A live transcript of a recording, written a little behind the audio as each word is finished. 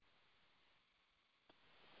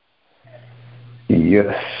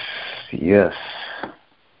Yes, yes.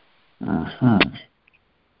 hmm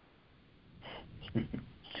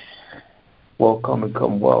Welcome and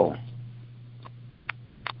come well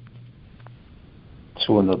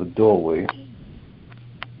to another doorway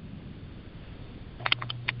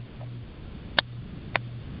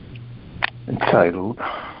entitled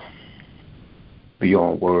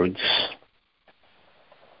Beyond Words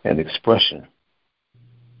and Expression.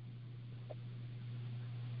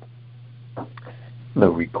 The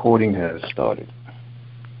recording has started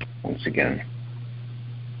once again.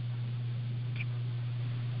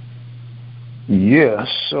 Yeah,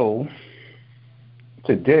 so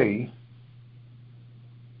today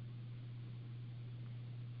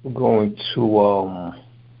we're going to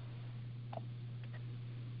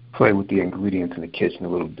play with the ingredients in the kitchen a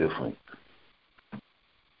little different.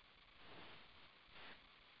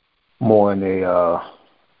 More in a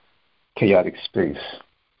chaotic space.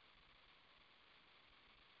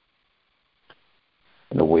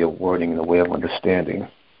 In a way of wording, in a way of understanding.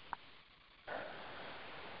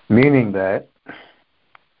 Meaning that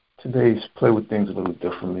today's play with things a little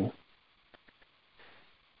differently.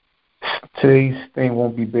 Today's thing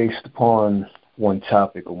won't be based upon one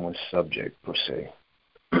topic or one subject per se.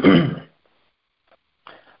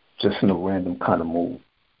 Just in a random kind of mood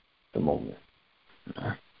at the moment.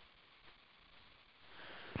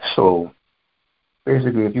 So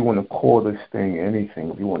basically, if you want to call this thing anything,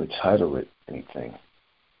 if you want to title it anything,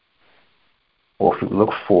 or if you look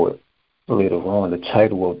for it later on, the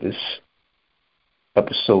title of this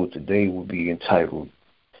episode today will be entitled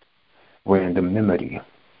Randomnimity.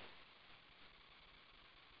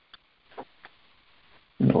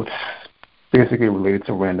 It's basically related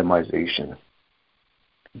to randomization,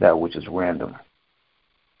 that which is random.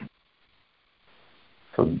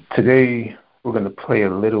 So today we're going to play a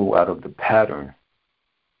little out of the pattern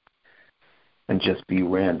and just be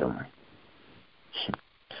random.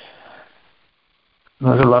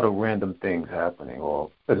 There's a lot of random things happening, or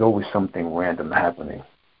there's always something random happening.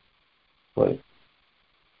 But,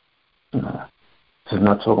 this is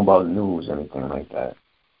not talking about news or anything like that.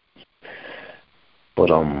 But,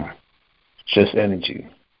 just energy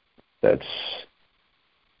that's,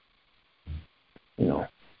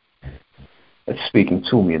 that's speaking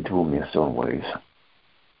to me and through me in certain ways.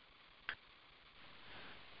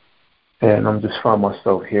 And I'm just find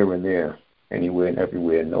myself here and there, anywhere and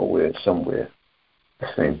everywhere, nowhere and somewhere. The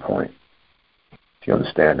same point. If you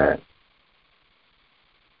understand that.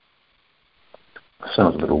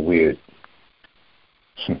 Sounds a little weird.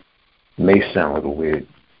 May sound a little weird.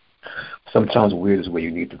 Sometimes weird is where you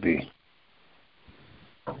need to be.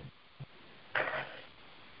 The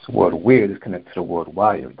word weird is connected to the word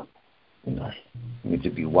wired. You need to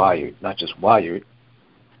be wired, not just wired,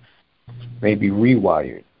 maybe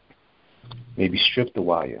rewired, maybe strip the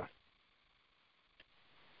wire.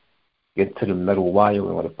 Get to the metal wire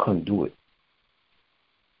or the conduit,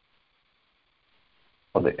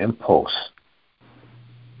 or the impulse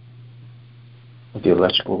of the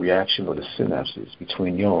electrical reaction or the synapses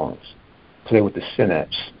between neurons. Play with the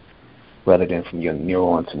synapse rather than from your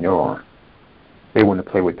neuron to neuron. They want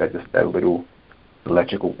to play with that, just that little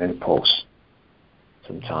electrical impulse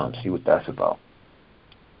sometimes, see what that's about.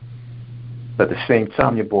 But at the same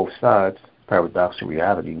time, you're both sides, paradoxical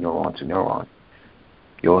reality, neuron to neuron.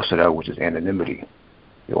 You're also that which is anonymity.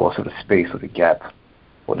 You're also the space or the gap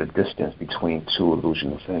or the distance between two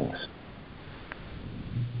illusional things.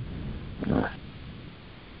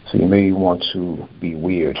 So you may want to be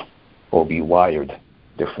weird or be wired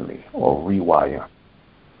differently or rewire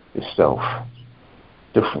yourself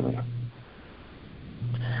differently.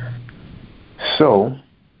 So,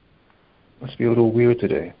 let's be a little weird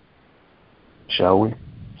today, shall we?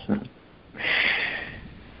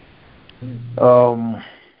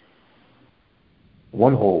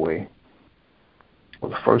 One hallway, or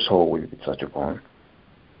the first hallway we could touch upon,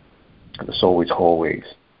 there's always hallways.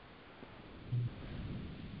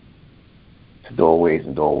 To doorways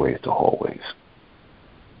and doorways to hallways.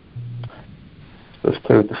 Let's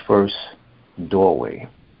play with the first doorway,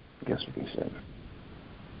 I guess we can say.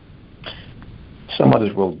 Some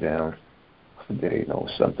others wrote down today,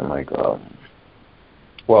 something like,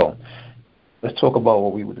 let's talk about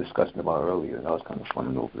what we were discussing about earlier. That was kind of fun a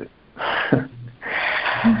little bit.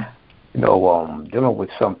 Dealing with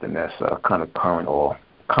something that's kind of current or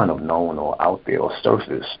kind of known or out there or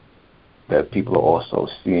surface that people are also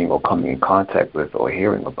seeing or coming in contact with or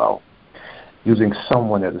hearing about. Using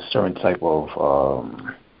someone as a certain type of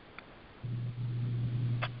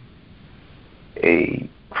a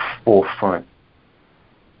forefront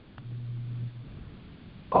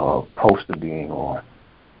poster being or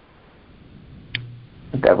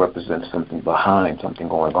that represents something behind, something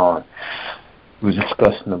going on. We were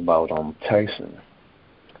discussing about Tyson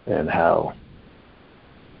and how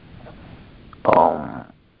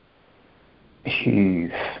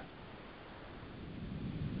he's,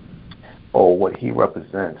 or what he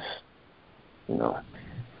represents,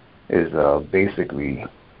 is basically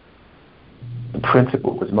the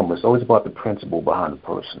principle. Because remember, it's always about the principle behind the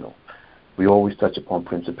personal. We always touch upon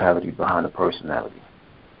principality behind the personality.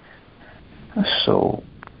 So,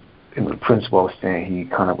 the principle I was saying he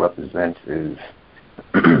kind of represents is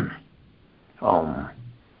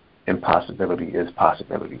impossibility is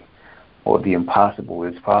possibility, or the impossible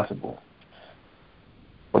is possible.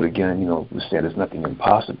 But again, we said there's nothing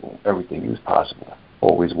impossible. Everything is possible.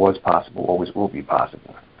 Always was possible. Always will be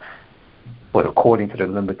possible. But according to the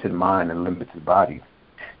limited mind and limited body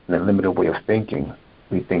and the limited way of thinking,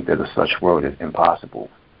 we think there's a such word as impossible,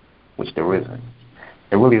 which there isn't.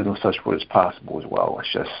 There really is no such word as possible as well.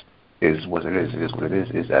 It's just is what it is. It is what it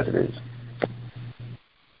is as it is.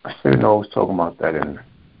 I was talking about that, and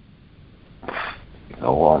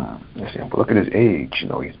but look at his age.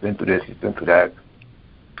 He's been through this, he's been through that,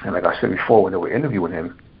 and like I said before, when they were interviewing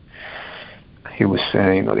him, he was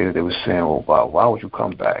saying, they were saying, well, why would you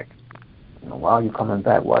come back? Why are you coming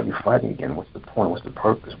back? Why are you fighting again? What's the point? What's the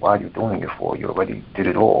purpose? Why are you doing it for? You already did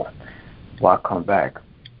it all. Why come back?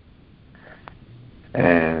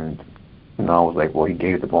 And I was like, well, he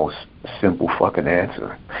gave the most simple fucking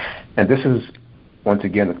answer. And this is, once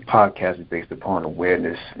again, the podcast is based upon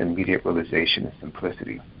awareness, immediate realization, and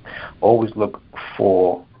simplicity. Always look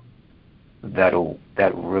for that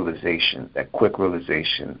realization, that quick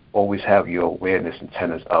realization. Always have your awareness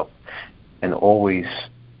antennas up, and always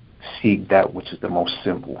seek that which is the most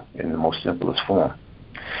simple, in the most simplest form.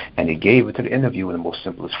 And he gave it to the interview in the most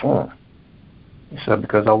simplest form. He said,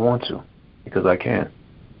 because I want to, because I can.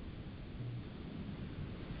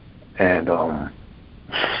 And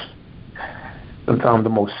sometimes the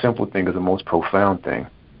most simple thing is the most profound thing,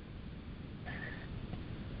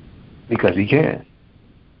 because he can.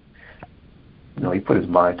 He put his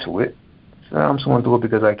mind to it. So I'm just going to do it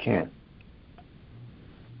because I can.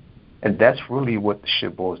 And that's really what the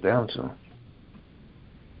shit boils down to.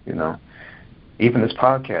 Even this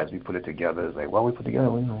podcast, we put it together. It's like, why we put it together?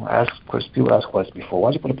 People ask questions before.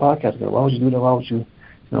 Why'd you put a podcast together? Why would you do that? Why would you,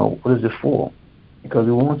 what is it for? Because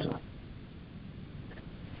we want to.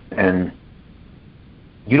 And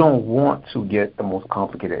you don't want to get the most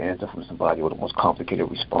complicated answer from somebody or the most complicated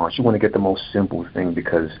response. You want to get the most simple thing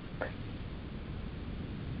because,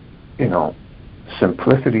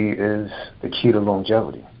 simplicity is the key to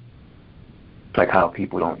longevity. Like how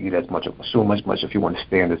people don't eat as much or consume as much. If you want to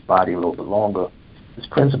stay in this body a little bit longer, there's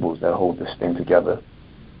principles that hold this thing together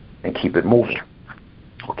and keep it moving,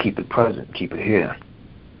 or keep it present, keep it here,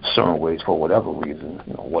 certain ways for whatever reason,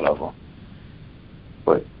 whatever.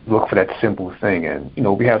 But look for that simple thing. And,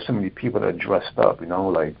 we have so many people that are dressed up,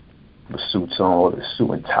 like with suits on, or the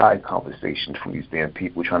suit and tie conversations from these damn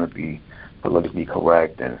people trying to be politically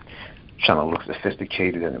correct and trying to look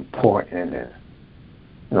sophisticated and important and,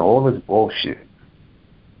 all this bullshit.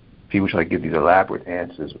 People try to give these elaborate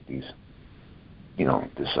answers with these,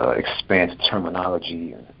 this expansive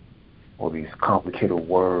terminology and all these complicated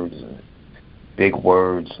words and big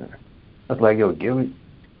words. And I was like,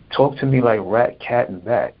 talk to me like rat, cat, and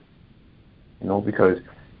bat. Because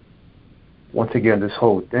once again, this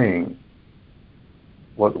whole thing,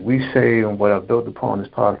 what we say and what I've built upon this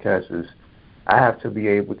podcast is I have to be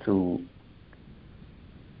able to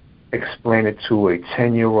explain it to a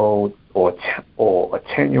 10-year-old or a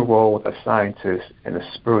 10-year-old, a scientist, and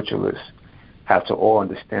a spiritualist have to all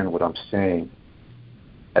understand what I'm saying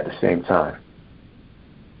at the same time.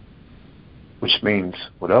 Which means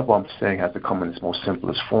whatever I'm saying has to come in its most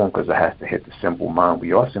simplest form because it has to hit the simple mind.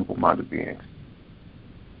 We are simple-minded beings.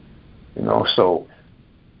 So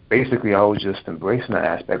basically I was just embracing the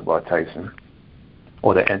aspect about Tyson,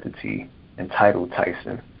 or the entity entitled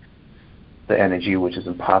Tyson, the energy which is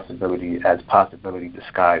impossibility as possibility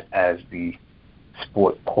disguised as the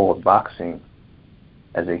sport called boxing,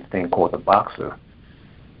 as a thing called the boxer,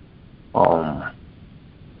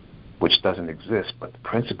 which doesn't exist, but the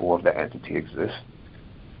principle of that entity exists.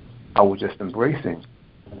 I was just embracing,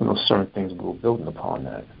 certain things we were building upon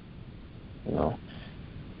that,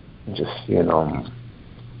 and just seeing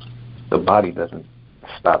the body doesn't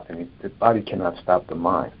stop the body cannot stop the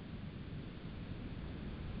mind.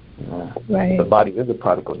 Right. The body is a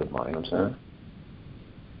product of the mind, I'm saying.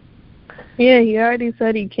 Yeah, he already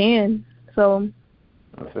said he can. So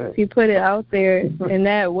if you put it out there in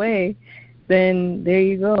that way, then there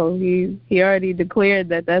you go. He already declared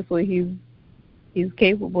that that's what he's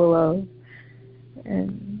capable of.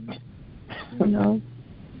 And, you know,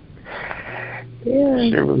 yeah.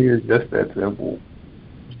 It really is just that simple.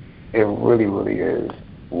 It really, really is.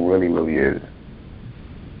 Really, really is.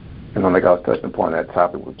 You know, like I was touching upon that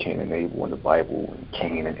topic with Cain and Abel in the Bible, and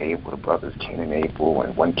Cain and Abel, the brothers Cain and Abel,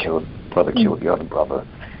 and one brother killed the other brother.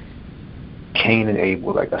 Cain and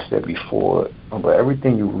Abel, like I said before, but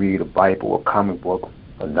everything you read, a Bible, a comic book,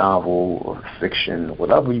 a novel, or fiction,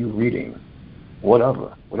 whatever you're reading,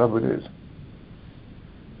 whatever it is,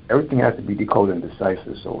 everything has to be decoded and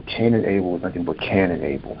deciphered. So Cain and Abel is nothing but Cain and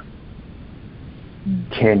Abel.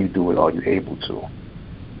 Can you do it? Are you able to?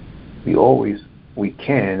 We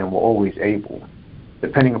can, and we're always able,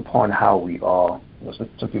 depending upon how we are. You know,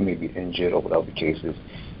 some people may be injured or whatever the case is.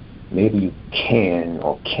 Maybe you can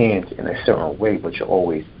or can't in a certain way, but you're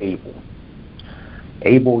always able.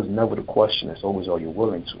 Able is never the question. It's always, are you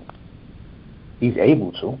willing to? He's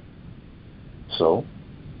able to. So,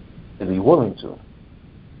 is he willing to?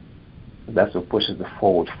 That's what pushes the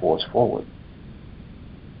forward force forward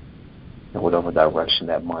in whatever direction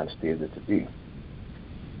that mind steers it to be.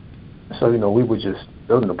 So, you know, we were just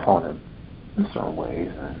building upon him in some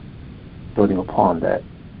ways and building upon that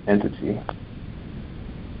entity.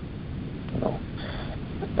 You know,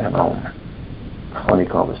 and funny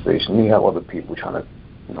conversation. You have other people trying to,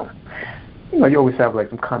 you know, you always have like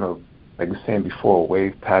some kind of, like we were saying before, a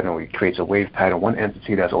wave pattern where it creates a wave pattern. One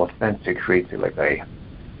entity that's authentic creates it like a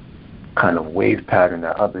kind of wave pattern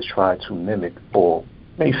that others try to mimic or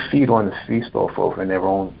may feed on and feast off of in their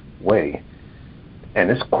own way. And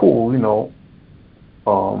it's cool, you know,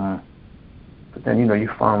 but then, you know, you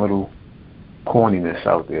find little corniness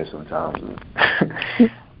out there sometimes.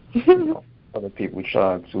 You know, other people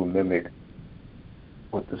trying to mimic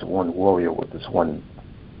what this one warrior,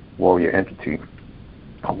 entity,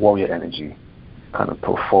 a warrior energy, kind of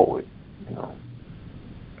put forward, you know,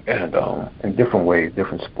 and in different ways,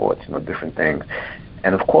 different sports, you know, different things.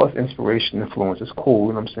 And of course, inspiration, influence is cool.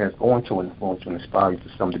 You know what I'm saying? It's going to influence you and inspire you to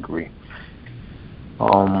some degree.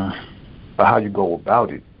 But how you go about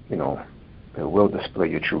it, you know, it will display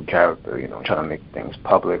your true character. You know, trying to make things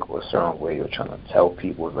public or a certain way, or trying to tell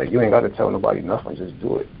people, it's like, you ain't got to tell nobody nothing, just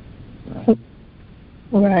do it. You know?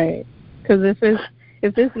 Right. Because if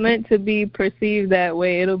it's meant to be perceived that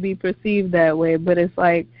way, it'll be perceived that way. But it's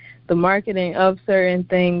like the marketing of certain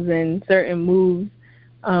things and certain moves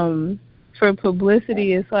for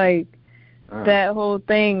publicity. It's like that whole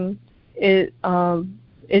thing. It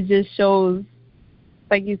just shows,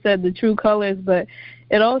 like you said, the true colors, but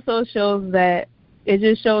it also shows that it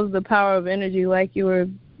just shows the power of energy, like you were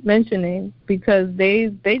mentioning, because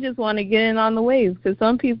they just want to get in on the waves. Because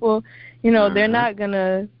some people, you know, they're not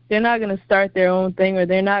gonna start their own thing, or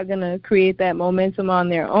they're not gonna create that momentum on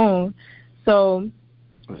their own. So,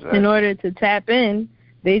 in order to tap in,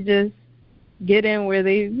 they just get in where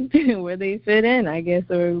they fit in, I guess,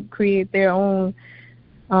 or create their own,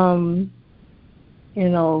 you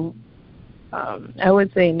know. I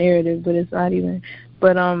would say narrative, but it's not even.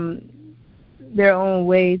 But their own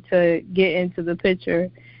way to get into the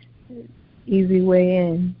picture, easy way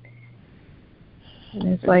in. And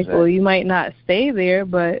it's like, well, you might not stay there,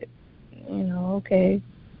 but you know, okay.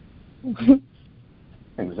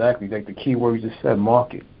 Exactly, like the key word you just said,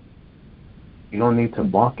 market. You don't need to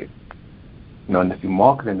market. You know, and if you're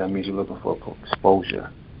marketing, that means you're looking for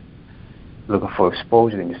exposure. Looking for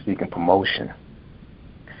exposure, and you're seeking promotion.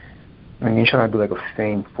 I mean, you're trying to do like a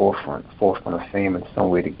fame forefront of fame in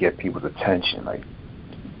some way to get people's attention. Like,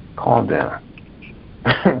 calm down.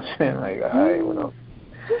 I'm saying, like, all right, you know,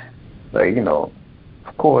 like, you know,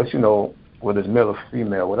 of course, you know, whether it's male or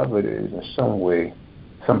female, whatever it is, in some way,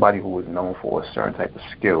 somebody who is known for a certain type of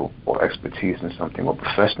skill or expertise in something or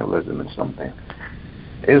professionalism in something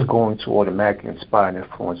is going to automatically inspire and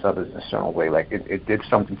influence others in a certain way. Like, it did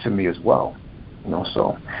something to me as well, you know,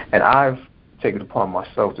 so, and I've take it upon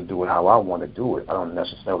myself to do it how I want to do it. I don't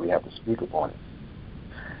necessarily have to speak upon it.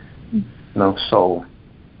 You know, so,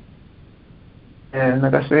 and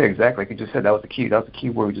like I said, exactly like you just said, that was the key. That was the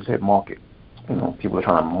key word we just said, market. You know, people are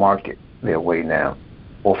trying to market their way now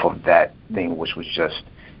off of that thing which was just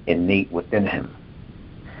innate within him.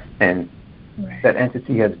 And that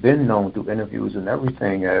entity has been known through interviews and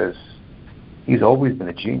everything as he's always been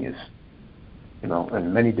a genius, you know,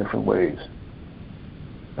 in many different ways.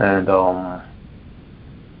 And,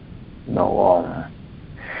 you know,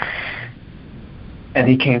 and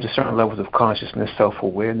he came to certain levels of consciousness,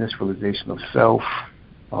 self-awareness, realization of self,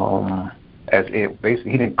 as it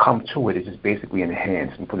basically, he didn't come to it, it just basically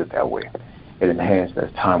enhanced, and put it that way. It enhanced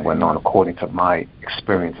as time went on according to my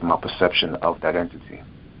experience and my perception of that entity,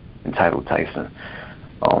 entitled Tyson.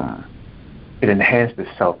 it enhanced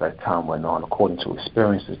itself as time went on, according to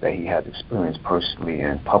experiences that he had experienced personally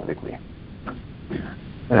and publicly.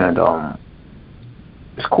 And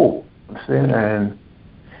it's cool. You know what I'm saying, and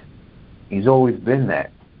he's always been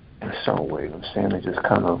that in a certain way. You know what I'm saying, it just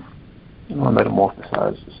kind of,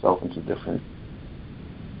 metamorphosized itself into different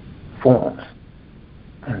forms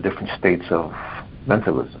and different states of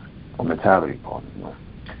mentalism or mentality,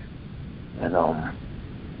 And I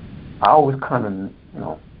always kind of,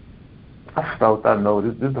 I know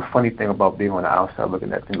this is the funny thing about being on the outside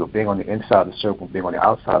looking at things, or being on the inside of the circle, being on the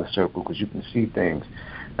outside of the circle, because you can see things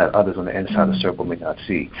that others on the inside of the circle may not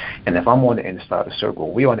see. And if I'm on the inside of the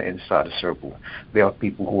circle, we're on the inside of the circle, there are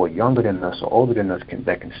people who are younger than us or older than us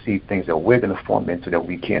that can see things that we're going to form into that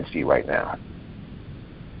we can't see right now.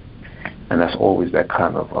 And that's always that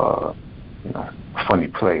kind of, funny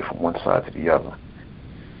play from one side to the other,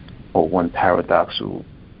 or one paradoxal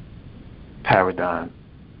paradigm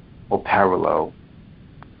or parallel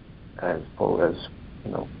as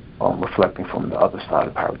reflecting from the other side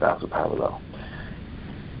of paradoxal parallel.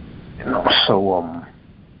 So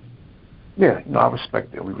I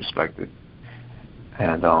respect it. We respect it,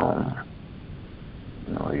 and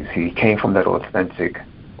he came from that authentic,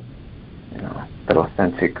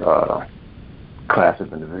 class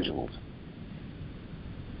of individuals.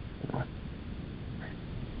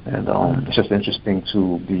 And it's just interesting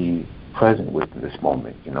to be present with this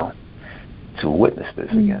moment, to witness this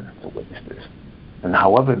again, and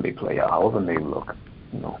however it may play out, however it may look,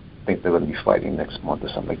 I think they're going to be fighting next month or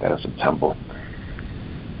something like that in September,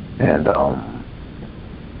 and I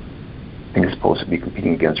think it's supposed to be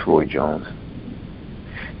competing against Roy Jones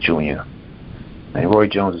Jr. And Roy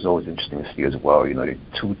Jones is always interesting to see as well. They're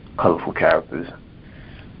two colorful characters,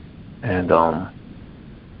 and the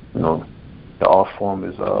art form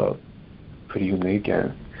is pretty unique,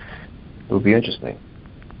 and it will be interesting.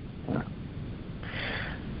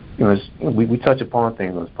 We touch upon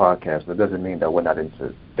things on this podcast, but it doesn't mean that we're not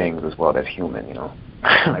into things as well that's human.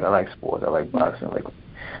 Like I like sports, I like boxing,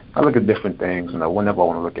 I look at different things, and whenever I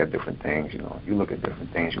want to look at different things, you look at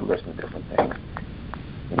different things, you listen to different things.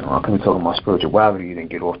 I can be talking about spirituality and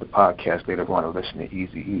get off the podcast later on and listen to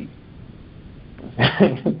Easy E.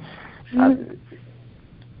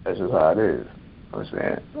 That's just how it is. I'm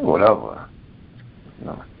saying, whatever.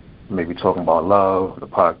 Maybe talking about love, the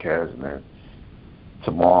podcast, and then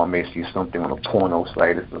tomorrow I may see something on a porno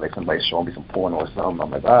site. It's like somebody showing me some porno or something. I'm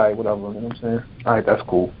like, all right, whatever. You know what I'm saying? All right, that's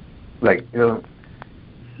cool. You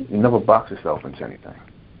never box yourself into anything.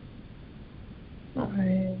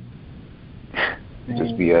 Right.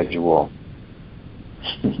 Just be as you are.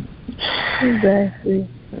 Exactly.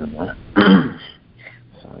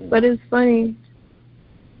 But it's funny,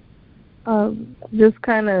 just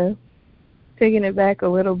kind of taking it back a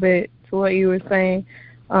little bit to what you were saying,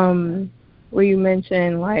 where you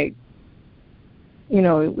mentioned, where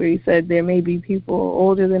you said there may be people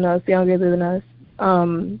older than us, younger than us.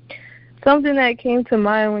 Something that came to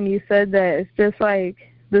mind when you said that, it's just like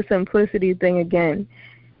the simplicity thing again.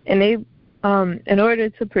 And they, in order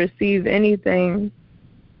to perceive anything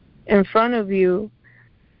in front of you,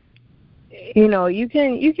 you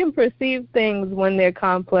can perceive things when they're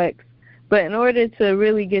complex, but in order to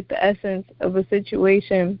really get the essence of a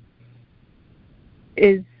situation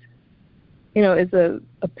is a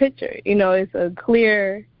picture, it's a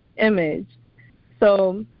clear image.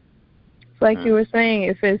 So it's like you were saying,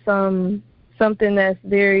 if it's something that's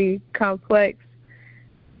very complex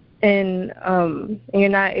and you're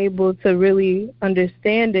not able to really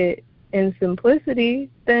understand it in simplicity,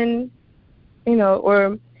 then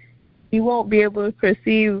or you won't be able to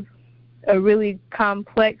perceive a really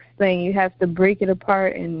complex thing. You have to break it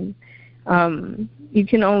apart, and you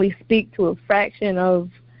can only speak to a fraction of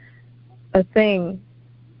a thing.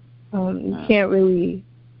 You can't really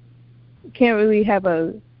have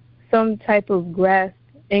some type of grasp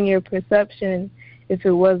in your perception if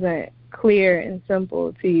it wasn't clear and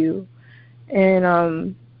simple to you.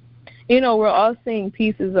 And we're all seeing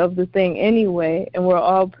pieces of the thing anyway, and we're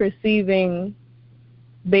all perceiving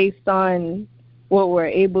based on what we're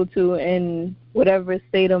able to in whatever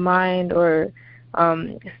state of mind or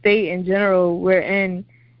state in general we're in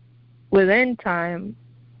within time.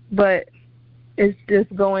 But it's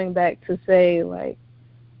just going back to say,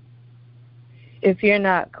 if you're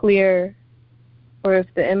not clear, or if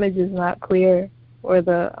the image is not clear, or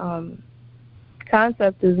the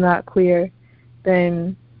concept is not clear,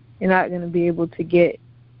 then you're not going to be able to get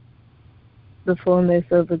the fullness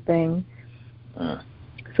of the thing.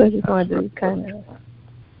 So I just wanted to kind of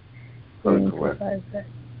emphasize that.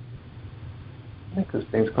 Because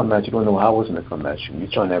things come at you, you don't know how it's going to come at you. You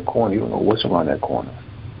turn that corner, you don't know what's around that corner.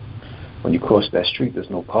 When you cross that street, there's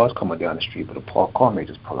no cars coming down the street, but a parked car may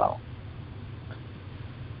just pull out.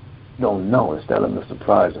 You don't know. It's the element of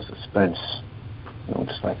surprise, the suspense.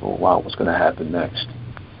 Just like, oh, wow, what's going to happen next?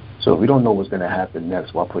 So if you don't know what's going to happen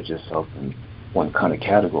next, why put yourself in one kind of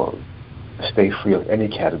category? Stay free of any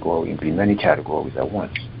category and be many categories at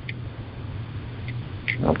once.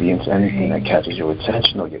 Be into anything that catches your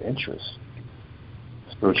attention or your interest.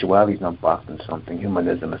 Spirituality is not boxed in something.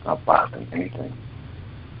 Humanism is not boxed in anything.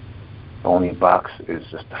 The only box is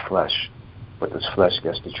just the flesh. But this flesh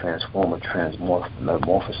gets to transform or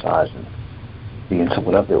metamorphosize and be into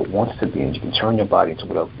whatever it wants to be. And you can turn your body into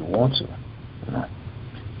whatever you want to.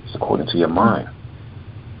 It's according to your mind.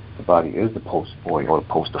 The body is the poster boy or the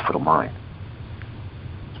poster for the mind.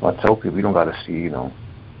 So I tell people, you don't got to see,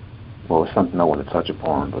 well, it's something I want to touch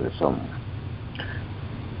upon, but it's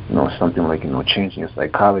it's something like, changing your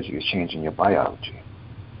psychology is changing your biology.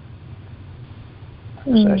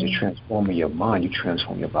 So as you're transforming your mind, you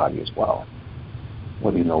transform your body as well,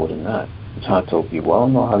 whether you know it or not. It's hard to tell people, I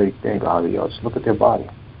don't know how they think or how they are. Just look at their body.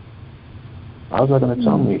 How's that going to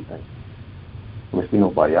tell me anything? Well, if you know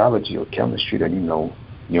biology or chemistry, then you know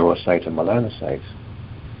neurocytes and melanocytes.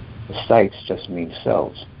 The cytes just mean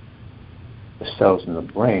cells. The cells in the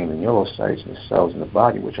brain, the neurocytes, and the cells in the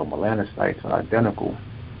body, which are melanocytes, are identical.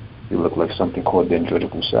 You look like something called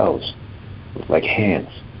dendritic cells. Look like hands.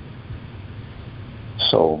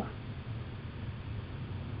 So,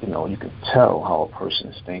 you can tell how a person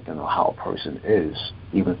is thinking or how a person is,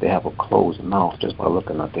 even if they have a closed mouth, just by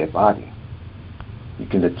looking at their body. You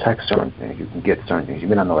can detect certain things. You can get certain things. You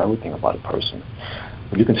may not know everything about a person,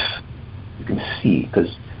 but you can see, because,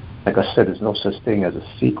 like I said, there's no such thing as a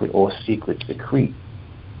secret or secret secret.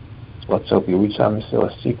 So I tell people, every time you say a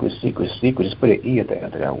secret, just put an E at the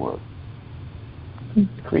end of that word.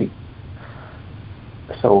 Secret.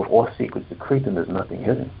 So if all secrets secret, then there's nothing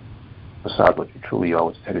hidden besides what you truly are,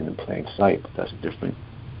 which is hidden in plain sight. But that's a different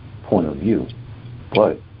point of view.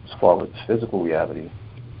 But as far as physical reality,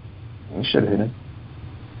 you should have hidden.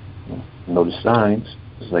 You know the signs.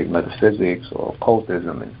 It's like metaphysics or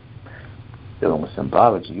occultism and dealing with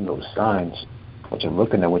symbology. You know the signs. What you're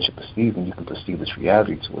looking at, what you're perceiving, you can perceive this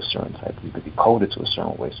reality to a certain type. You can decode it to a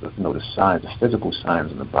certain way. So if you know the signs, the physical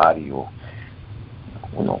signs in the body, or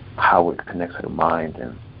how it connects to the mind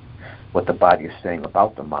and what the body is saying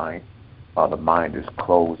about the mind, while the mind is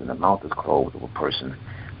closed and the mouth is closed of a person,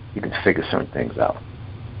 you can figure certain things out.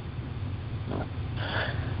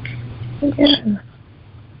 Yeah.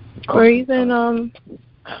 Or even I'm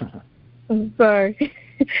sorry.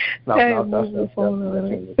 You're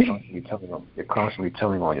constantly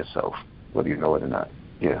telling on yourself, whether you know it or not.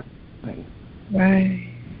 Yeah. Right.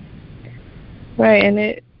 Right, and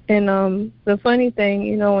the funny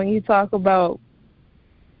thing, when you talk about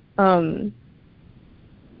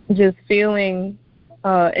just feeling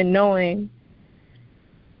and knowing,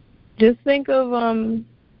 just think of the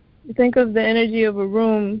energy of a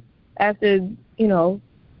room after,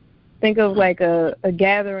 think of like a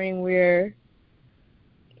gathering where,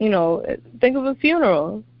 think of a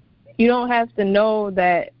funeral. You don't have to know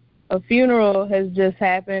that a funeral has just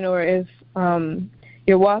happened, or if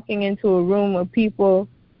you're walking into a room of people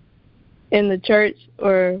in the church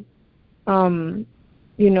or,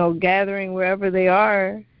 gathering wherever they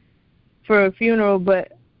are for a funeral.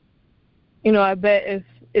 But, I bet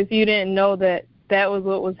if you didn't know that was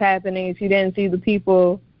what was happening, if you didn't see the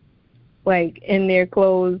people, like, in their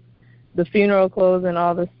clothes, the funeral clothes and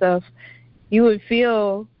all the stuff, you would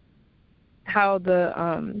feel how the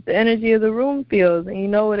energy of the room feels. And you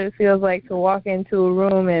know what it feels like to walk into a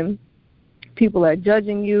room and people are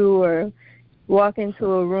judging you, or walk into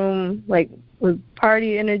a room like with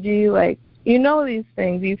party energy, like, these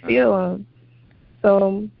things, you feel them.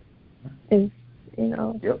 So it's,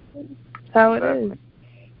 Yep. It's how it is.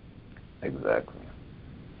 Exactly.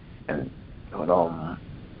 And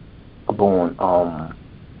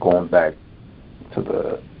going back to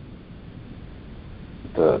the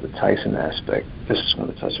Tyson aspect, just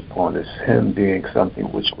want to touch upon this, him being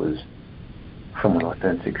something which was from an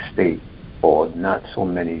authentic state, or not so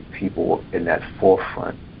many people in that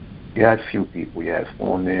forefront. You had few people. You had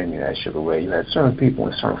Foreman, you had Sugar Ray, you had certain people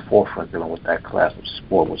in certain forefront dealing with that class of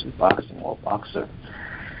sport, which is boxing or boxer.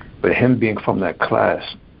 But him being from that class,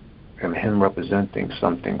 and him representing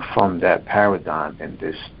something from that paradigm and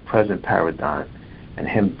this present paradigm, and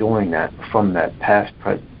him doing that from that past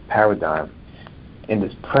paradigm in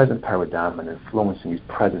this present paradigm and influencing these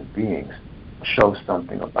present beings, shows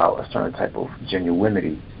something about a certain type of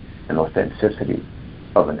genuinity and authenticity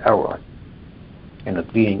of an era, and a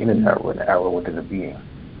being in an era within a being,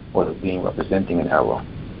 or the being representing an era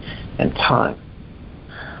and time.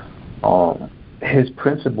 His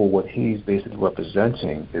principle, what he's basically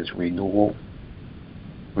representing, is renewal,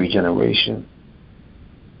 regeneration,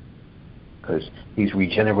 because he's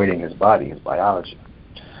regenerating his body, his biology,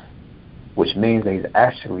 which means that he's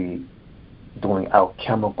actually doing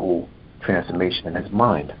alchemical transformation in his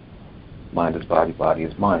mind. Mind is body, body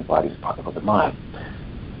is mind, body is part of the mind.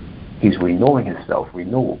 He's renewing himself,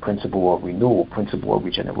 renewal, principle of renewal, principle of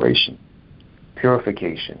regeneration,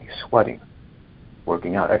 purification. He's sweating,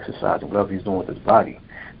 working out, exercising, whatever he's doing with his body.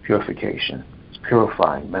 Purification. It's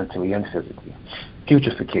purifying mentally and physically.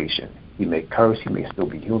 Putrefaction. He may curse, he may still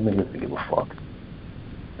be human, he doesn't give a fuck.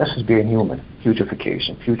 That's just being human.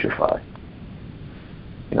 Putrefaction, putrefy.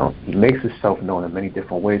 He makes himself known in many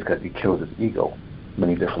different ways because he kills his ego.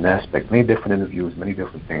 Many different aspects, many different interviews, many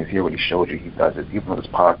different things. He already showed you he does it. Even on his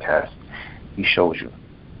podcast, he shows you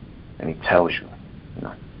and he tells you.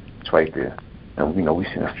 It's right there. And we've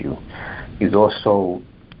seen a few. He's also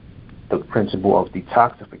the principle of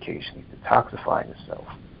detoxification. He's detoxifying himself.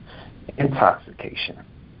 Intoxication.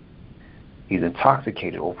 He's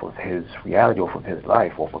intoxicated off of his reality, off of his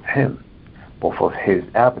life, off of him, off of his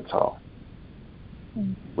avatar,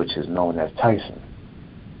 which is known as Tyson.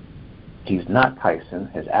 He's not Tyson.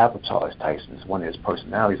 His avatar is Tyson. It's one of his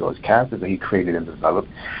personalities or his characters that he created and developed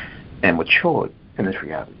and matured in this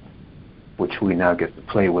reality, which we now get to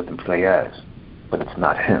play with and play as. But it's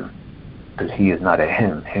not him, because he is not a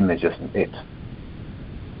him. Him is just an it.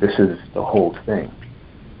 This is the whole thing.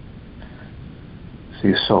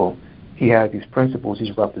 See, so he has these principles.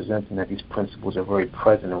 He's representing that these principles are very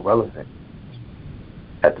present and relevant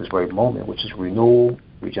at this very moment, which is renewal,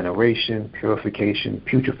 regeneration, purification,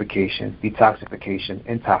 putrefaction, detoxification,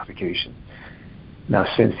 intoxication. Now,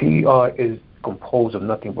 since he is composed of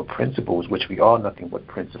nothing but principles, which we are nothing but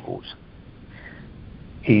principles,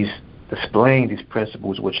 he's displaying these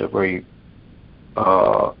principles which are very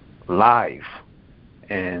live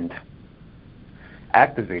and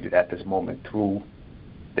activated at this moment through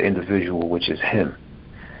the individual, which is him.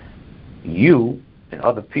 You and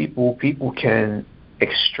other people can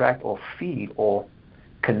extract or feed or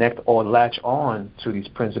connect or latch on to these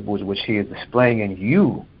principles which he is displaying, and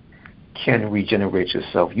you can regenerate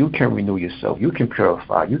yourself, you can renew yourself, you can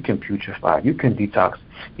purify, you can putrefy, you can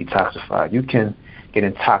detoxify, you can get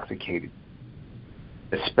intoxicated,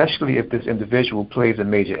 especially if this individual plays a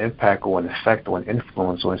major impact or an effect or an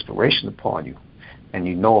influence or inspiration upon you, and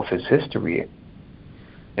you know of his history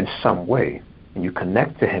in some way, and you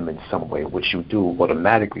connect to him in some way, which you do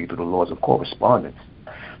automatically through the laws of correspondence.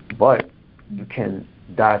 But you can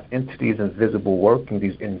dive into these invisible workings,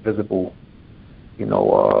 these invisible,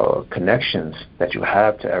 connections that you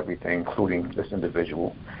have to everything, including this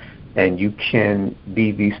individual, and you can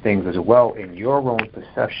be these things as well in your own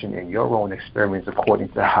perception, in your own experience, according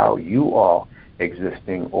to how you are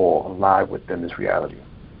existing or alive within this reality,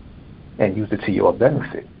 and use it to your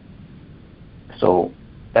benefit. So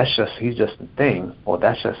he's just a thing, or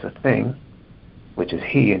that's just a thing, which is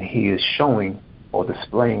he, and he is showing or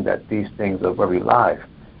displaying that these things are very live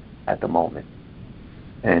at the moment.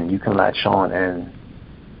 And you can latch on, and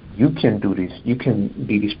you can do these, you can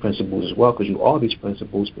be these principles as well, because you are these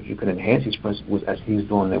principles, but you can enhance these principles as he's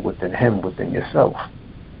doing it within him, within yourself.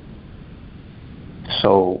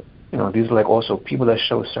 So, these are like also people that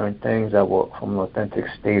show certain things that were from an authentic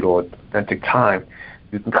state or authentic time,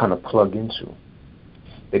 you can kind of plug into.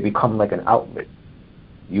 They become like an outlet.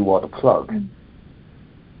 You are the plug.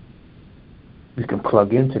 You can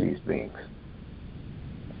plug into these beings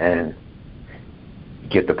and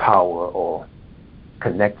get the power or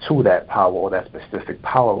connect to that power or that specific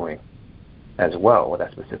powering as well, or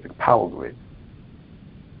that specific power grid.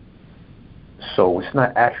 So it's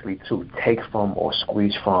not actually to take from or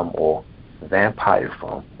squeeze from or vampire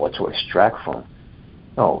from or to extract from.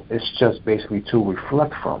 No, it's just basically to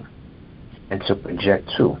reflect from and to project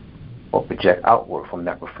to or project outward from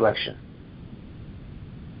that reflection.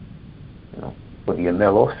 Whether you're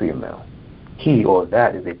male or female, he or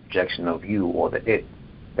that is a projection of you or the it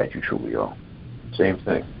that you truly are. Same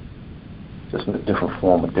thing. Just in a different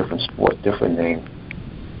form, a different sport, different name,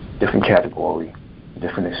 different category,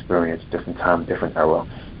 different experience, different time, different era,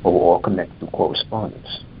 but we're all connected through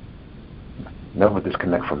correspondence. Never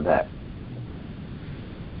disconnect from that.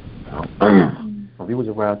 When we was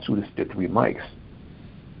around 2 to 3 mics,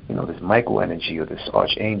 this Michael energy or this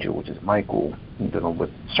archangel, which is Michael, dealing with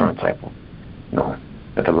certain type of,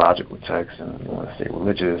 mythological text, and you want to say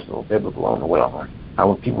religious or biblical, or whatever. How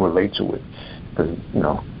would people relate to it? Because,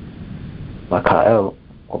 Michael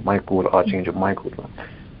or Michael, the archangel Michael,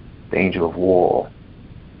 the angel of war.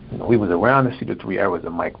 We was around to see the 3 eras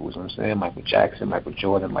of Michaels. You know what I'm saying? Michael Jackson, Michael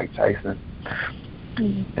Jordan, Mike Tyson.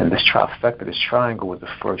 And this trifecta, this triangle, was the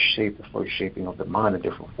first shape, the first shaping of the mind in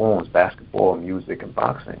different forms: basketball, music, and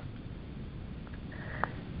boxing.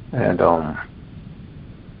 And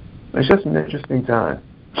it's just an interesting time.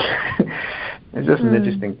 It's just an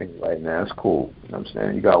interesting thing right now. It's cool. You know what I'm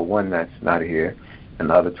saying? You got one that's not here, and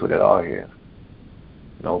the other two that are here.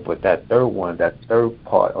 You know, but that third one, that third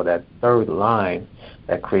part, or that third line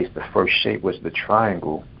that creates the first shape, which is the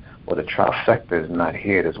triangle, or the trifecta, is not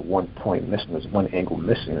here. There's one point missing. There's one angle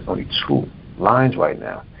missing. There's only two lines right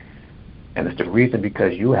now. And it's the reason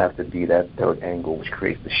because you have to be that third angle which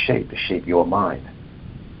creates the shape your mind.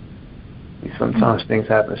 Sometimes things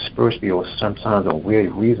happen spiritually or sometimes on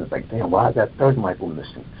weird reasons. Like, damn, why is that third Michael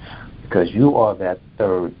missing? Because you are that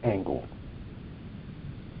third angle.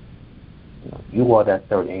 You are that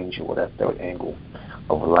third angel or that third angle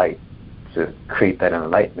of light to create that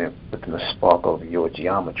enlightenment within the spark of your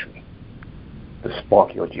geometry. To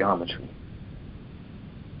spark your geometry.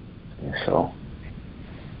 And so,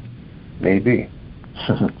 maybe.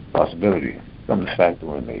 Possibility. Something to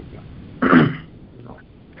factor in, maybe.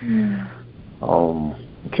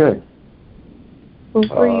 Okay.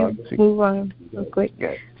 Before you move on real quick,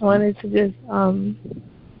 I wanted to just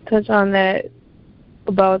touch on that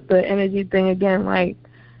about the energy thing again, like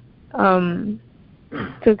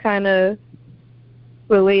to kind of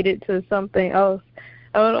relate it to something else.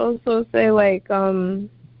 I would also say, like, you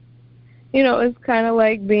know, it's kind of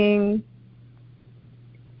like being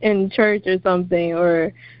in church or something,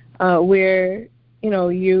 or where, you know,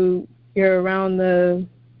 you're around the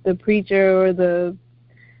preacher or the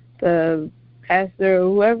pastor or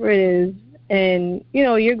whoever it is, and you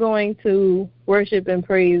know you're going to worship and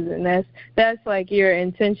praise, and that's like your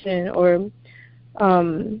intention, or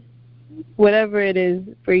whatever it is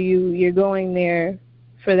for you. You're going there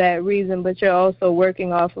for that reason, but you're also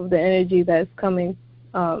working off of the energy that's coming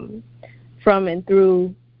from and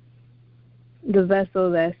through the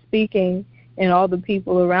vessel that's speaking and all the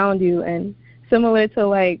people around you. And similar to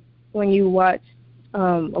like when you watch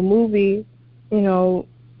a movie, you know,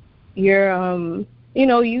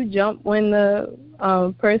 you jump when the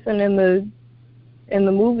person in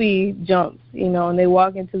the movie jumps, you know, and they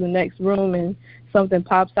walk into the next room and something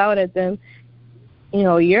pops out at them, you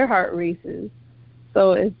know, your heart races.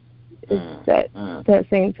 So it's that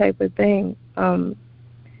same type of thing.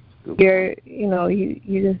 You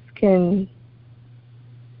just can,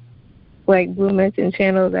 like Blue mentioned,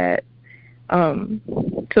 channel that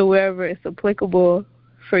to wherever it's applicable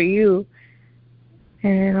for you.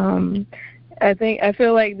 And I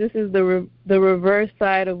feel like this is the reverse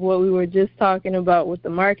side of what we were just talking about with the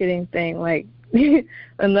marketing thing, like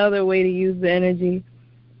another way to use the energy.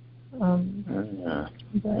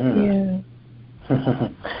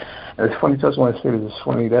 It's funny too. I just want to say this. It's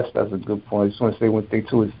funny. That's a good point. I just want to say one thing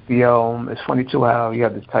too. Is it's funny too how you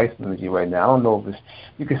have this Tyson energy right now. I don't know if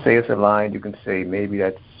you can say it's aligned. You can say maybe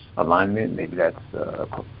that's alignment. Maybe that's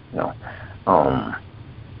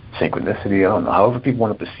synchronicity. I don't know. However people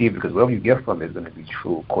want to perceive it, because whatever you get from it is going to be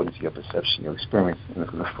true according to your perception, your experience, and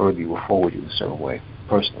it's going to further you or forward you in a certain way,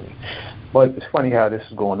 personally. But it's funny how this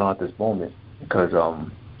is going on at this moment, because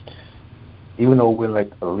even though we're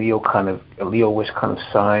like a Leo-ish kind of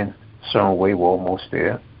sign, certain way, we're almost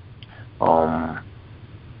there.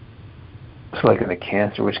 It's like in a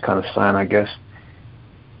Cancer-ish kind of sign, I guess.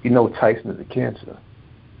 You know, Tyson is a Cancer.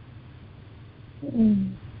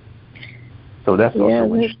 So that's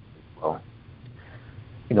also interesting. Well,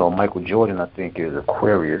 you know, Michael Jordan, I think, is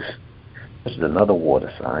Aquarius, which is another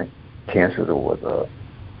water sign. Cancer was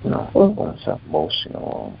most,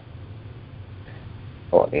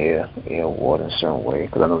 or air, water in a certain way,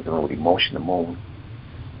 because I know it's dealing with emotion, the moon.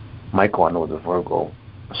 Michael, I know, is a Virgo.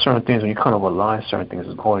 Certain things, when you kind of align certain things,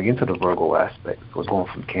 is going into the Virgo aspect. So it's going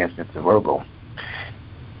from Cancer into Virgo.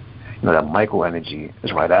 You know, that Michael energy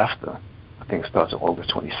is right after. I think it starts on August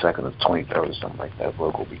 22nd or 23rd or something like that.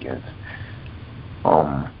 Virgo begins.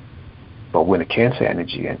 But we're in the Cancer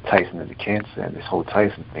energy, and Tyson is a Cancer, and this whole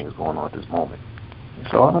Tyson thing is going on at this moment.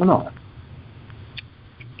 So I don't know.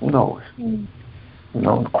 Who knows? You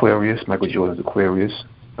know, Aquarius, Michael Jordan's Aquarius,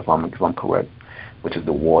 if I'm correct, which is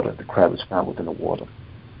the water. The crab is found within the water.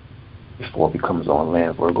 Before it becomes on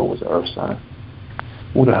land, Virgo was the earth sign.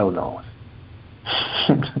 Who the hell knows?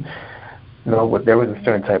 But there is a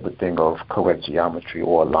certain type of thing of correct geometry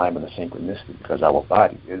or alignment or synchronicity, because our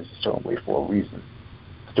body is a certain way for a reason.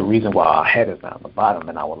 It's the reason why our head is not at the bottom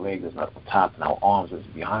and our leg is not at the top and our arms is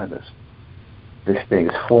behind us. This thing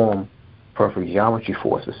is formed perfect geometry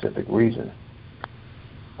for a specific reason.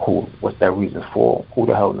 What's that reason for? Who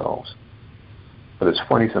the hell knows? But it's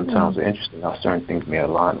funny sometimes, or interesting how certain things may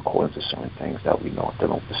align according to certain things that we know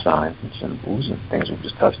dealing with the signs and symbols and things we've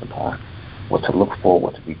just touched upon. What to look for,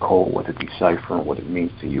 what to be called, what to decipher, and what it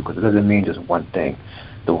means to you. Because it doesn't mean just one thing.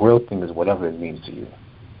 The real thing is whatever it means to you.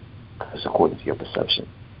 It's according to your perception.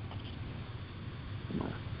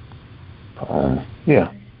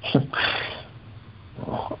 Yeah.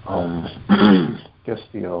 Guess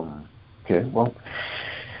the okay. Well,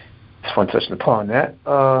 it's fun touching upon that.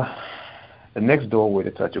 The next doorway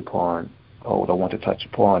to touch upon, or what I want to touch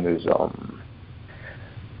upon, is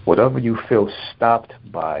whatever you feel stopped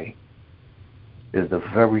by is the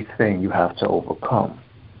very thing you have to overcome.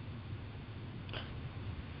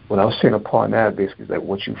 When I was saying upon that, basically, like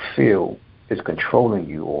what you feel is controlling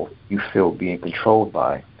you, or you feel being controlled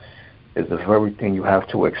by, is the very thing you have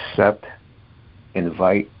to accept,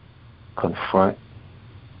 invite, confront,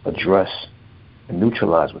 address, and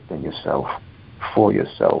neutralize within yourself, for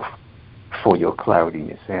your clarity and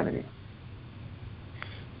your sanity.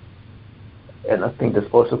 And I think this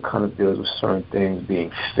also kind of deals with certain things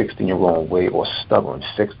being fixed in your own way or stubborn,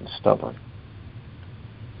 fixed and stubborn.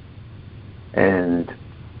 And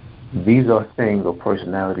these are things or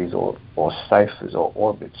personalities or ciphers or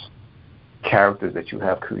orbits, characters that you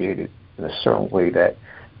have created in a certain way that,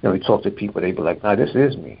 you talk to people, they be like, nah, this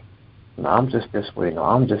is me. No, I'm just this way. No,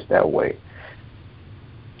 I'm just that way.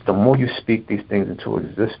 The more you speak these things into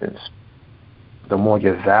existence, the more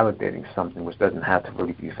you're validating something which doesn't have to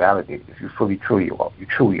really be validated. If you truly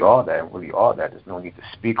are that and really are that, there's no need to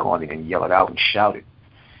speak on it and yell it out and shout it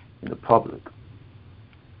in the public.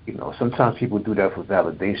 Sometimes people do that for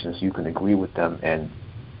validation, so you can agree with them and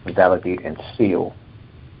validate and seal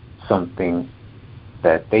something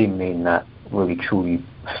that they may not really truly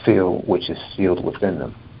feel, which is sealed within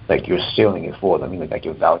them. Like you're sealing it for them, like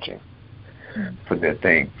you're vouching for their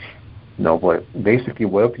thing. But basically,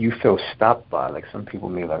 whatever you feel stopped by, like some people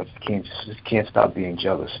may like, I just can't stop being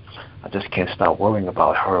jealous. I just can't stop worrying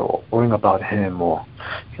about her or worrying about him, or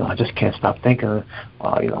I just can't stop thinking,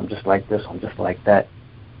 I'm just like this, I'm just like that.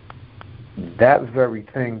 That very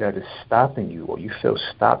thing that is stopping you, or you feel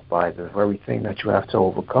stopped by, the very thing that you have to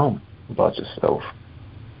overcome about yourself.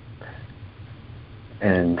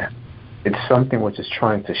 And it's something which is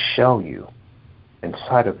trying to shell you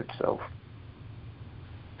inside of itself.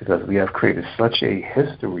 Because we have created such a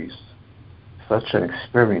history, such an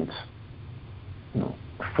experience,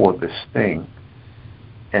 for this thing.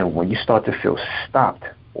 And when you start to feel stopped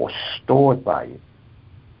or stored by it,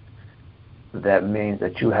 that means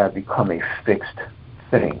that you have become a fixed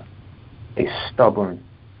thing, a stubborn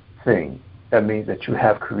thing. That means that you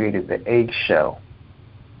have created the eggshell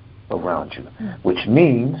around you, which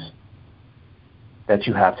means that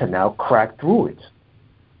you have to now crack through it.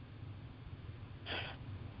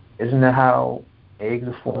 Isn't that how eggs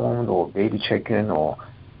are formed, or baby chicken, or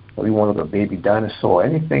you want to look at a baby dinosaur?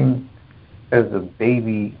 Anything that is a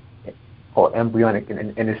baby or embryonic,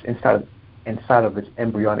 and it's inside of its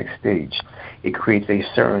embryonic stage, it creates a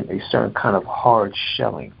certain kind of hard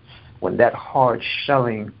shelling. When that hard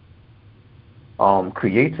shelling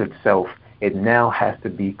creates itself, it now has to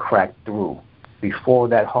be cracked through. Before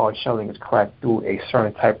that hard shelling is cracked through, a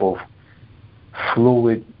certain type of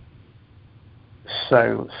fluid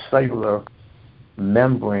cellular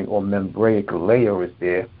membrane or membraic layer is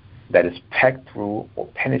there that is pecked through or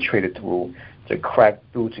penetrated through to crack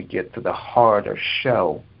through to get to the harder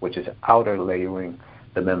shell, which is outer layering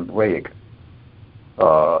the membraic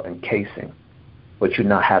encasing, which you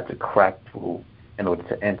now have to crack through in order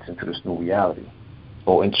to enter into this new reality,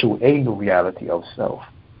 or into a new reality of self.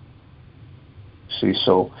 See,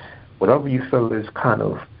 so whatever you feel is kind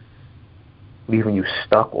of leaving you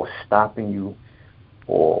stuck or stopping you,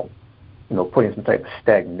 or putting some type of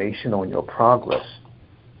stagnation on your progress,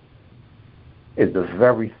 is the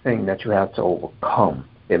very thing that you have to overcome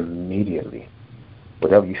immediately.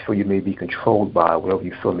 Whatever you feel you may be controlled by, whatever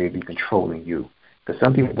you feel may be controlling you. Because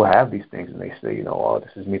some people have these things and they say, oh,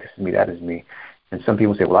 this is me, that is me. And some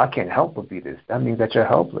people say, well, I can't help but be this. That means that you're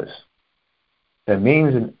helpless. That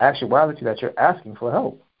means in actuality that you're asking for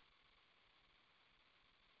help.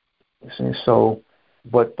 You see? So,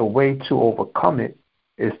 but the way to overcome it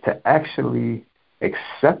is to actually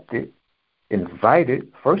accept it, invite it,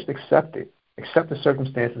 first accept it, accept the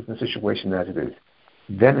circumstances and situation as it is,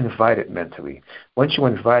 then invite it mentally. Once you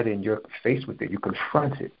invite it and you're faced with it, you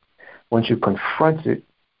confront it. Once you confront it,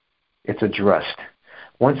 it's addressed.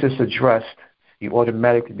 Once it's addressed, you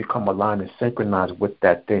automatically become aligned and synchronized with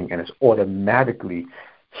that thing, and it's automatically,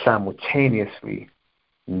 simultaneously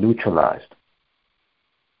neutralized.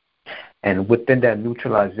 And within that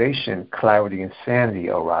neutralization, clarity and sanity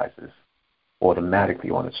arises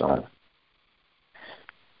automatically on its own.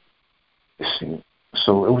 see.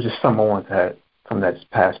 So it was just something I wanted to have, something that's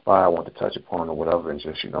passed by I want to touch upon or whatever, and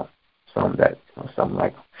just, something that, something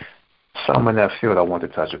in that field I want to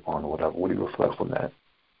touch upon or whatever. What do you reflect from that?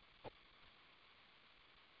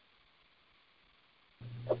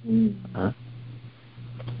 Huh?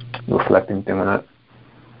 You reflect anything on that?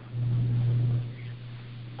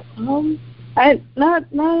 I not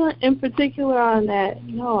in particular on that.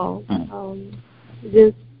 No.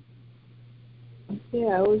 Just it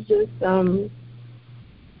was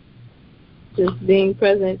just being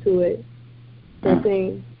present to it.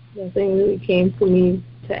 Nothing really came to me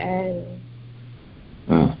to add.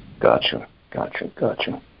 Gotcha.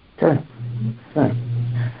 Okay.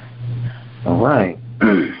 All right.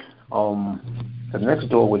 The next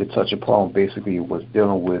doorway to touch upon basically was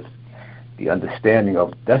dealing with the understanding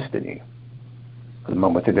of destiny.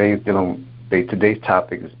 Remember, today's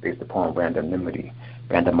topic is based upon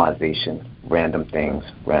randomization, random things,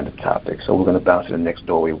 random topics. So we're going to bounce to the next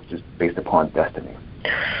doorway, which is based upon destiny,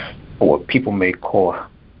 or what people may call,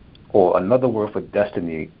 or another word for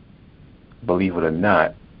destiny, believe it or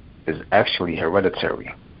not, is actually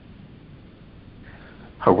hereditary.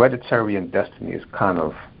 Hereditary and destiny is kind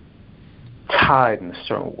of tied in a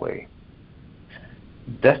certain way.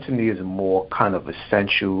 Destiny is more kind of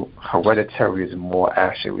essential. Hereditary is more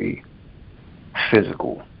actually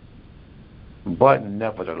physical. But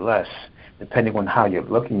nevertheless, depending on how you're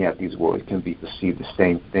looking at these words, can be perceived the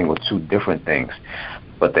same thing or two different things.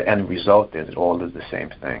 But the end result is it all is the same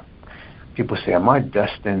thing. People say, am I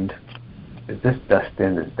destined? Is this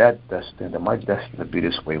destined? Is that destined? Am I destined to be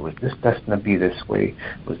this way? Was this destined to be this way?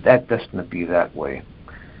 Was that destined to be that way?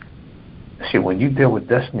 See, when you deal with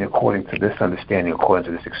destiny according to this understanding, according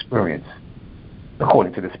to this experience,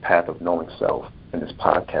 according to this path of knowing self in this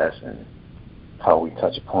podcast and how we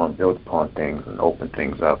touch upon, build upon things and open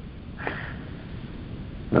things up,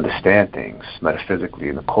 and understand things metaphysically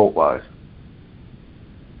and occult-wise,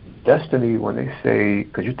 destiny, when they say,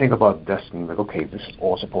 because you think about destiny, like, okay, this is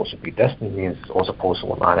all supposed to be, destiny means it's all supposed to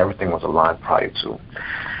align, everything was aligned prior to.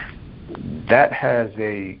 That has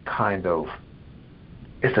a kind of,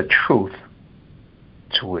 it's a truth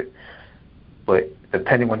to it, but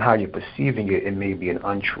depending on how you're perceiving it, it may be an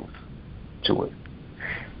untruth to it.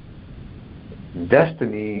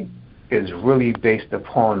 Destiny is really based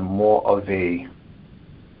upon more of the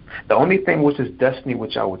only thing which is destiny,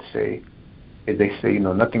 which I would say, is they say,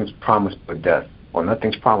 nothing's promised but death, or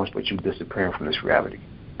nothing's promised but you disappearing from this reality.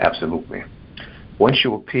 Absolutely. Once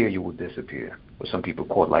you appear, you will disappear. What some people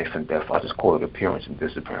call life and death, I just call it appearance and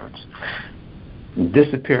disappearance.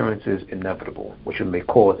 Disappearance is inevitable, which you may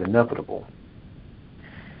call is inevitable.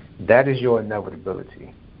 That is your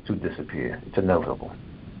inevitability, to disappear. It's inevitable.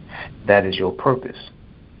 That is your purpose.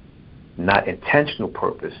 Not intentional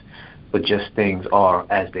purpose, but just things are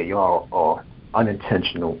as they are, or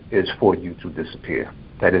unintentional is for you to disappear.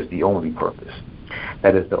 That is the only purpose.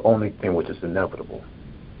 That is the only thing which is inevitable.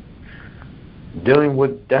 Dealing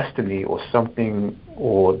with destiny or something,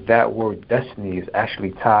 or that word destiny is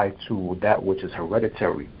actually tied to that which is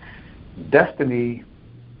hereditary. Destiny,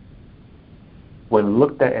 when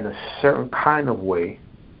looked at in a certain kind of way,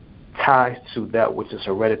 ties to that which is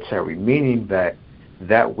hereditary, meaning that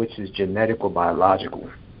which is genetic or biological.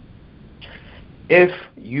 If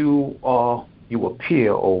you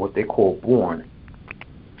appear, or what they call born,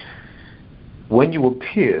 when you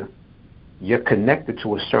appear, you're connected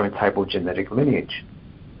to a certain type of genetic lineage,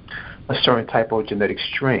 a certain type of genetic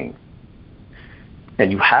strain.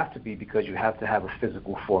 And you have to be, because you have to have a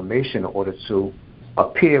physical formation in order to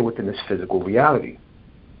appear within this physical reality.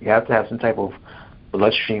 You have to have some type of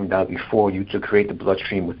bloodstream down before you to create the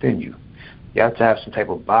bloodstream within you. You have to have some type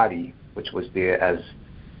of body, which was there as,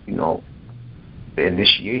 the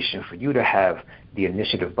initiation for you to have the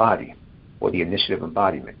initiative body, or the initiative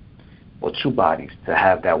embodiment, or two bodies to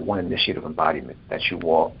have that one initiative embodiment that you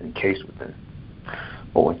are encased within,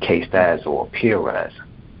 or encased as, or appear as,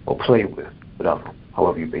 or play with, whatever,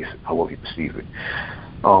 however you perceive it.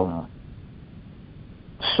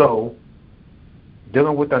 So,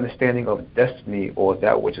 dealing with the understanding of destiny, or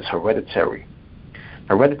that which is hereditary.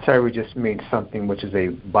 Hereditary just means something which is a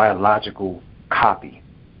biological copy,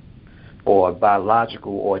 or a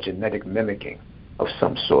biological or genetic mimicking of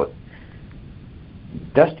some sort.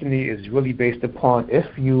 Destiny is really based upon, if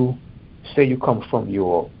you say you come from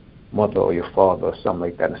your mother or your father or something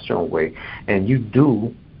like that in a certain way, and you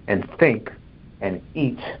do and think and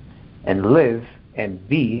eat and live and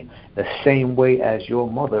be the same way as your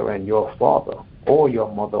mother and your father, or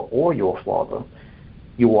your mother or your father,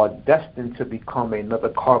 you are destined to become another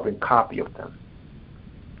carbon copy of them.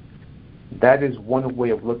 That is one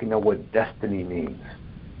way of looking at what destiny means.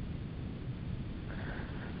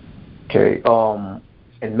 Okay.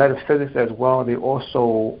 In metaphysics as well, they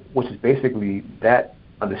also, which is basically that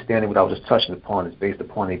understanding what I was just touching upon, is based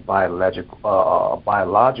upon a biological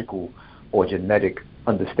or genetic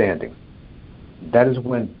understanding. That is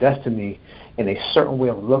when destiny, in a certain way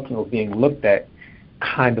of looking or being looked at,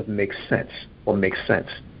 kind of makes sense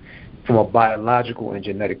from a biological and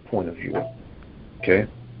genetic point of view. Okay.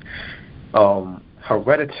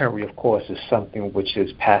 Hereditary, of course, is something which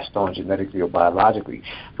is passed on genetically or biologically.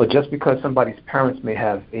 But just because somebody's parents may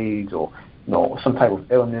have AIDS or some type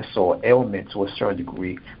of illness or ailment to a certain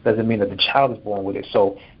degree, doesn't mean that the child is born with it.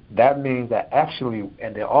 So that means that actually,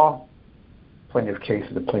 and there are plenty of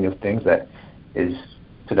cases and plenty of things that is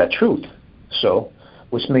to that truth. So,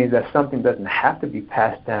 which means that something doesn't have to be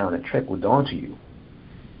passed down and trickled onto you.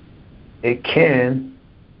 It can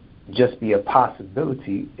just be a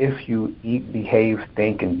possibility if you eat, behave,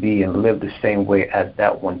 think, and be and live the same way as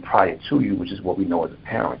that one prior to you, which is what we know as a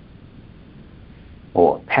parent,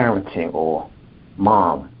 or parenting, or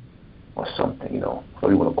mom, or something,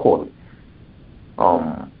 whatever you want to call it,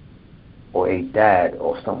 or a dad,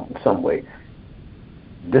 or some way.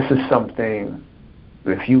 This is something,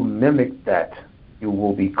 if you mimic that, you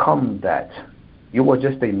will become that. You are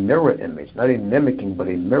just a mirror image, not a mimicking, but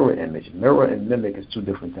a mirror image. Mirror and mimic is two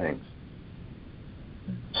different things.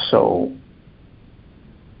 So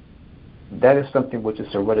that is something which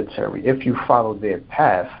is hereditary. If you follow their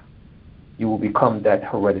path, you will become that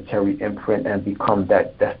hereditary imprint and become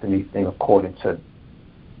that destiny thing according to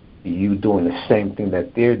you doing the same thing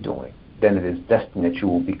that they're doing. Then it is destiny that you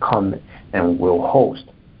will become and will host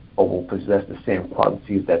or will possess the same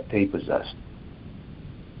qualities that they possess.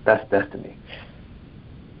 That's destiny.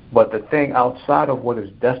 But the thing outside of what is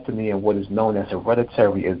destiny and what is known as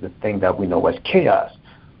hereditary is the thing that we know as chaos,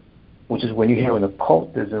 which is when you hear in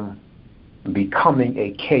occultism, becoming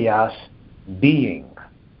a chaos being.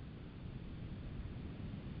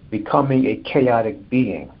 Becoming a chaotic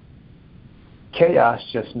being. Chaos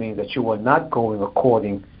just means that you are not going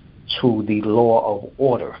according to the law of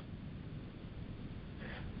order,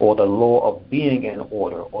 or the law of being in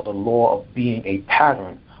order, or the law of being a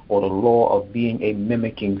pattern, or the law of being a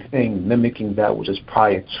mimicking thing, mimicking that which is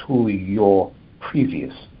prior to your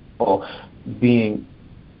previous, or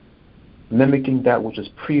mimicking that which is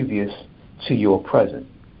previous to your present.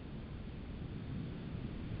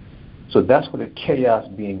 So that's what a chaos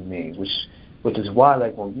being means, which is why,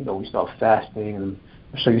 like, when we start fasting, and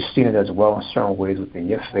I'm sure you've seen it as well in certain ways within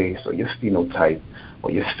your face or your phenotype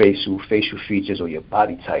or your facial features or your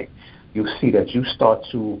body type, you'll see that you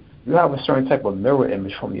have a certain type of mirror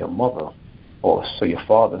image from your mother or so your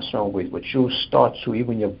father in certain ways, but you'll start to,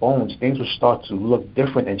 even your bones, things will start to look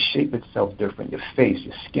different and shape itself different, your face,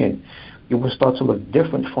 your skin. You will start to look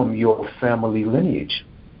different from your family lineage.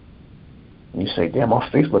 And you say, damn,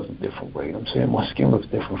 my face looks a different way. I'm saying my skin looks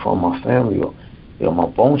different from my family, or my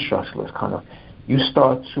bone structure looks kind of. You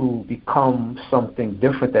start to become something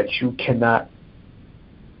different that you cannot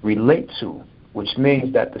relate to, which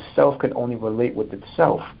means that the self can only relate with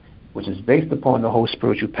itself, which is based upon the whole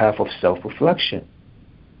spiritual path of self-reflection,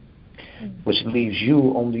 which leaves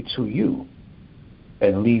you only to you,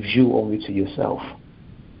 and leaves you only to yourself.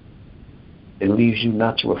 It leaves you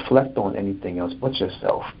not to reflect on anything else but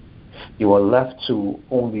yourself. You are left to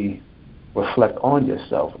only reflect on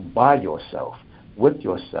yourself, by yourself, with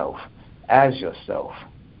yourself, as yourself,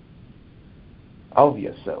 of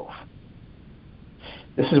yourself.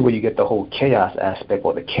 This is where you get the whole chaos aspect,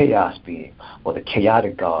 or the chaos being, or the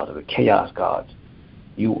chaotic God, or the chaos gods.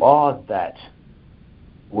 You are that.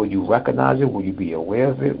 Will you recognize it? Will you be aware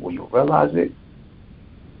of it? Will you realize it?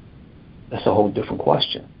 That's a whole different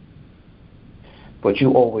question. But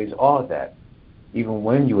you always are that. Even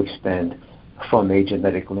when you extend from a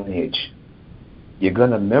genetic lineage, you're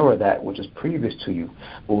going to mirror that which is previous to you.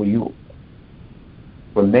 Will you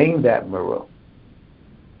remain that mirror?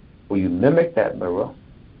 Will you mimic that mirror?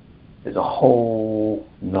 Is a whole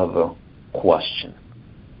nother question.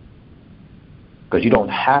 Because you don't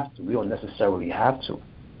have to. We don't necessarily have to.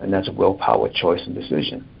 And that's willpower, choice, and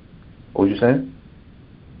decision. What were you saying?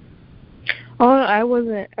 Oh, I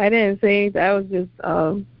didn't say anything. I was just,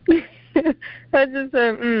 I just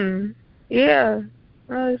said, yeah,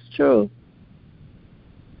 no, it's true.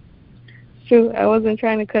 It's true. I wasn't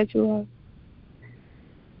trying to cut you off.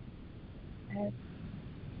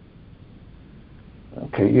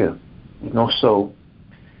 Okay, yeah. So,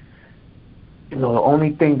 the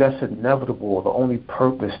only thing that's inevitable, the only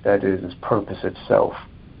purpose that is purpose itself.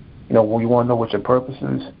 When you want to know what your purpose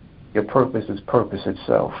is? Your purpose is purpose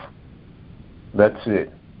itself. That's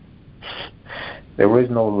it. There is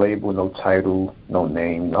no label, no title, no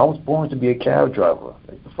name. I was born to be a cab driver.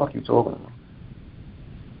 Like, the fuck you talking about?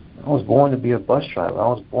 I was born to be a bus driver. I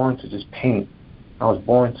was born to just paint. I was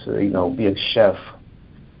born to, be a chef.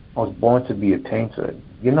 I was born to be a painter.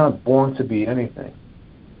 You're not born to be anything.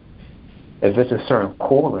 If it's a certain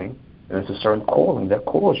calling, then it's a certain calling that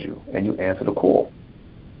calls you, and you answer the call.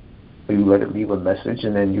 Or you let it leave a message,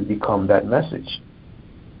 and then you become that message.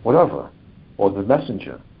 Whatever. Or the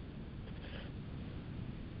messenger.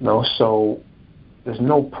 So there's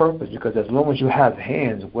no purpose, because as long as you have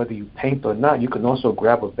hands, whether you paint or not, you can also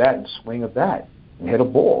grab a bat and swing a bat and hit a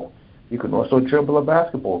ball. You can also dribble a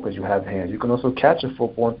basketball because you have hands. You can also catch a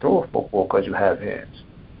football and throw a football because you have hands.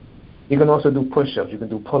 You can also do push-ups. You can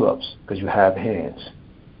do pull-ups because you have hands.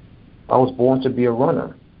 I was born to be a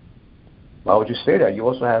runner. Why would you say that? You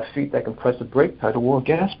also have feet that can press the brake pedal or a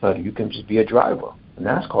gas pedal. You can just be a driver, a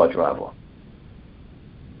NASCAR driver.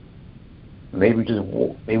 Maybe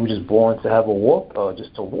we're just born to have a walk, or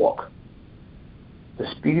just to walk, the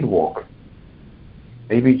speed walk.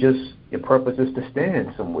 Maybe just your purpose is to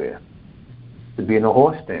stand somewhere, to be in a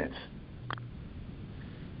horse stance.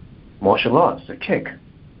 Martial arts, a kick.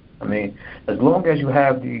 As long as you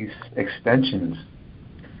have these extensions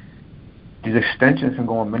can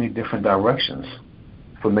go in many different directions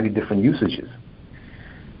for many different usages,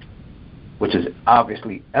 which is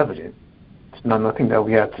obviously evident. It's not nothing that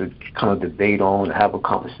we have to kind of debate on, have a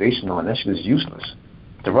conversation on. That shit is useless.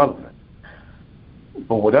 It's irrelevant.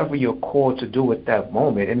 But whatever you're called to do at that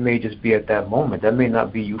moment, it may just be at that moment. That may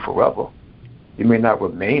not be you forever. You may not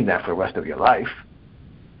remain that for the rest of your life.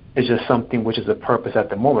 It's just something which is a purpose at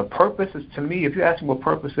the moment. Purpose is, to me, if you ask me what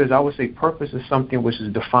purpose is, I would say purpose is something which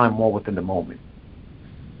is defined more within the moment.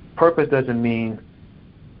 Purpose doesn't mean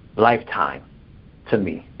lifetime to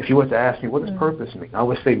me. If you were to ask me, what does purpose mean? I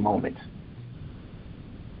would say moment.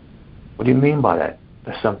 What do you mean by that?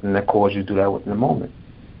 That's something that calls you to do that within the moment.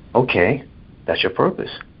 Okay, that's your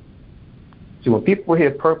purpose. See, when people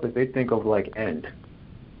hear purpose, they think of like end.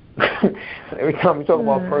 Every time we talk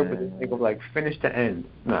about purpose, they think of like finish to end.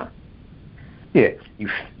 Nah. Yeah,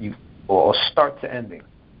 you or start to ending.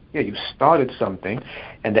 Yeah, you started something,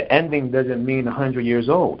 and the ending doesn't mean 100 years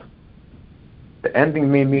old. The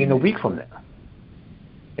ending may mean a week from now.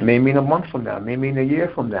 It may mean a month from now. It may mean a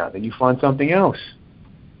year from now. Then you find something else.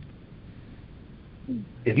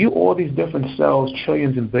 If you all these different cells,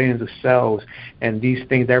 trillions and billions of cells, and these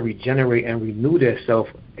things that regenerate and renew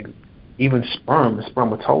themselves, even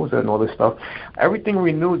spermatozoa and all this stuff, everything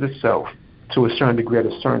renews itself to a certain degree at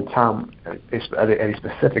a certain time, at a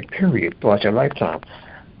specific period throughout your lifetime.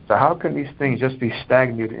 So how can these things just be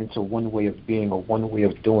stagnated into one way of being, or one way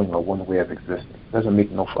of doing, or one way of existing? It doesn't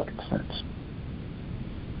make no fucking sense.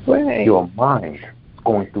 Right. Your mind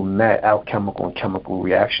going through mad alchemical and chemical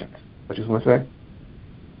reactions. What you want to say?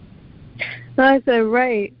 No, I said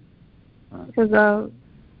right, because I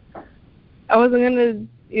wasn't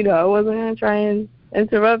gonna try and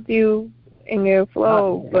interrupt you in your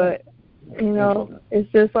flow, but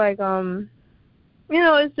it's just like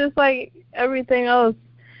it's just like everything else.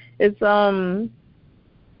 It's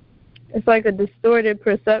like a distorted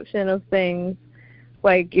perception of things.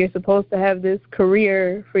 Like, you're supposed to have this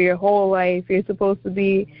career for your whole life. You're supposed to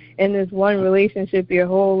be in this one relationship your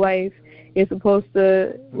whole life. You're supposed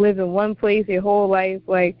to live in one place your whole life.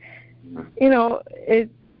 Like, it's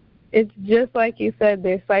just like you said,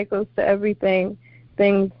 there's cycles to everything.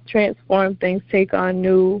 Things transform, things take on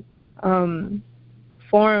new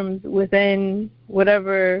forms within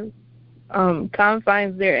whatever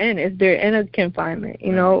confines they're in. If they're in a confinement,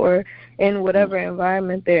 or in whatever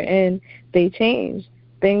environment they're in, they change.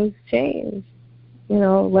 Things change.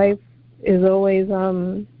 Life is always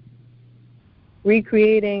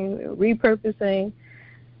recreating, repurposing,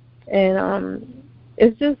 and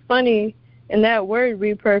it's just funny. And that word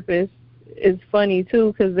repurpose is funny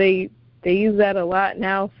too, because they use that a lot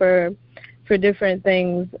now for different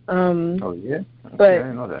things. Oh yeah, okay, but I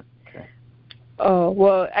didn't know that. Okay. Oh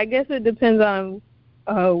well, I guess it depends on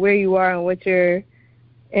where you are and what you're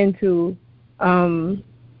into.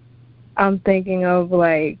 I'm thinking of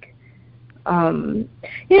like, I'm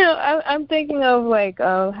thinking of like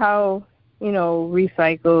how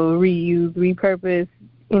recycle, reuse, repurpose,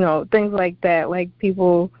 things like that. Like,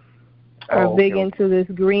 people are big into this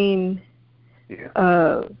green thing,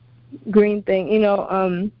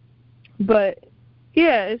 but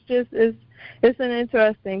yeah, it's an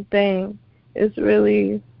interesting thing. It's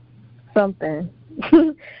really something.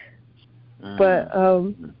 But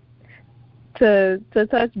to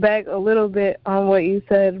touch back a little bit on what you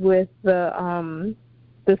said with the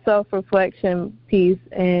self-reflection piece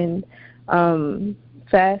and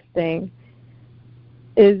fasting,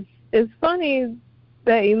 it's funny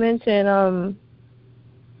that you mentioned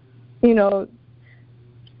you know,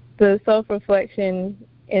 the self-reflection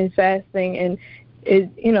and fasting, and it,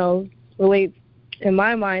 relates in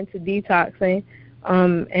my mind to detoxing.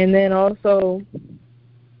 And then also,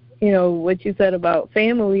 what you said about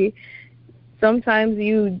family. Sometimes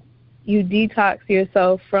you detox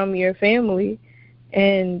yourself from your family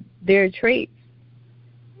and their traits,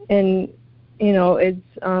 and it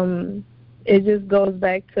just goes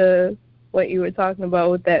back to what you were talking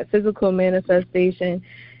about with that physical manifestation.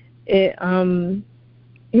 It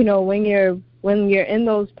when you're in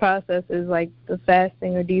those processes, like the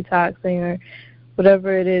fasting or detoxing or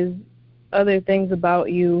whatever it is, other things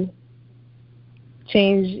about you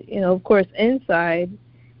change, of course, inside,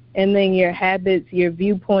 and then your habits, your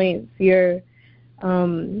viewpoints, your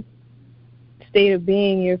state of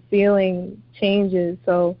being, your feeling changes.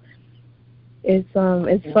 So it's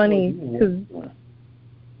funny because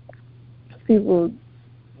people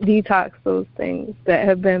detox those things that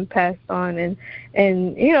have been passed on, and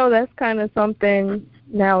that's kind of something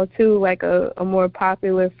now too, like a more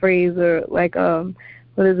popular phrase, or like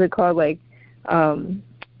what is it called, like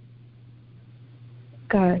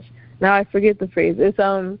gosh, now I forget the phrase. It's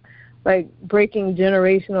like breaking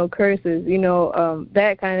generational curses,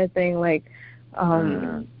 that kind of thing, like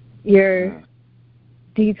you're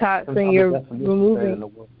detoxing, you're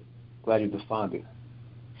removing. Glad you defined it.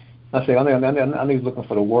 I know you're looking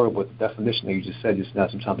for the word, but the definition that you just said just now,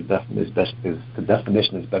 sometimes the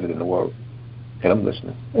definition is better than the word. Okay, I'm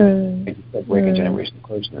listening. You said breaking generational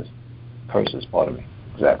curses, pardon me.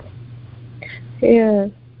 Exactly. Yeah,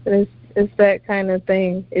 it's that kind of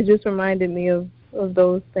thing. It just reminded me of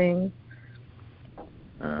those things.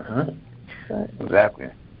 Exactly.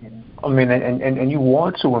 I mean, and you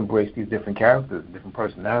want to embrace these different characters, different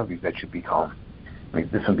personalities that you become,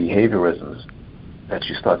 different behaviorisms that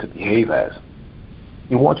you start to behave as.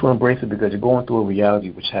 You want to embrace it because you're going through a reality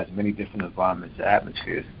which has many different environments and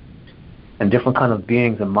atmospheres, and different kind of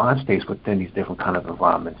beings and mind states within these different kind of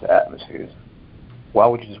environments and atmospheres. Why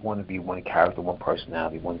would you just want to be one character, one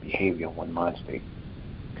personality, one behavior, one mind state?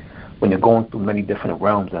 When you're going through many different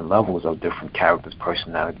realms and levels of different characters,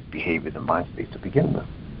 personalities, behaviors, and mind states to begin with.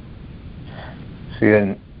 See,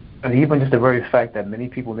 and even just the very fact that many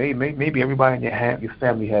people, maybe everybody in your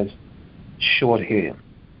family has short hair.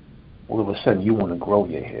 All of a sudden, you want to grow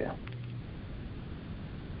your hair.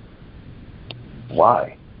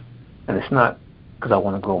 Why? And it's not because I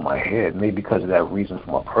want to grow my hair. It may be because of that reason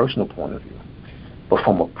from a personal point of view. But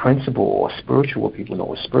from a principle or spiritual, people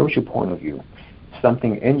know a spiritual point of view,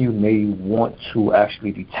 something in you may want to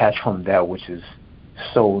actually detach from that which is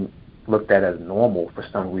so looked at as normal for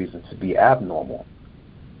some reason to be abnormal,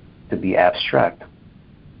 to be abstract.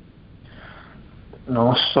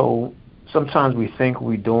 So sometimes we think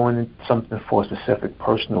we're doing something for a specific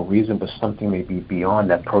personal reason, but something may be beyond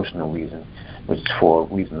that personal reason, which is for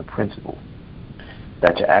a reason of principle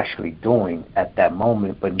that you're actually doing at that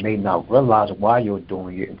moment, but may not realize why you're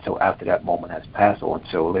doing it until after that moment has passed, or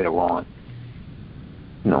until later on,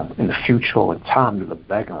 in the future or in time, you look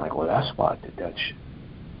back and like, well, that's why I did that shit.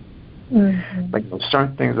 Like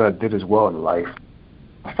certain things that I did as well in life,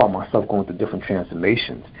 I found myself going through different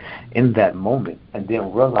transformations in that moment, and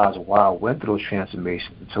didn't realize why I went through those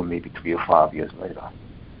transformations until maybe 3 or 5 years later.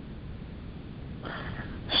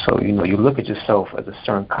 So, you look at yourself as a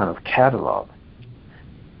certain kind of catalog.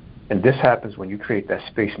 And this happens when you create that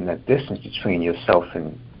space and that distance between yourself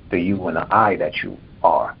and the you and the I that you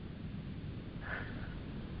are.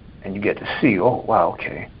 And you get to see, oh, wow,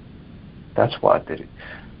 okay, that's why I did it.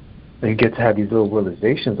 And you get to have these little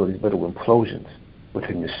realizations or these little implosions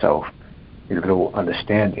within yourself, these little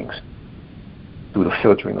understandings through the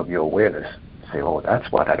filtering of your awareness. Say, oh, that's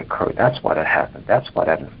why that occurred, that's why that happened, that's why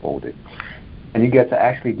that unfolded. And you get to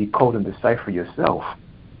actually decode and decipher yourself.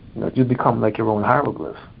 You become like your own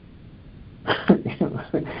hieroglyph.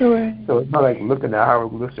 Right. So it's not like looking at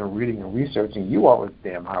hieroglyphs and reading and researching. You are a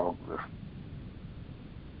damn hieroglyph.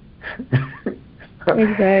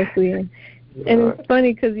 Exactly. And it's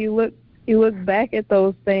funny because you look back at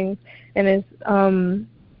those things, and it's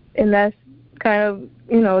and that's kind of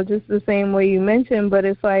just the same way you mentioned, but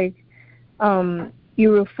it's like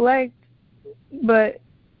you reflect, but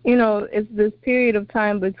it's this period of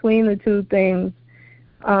time between the two things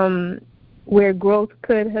where growth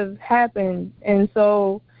could have happened, and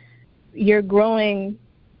so you're growing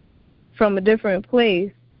from a different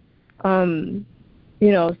place.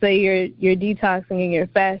 Say you're detoxing and you're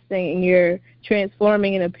fasting and you're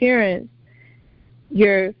transforming in appearance,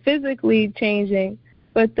 you're physically changing,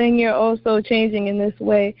 but then you're also changing in this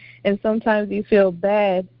way. And sometimes you feel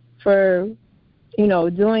bad for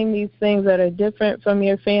doing these things that are different from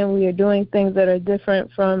your family, or doing things that are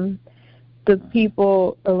different from the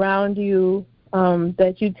people around you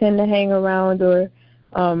that you tend to hang around, or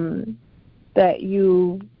that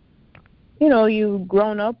you've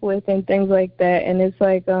grown up with, and things like that. And it's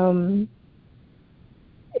like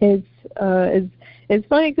it's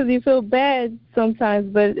funny because you feel bad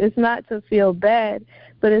sometimes, but it's not to feel bad,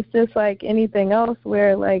 but it's just like anything else,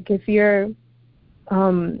 where like if you're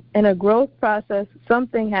in a growth process,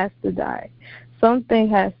 something has to die, something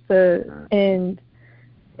has to end,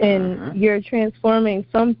 and you're transforming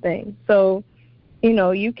something. So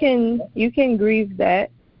you can grieve that,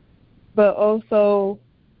 but also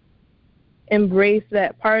embrace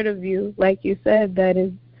that part of you, like you said, that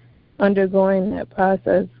is undergoing that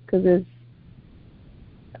process. Because it's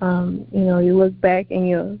you look back and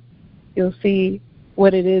you'll see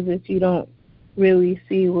what it is if you don't really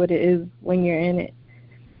see what it is when you're in it.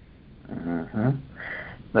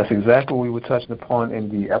 That's exactly what we were touching upon in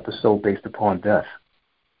the episode based upon death.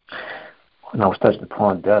 When I was touching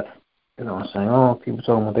upon death, I'm saying, people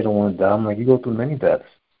talking about they don't want to die. I'm like, you go through many deaths.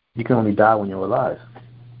 You can only die when you're alive.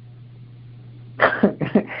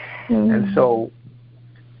 And so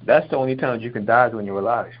that's the only time that you can die is when you're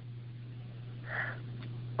alive.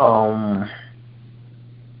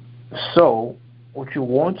 So what you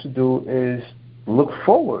want to do is look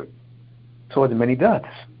forward toward the many deaths,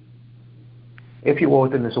 if you are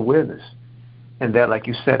within this awareness. And that, like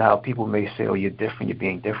you said, how people may say, oh, you're different, you're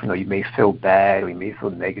being different, or you may feel bad, or you may feel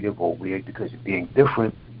negative or weird because you're being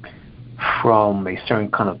different from a certain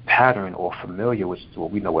kind of pattern or familiar, which is what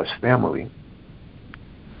we know as family.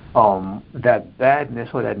 That badness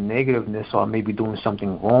or that negativeness or maybe doing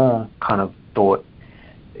something wrong kind of thought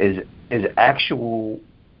is actual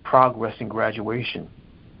progress and graduation.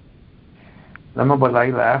 I remember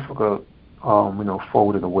Laila Africa,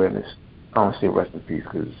 forward in awareness. I don't say rest in peace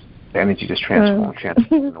because the energy just transforms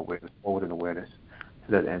in awareness, forward in awareness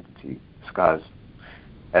to that entity, disguised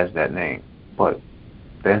as that name. But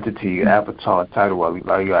the entity, avatar, title,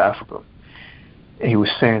 Laila Africa. And he was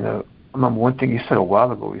saying, I remember one thing he said a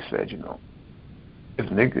while ago. He said,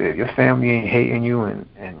 if your family ain't hating you and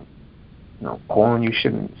calling you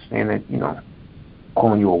shit and saying that,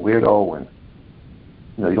 calling you a weirdo and,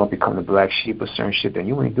 you don't become the black sheep or certain shit, then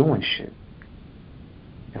you ain't doing shit.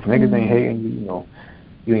 If niggas ain't hating you,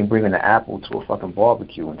 you ain't bringing an apple to a fucking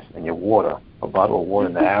barbecue and your water, a bottle of water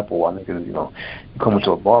and the apple, while niggas, you coming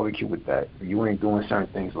to a barbecue with that. You ain't doing certain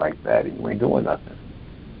things like that, and you ain't doing nothing.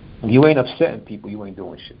 If you ain't upsetting people, you ain't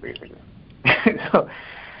doing shit, basically. So,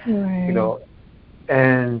 right.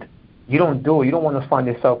 And you don't do it. You don't want to find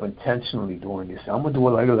yourself intentionally doing this. I'm going to do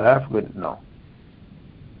it like Africa. No.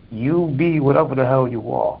 You be whatever the hell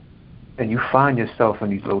you are. And you find yourself in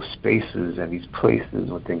these little spaces and these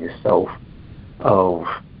places within yourself of,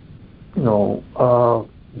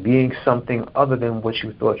 being something other than what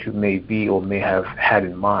you thought you may be or may have had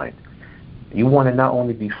in mind. You want to not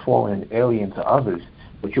only be foreign and alien to others,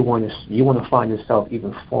 but you want to find yourself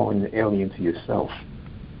even foreign and alien to yourself.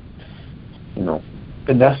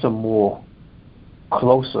 And that's a more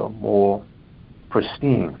closer, more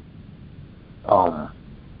pristine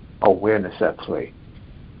awareness at play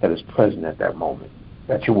that is present at that moment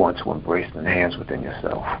that you want to embrace and enhance within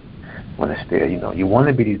yourself. When it's there, you want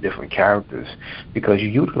to be these different characters because you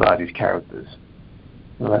utilize these characters.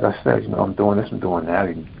 Like I said, I'm doing this, I'm doing that,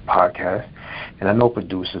 podcast, and I know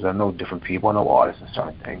producers, I know different people, I know artists and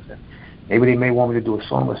certain things, and maybe they may want me to do a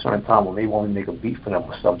song at a certain time, or maybe want me to make a beat for them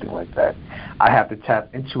or something like that. I have to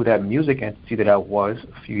tap into that music entity that I was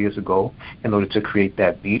a few years ago in order to create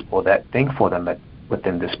that beat or that thing for them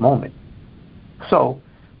within this moment. So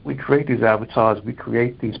we create these avatars, we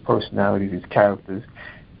create these personalities, these characters,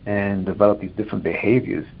 and develop these different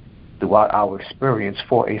behaviors throughout our experience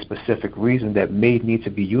for a specific reason that may need to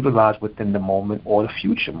be utilized within the moment or the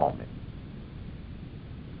future moment.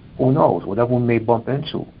 Who knows? Whatever we may bump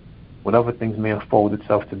into, whatever things may unfold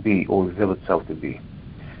itself to be or reveal itself to be,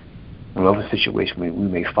 whatever situation we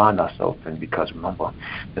may find ourselves in, because remember,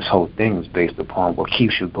 this whole thing is based upon what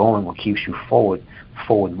keeps you going, what keeps you forward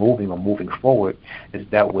moving or moving forward, is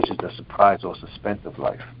that which is the surprise or suspense of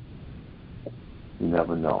life. You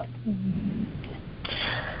never know.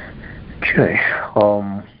 Okay.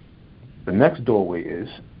 The next doorway is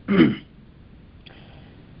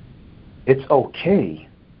it's okay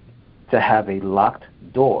to have a locked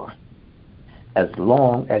door as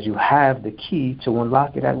long as you have the key to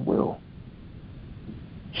unlock it at will.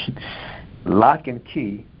 Lock and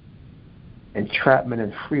key, entrapment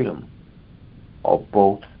and freedom are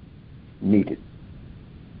both needed.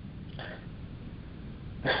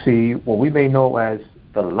 See, what we may know as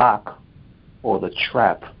the lock or the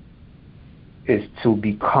trap is to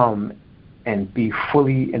become and be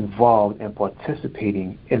fully involved in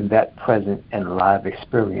participating in that present and live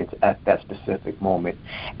experience at that specific moment.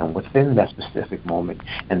 And within that specific moment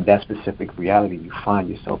and that specific reality you find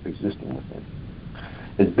yourself existing within.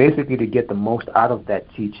 It's basically to get the most out of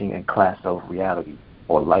that teaching and class of reality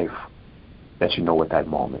or life that you know at that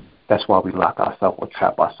moment. That's why we lock ourselves or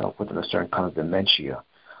trap ourselves within a certain kind of dementia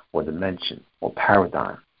or dimension or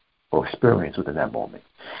paradigm or experience within that moment.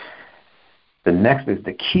 The next is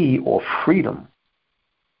the key or freedom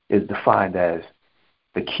is defined as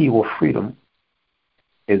the key or freedom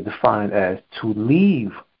is defined as to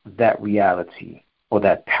leave that reality or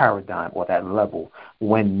that paradigm or that level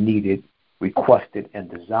when needed, requested,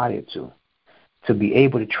 and desired to be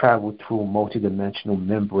able to travel through multidimensional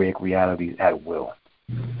membrane realities at will.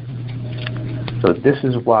 So this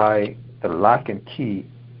is why the lock and key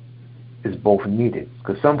is both needed.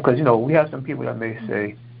 Because we have some people that may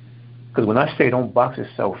say, because when I say don't box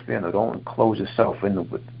yourself in or don't enclose yourself in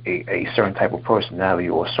with a certain type of personality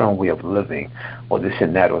or a certain way of living or this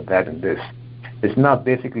and that or that and this, it's not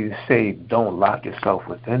basically to say don't lock yourself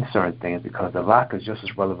within certain things, because the lock is just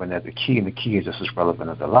as relevant as the key and the key is just as relevant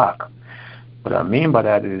as the lock. What I mean by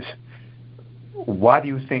that is, why do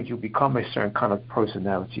you think you become a certain kind of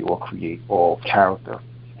personality or create or character?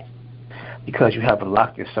 Because you have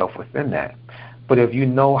locked yourself within that. But if you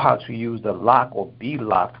know how to use the lock or be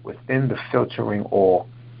locked within the filtering or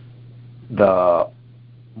the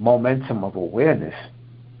momentum of awareness,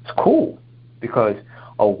 it's cool, because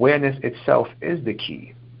awareness itself is the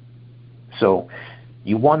key. So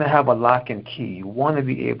you want to have a lock and key. You want to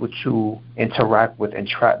be able to interact with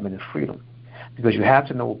entrapment and freedom, because you have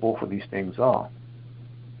to know what both of these things are.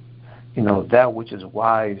 That which is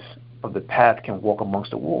wise of the path can walk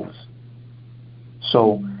amongst the wolves.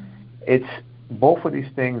 So it's both of these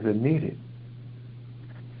things are needed.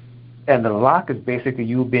 And the lock is basically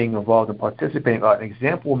you being involved and participating. An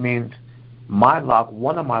example means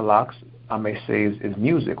one of my locks, I may say, is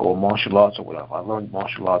music or martial arts or whatever. I learned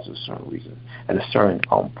martial arts at a certain reason, at a certain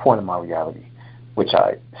point in my reality, which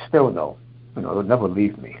I still know. It'll never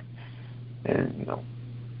leave me. And,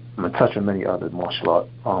 I'm in touch with many other martial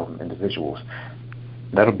art individuals.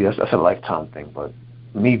 That's a lifetime thing. But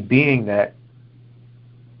me being that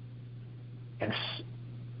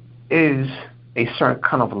is a certain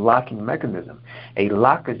kind of locking mechanism. A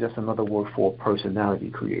lock is just another word for personality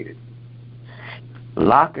created.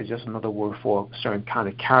 Lock is just another word for a certain kind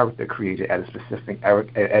of character created at a specific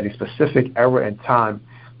era and time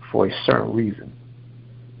for a certain reason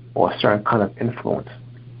or a certain kind of influence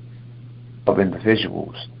of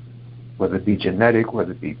individuals, whether it be genetic,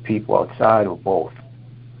 whether it be people outside, or both.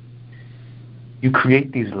 You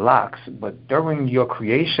create these locks, but during your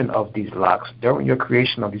creation of these locks, during your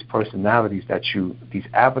creation of these personalities these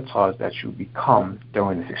avatars that you become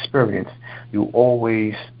during this experience, you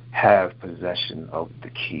always have possession of the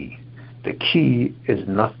key. The key is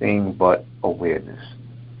nothing but awareness.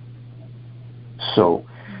 So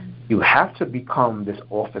you have to become this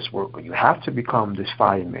office worker. You have to become this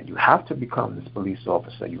fireman. You have to become this police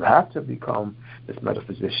officer. You have to become this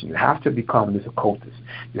metaphysician. You have to become this occultist.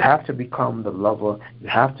 You have to become the lover. You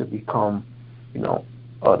have to become,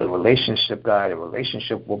 the relationship guy, the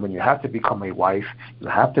relationship woman. You have to become a wife. You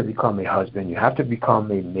have to become a husband. You have to become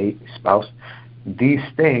a mate, a spouse. These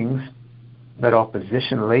things that are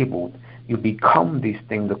position labeled, you become these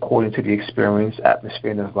things according to the experience,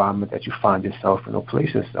 atmosphere, and environment that you find yourself in or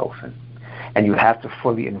place yourself in. And you have to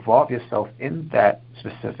fully involve yourself in that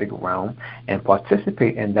specific realm and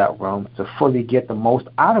participate in that realm to fully get the most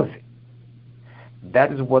out of it.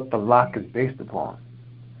 That is what the lock is based upon.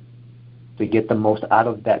 To get the most out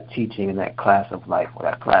of that teaching in that class of life or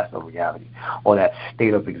that class of reality or that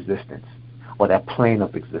state of existence or that plane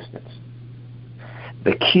of existence.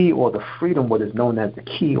 The key or the freedom, what is known as the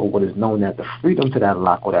key or what is known as the freedom to that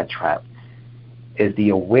lock or that trap, is the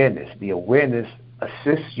awareness. The awareness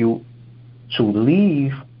assists you to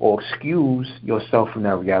leave or excuse yourself from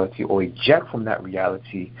that reality or eject from that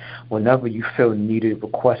reality whenever you feel needed,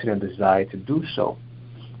 requested, and desired to do so.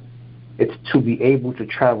 It's to be able to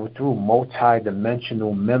travel through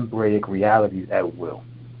multi-dimensional membranic realities at will.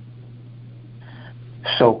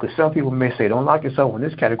 So, because some people may say, don't lock yourself in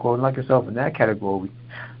this category, lock yourself in that category.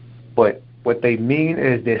 But what they mean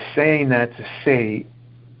is they're saying that to say,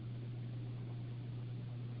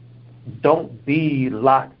 don't be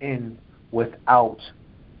locked in without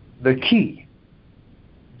the key.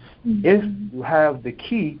 Mm-hmm. If you have the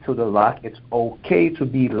key to the lock, it's okay to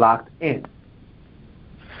be locked in.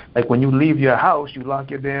 Like when you leave your house, you lock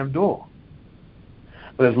your damn door.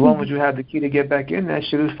 But as long as you have the key to get back in, that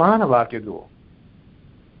shit is fine to lock your door.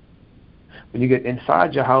 When you get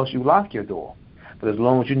inside your house, you lock your door. But as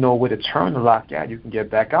long as you know where to turn the lock at, you can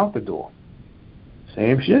get back out the door.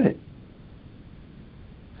 Same shit.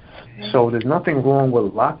 So there's nothing wrong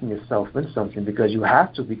with locking yourself in something because you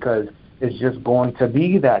have to, because it's just going to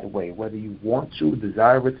be that way, whether you want to,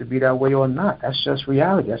 desire it to be that way or not. That's just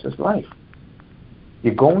reality. That's just life.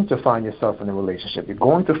 You're going to find yourself in a relationship. You're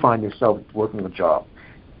going to find yourself working a job.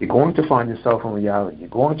 You're going to find yourself in reality. You're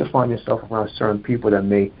going to find yourself around certain people that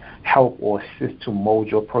may help or assist to mold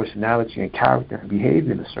your personality and character and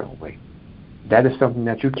behavior in a certain way. That is something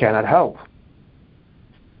that you cannot help.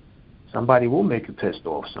 Somebody will make you pissed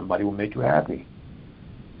off. Somebody will make you happy.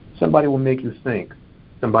 Somebody will make you think.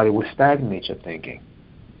 Somebody will stagnate your thinking.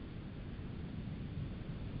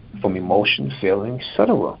 From emotion, feeling,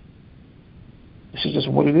 etc. This is just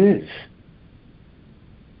what it is.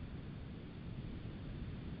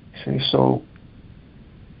 See, so,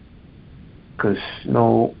 because,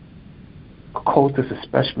 cultists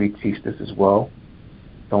especially teach this as well.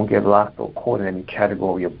 Don't get locked or caught in any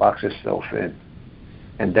category or box yourself in.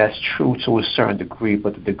 And that's true to a certain degree,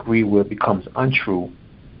 but the degree where it becomes untrue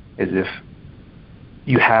is if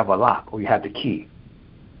you have a lock or you have the key.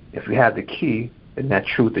 If you have the key, then that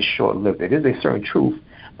truth is short-lived. It is a certain truth,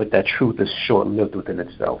 but that truth is short-lived within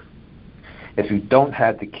itself. If you don't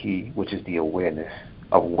have the key, which is the awareness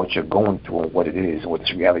of what you're going through and what it is and what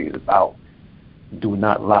this reality is about, do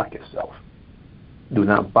not lock yourself. Do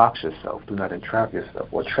not box yourself. Do not entrap yourself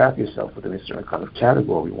or trap yourself within a certain kind of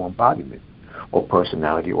category or embodiment or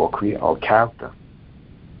personality or character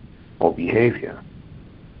or behavior.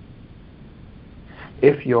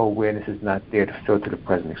 If your awareness is not there to filter the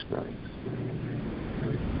present experience.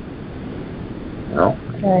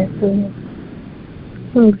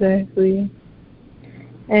 Exactly.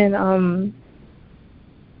 And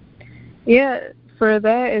for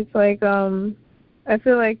that it's like I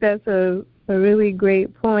feel like that's a really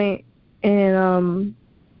great point. And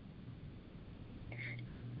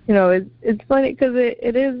it's funny because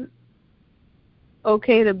it is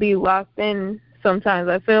okay to be locked in sometimes.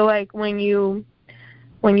 I feel like when you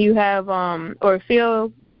have or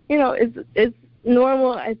feel, it's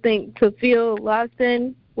normal, I think, to feel locked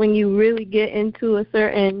in when you really get into a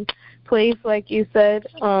certain place, like you said,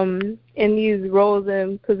 in these roles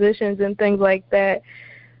and positions and things like that.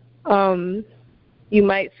 You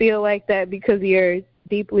might feel like that because you're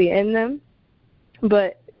deeply in them,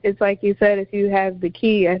 but it's like you said, if you have the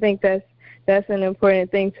key, I think that's an important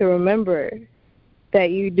thing to remember,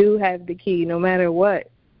 that you do have the key no matter what.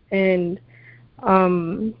 And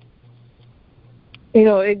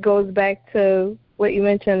it goes back to what you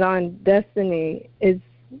mentioned on destiny. It's,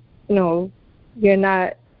 you're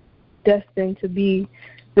not destined to be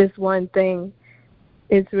this one thing.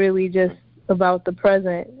 It's really just about the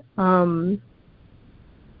present.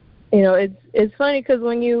 It's funny because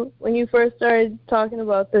when you first started talking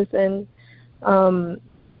about this, and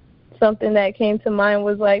something that came to mind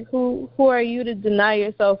was like, who are you to deny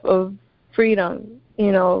yourself of freedom?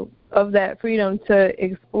 Of that freedom to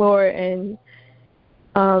explore and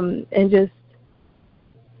just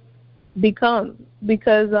become,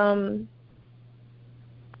 because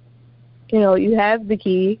you have the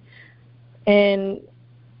key, and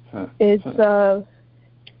it's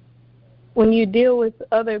when you deal with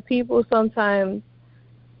other people, sometimes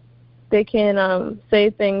they can say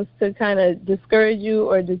things to kind of discourage you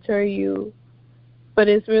or deter you, but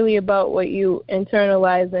it's really about what you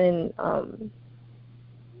internalize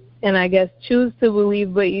and I guess choose to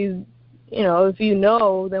believe. But if you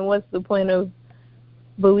know, then what's the point of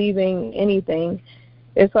believing anything?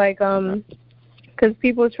 It's like because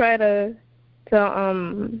people try to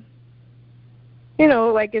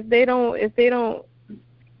like if they don't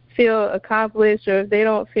feel accomplished, or if they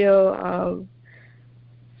don't feel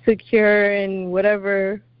secure in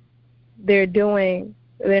whatever they're doing,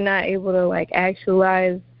 they're not able to like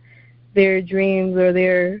actualize their dreams, or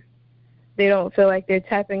they don't feel like they're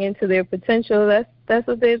tapping into their potential. That's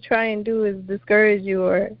what they try and do, is discourage you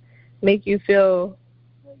or make you feel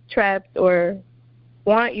trapped, or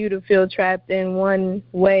want you to feel trapped in one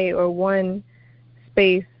way or one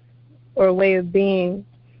space or way of being,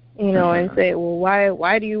 and say, well,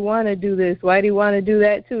 why do you want to do this? Why do you want to do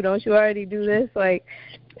that too? Don't you already do this? Like,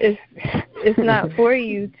 it's not for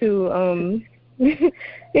you to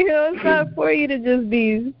it's not for you to just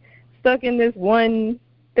be stuck in this one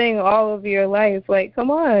thing all of your life. Like,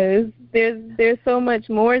 come on, there's so much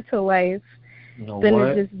more to life than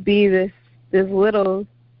to just be this little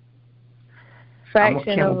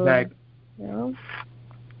fraction of I'm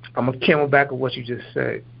gonna camel back on what you just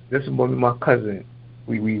said. This is my cousin.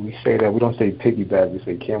 we say that we don't say piggyback, we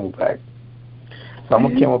say camelback. So I'm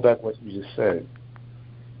gonna camelback what you just said.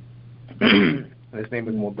 His name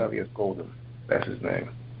is Morbius Golden. That's his name.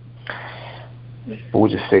 But we'll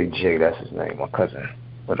just say Jay. That's his name, my cousin.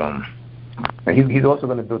 But and he's also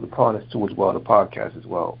going to build upon us too as well, the podcast as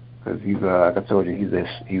well, because he's like I told you, he's the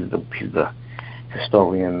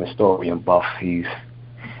historian buff. His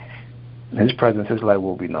presence, his life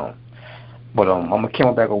will be known. But I'm gonna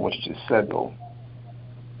camelback on what you just said though.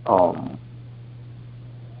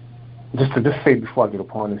 Just to say before I get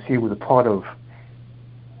upon this, he was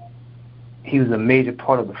a major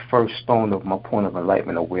part of the first stone of my point of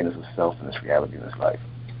enlightenment, awareness of self and its reality in his life.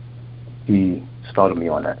 He started me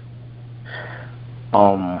on that.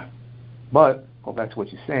 But go back to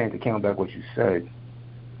what you're saying, to camelback what you said,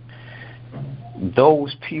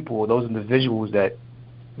 those people, those individuals that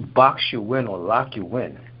box you in or lock you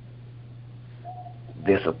in,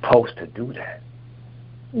 they're supposed to do that.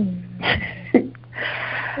 Mm-hmm.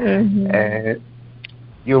 And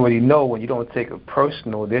you already know when you don't take it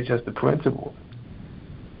personal, they're just the principle.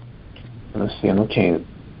 And I'm saying, okay,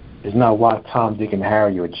 it's not why Tom, Dick, and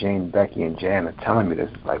Harry or Jane, Becky, and Jan are telling me this.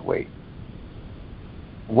 It's like, wait,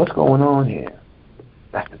 what's going on here?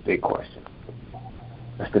 That's the big question.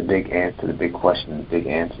 That's the big answer, the big question, the big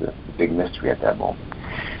answer, the big mystery at that moment.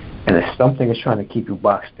 And if something is trying to keep you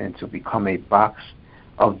boxed in to become a box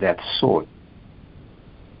of that sort,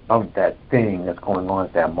 of that thing that's going on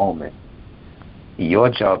at that moment, your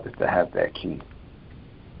job is to have that key.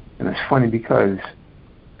 And it's funny because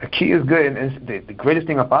a key is good, and the greatest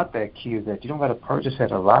thing about that key is that you don't got to purchase it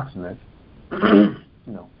at a locksmith.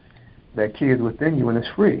 That key is within you and it's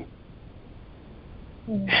free.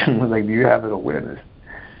 Like, do you have an awareness?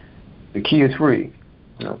 The key is free.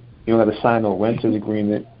 You don't got to sign no renter's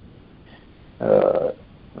agreement.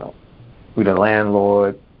 With a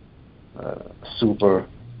landlord, super.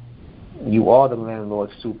 You are the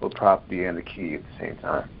landlord, super, property, and the key at the same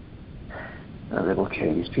time. And I was like,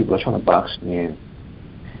 okay, these people are trying to box me in,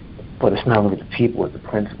 but it's not really the people, it's the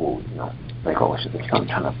principle. Like, oh, there's something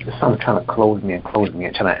trying to close me and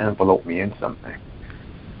trying to envelope me in something.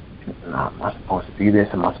 Am I supposed to be this?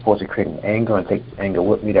 Am I supposed to create an anger and take this anger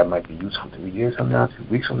with me that might be useful 3 years from now, 2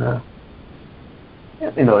 weeks from now?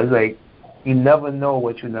 It's like, you never know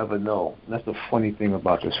what you never know. And that's the funny thing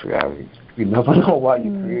about this reality. You never know why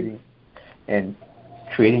you're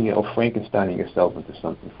creating it or Frankensteining yourself into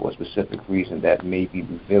something for a specific reason that may be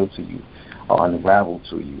revealed to you or unraveled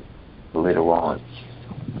to you later on.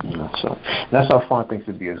 So that's how fun things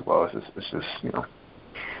to be as well. It's just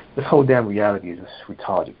this whole damn reality is just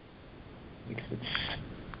retarded.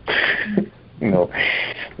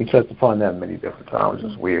 We touched upon that many different times.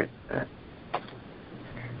 It's weird.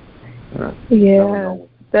 Yeah,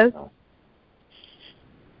 that's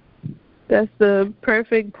the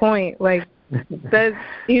perfect point. Like, that's,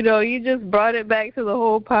 you just brought it back to the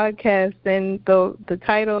whole podcast and the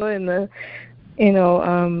title and the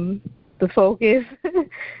focus.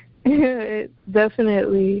 It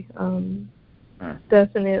definitely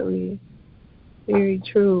very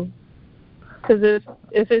true. Because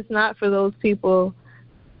if it's not for those people,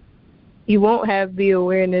 you won't have the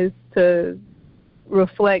awareness to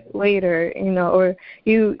reflect later, or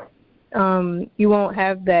you won't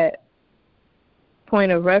have that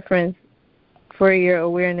point of reference for your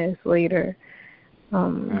awareness later.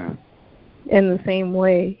 In the same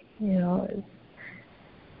way, it's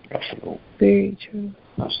absolutely very true.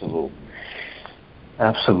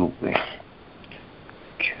 Absolutely.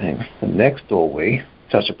 Okay. The next doorway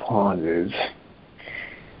touch upon is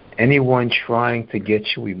anyone trying to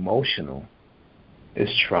get you emotional is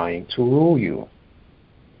trying to rule you,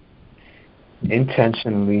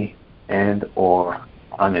 intentionally and or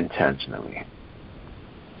unintentionally.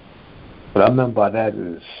 What I meant by that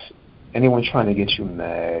is anyone trying to get you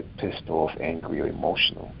mad, pissed off, angry, or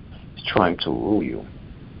emotional is trying to rule you.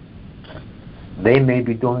 They may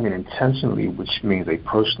be doing it intentionally, which means a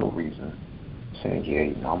personal reason, saying,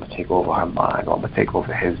 yeah, I'm going to take over her mind, or I'm going to take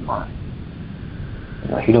over his mind.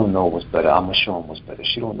 He don't know what's better. I'm going to show him what's better.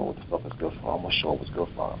 She don't know what the fuck is good for her. I'm going to show her what's good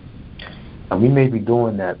for her. And we may be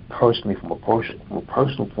doing that personally from a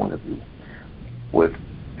personal point of view with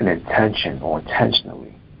an intention or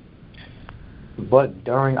intentionally. But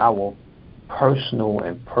during our personal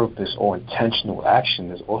and purpose or intentional action,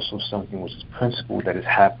 there's also something which is principle that is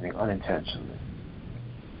happening unintentionally.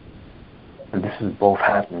 And this is both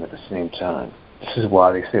happening at the same time. This is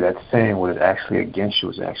why they say that saying what is actually against you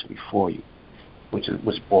is actually for you, which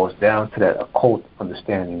boils down to that occult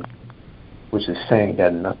understanding, which is saying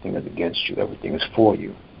that nothing is against you, everything is for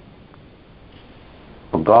you.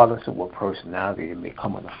 But regardless of what personality it may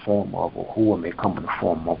come in the form of, or who it may come in the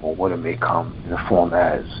form of, or what it may come in the form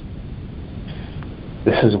as.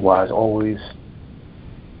 This is why it's always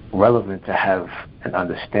relevant to have an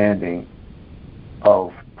understanding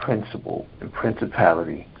of principle and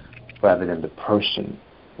principality rather than the person,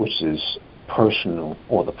 which is personal,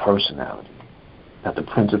 or the personality. That the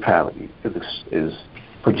principality is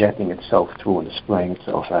projecting itself through and displaying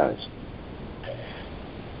itself as.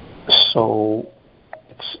 So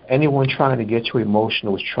it's anyone trying to get you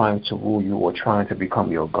emotional is trying to rule you or trying to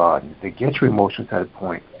become your God. And if they get you emotional to that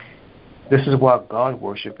point, this is why God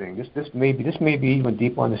worshiping, this may be even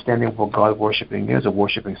deeper understanding of what God worshiping is, or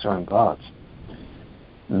worshiping certain gods.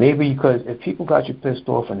 Maybe because if people got you pissed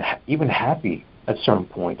off and even happy at certain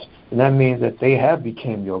points, then that means that they have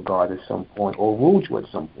became your God at some point or ruled you at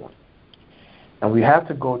some point. And we have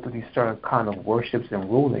to go through these certain kind of worships and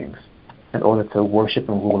rulings in order to worship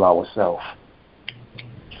and rule ourselves.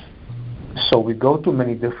 So we go through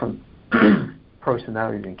many different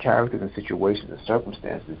personalities and characters and situations and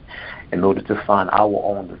circumstances in order to find our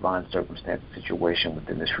own divine circumstance and situation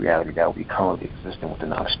within this reality that we currently exist in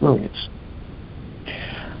within our experience.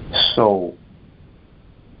 So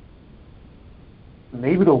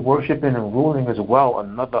maybe the worshiping and ruling as well,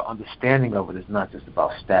 another understanding of it is not just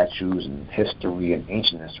about statues and history and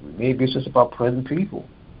ancient history. Maybe it's just about present people.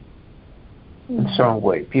 In a certain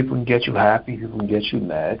way. People can get you happy, people can get you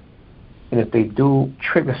mad. And if they do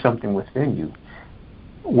trigger something within you,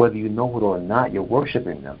 whether you know it or not, you're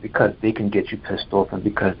worshiping them because they can get you pissed off and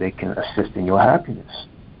because they can assist in your happiness.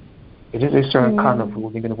 It is a certain kind of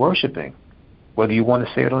ruling and worshiping, whether you want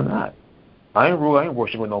to say it or not. I ain't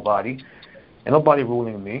worshiping nobody. Ain't nobody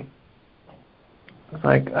ruling me. It's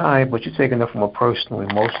like, all right, but you're taking it from a personal,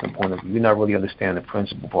 emotional point of view. You're not really understanding the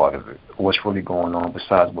principle part of it, what's really going on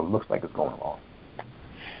besides what looks like it's going on.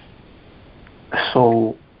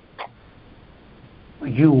 So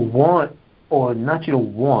you want, or not you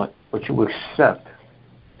don't want, but you accept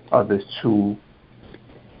others to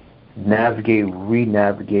navigate,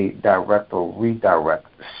 re-navigate, direct, or redirect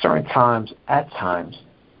certain times, at times,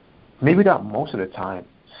 maybe not most of the time,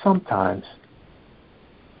 sometimes,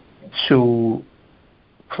 to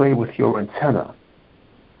play with your antenna,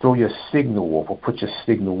 throw your signal off, or put your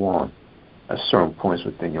signal on at certain points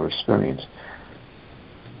within your experience.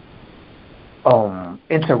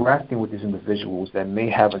 Interacting with these individuals that may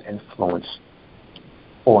have an influence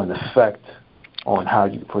or an effect on how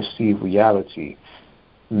you perceive reality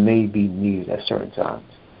may be needed at certain times.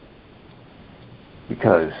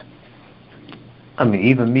 Because, I mean,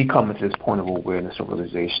 even me coming to this point of awareness and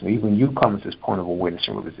realization, even you coming to this point of awareness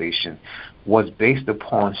and realization, was based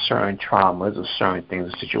upon certain traumas or certain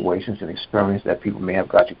things, situations and experiences that people may have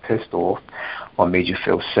got you pissed off or made you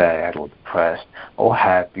feel sad or depressed or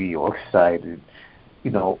happy or excited,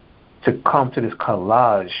 to come to this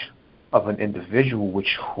collage of an individual,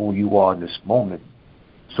 which who you are in this moment,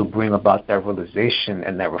 to bring about that realization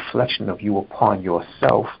and that reflection of you upon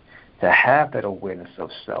yourself, to have that awareness of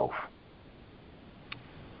self.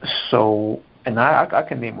 So, and I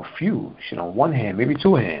can name a few, on one hand, maybe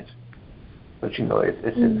two hands. But,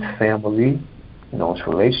 it's in family, it's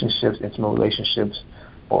relationships, intimate relationships,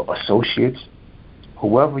 or associates.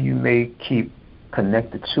 Whoever you may keep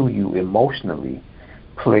connected to you emotionally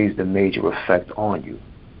plays the major effect on you.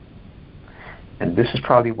 And this is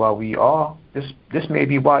probably why this may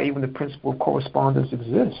be why even the principle of correspondence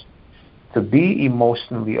exists. To be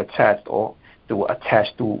emotionally attached or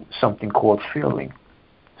attached to something called feeling,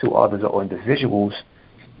 to others or individuals,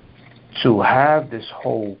 to have this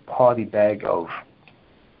whole party bag of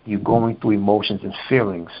you going through emotions and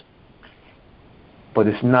feelings, but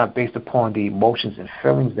it's not based upon the emotions and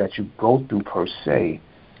feelings that you go through per se.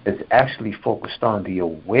 It's actually focused on the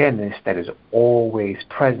awareness that is always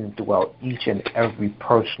present throughout each and every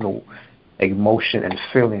personal emotion and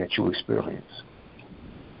feeling that you experience.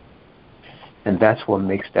 And that's what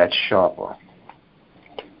makes that sharper.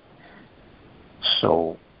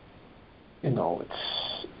 So,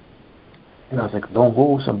 it's like, don't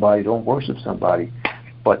rule somebody, don't worship somebody.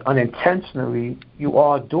 But unintentionally, you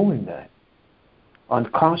are doing that.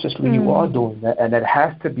 Unconsciously, you are doing that, and that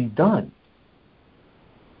has to be done.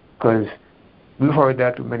 Because we've heard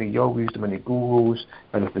that through many yogis, through many gurus,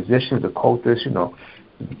 and the physicians, the cultists,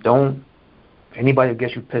 don't, anybody who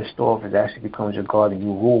gets you pissed off is actually becomes your God and you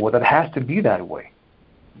rule. Well, that has to be that way.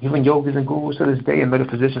 Even yogis and gurus to this day, and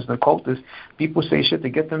metaphysicians and occultists, people say shit to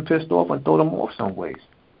get them pissed off and throw them off some ways.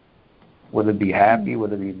 Whether it be happy,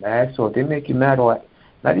 whether it be mad. So if they make you mad, or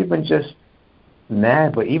not even just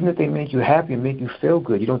mad, but even if they make you happy and make you feel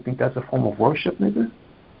good, you don't think that's a form of worship, nigga?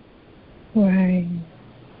 Right.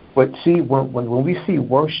 But see, when we see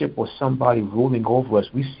worship or somebody ruling over us,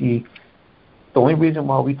 we see the only reason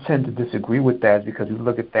why we tend to disagree with that is because we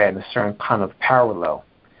look at that in a certain kind of parallel,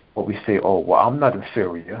 where we say, oh, well, I'm not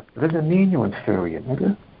inferior. It doesn't mean you're inferior,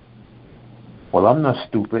 nigga. Well, I'm not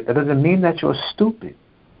stupid. That doesn't mean that you're stupid.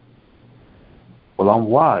 Well, I'm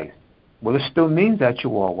wise. Well, it still means that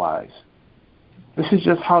you are wise. This is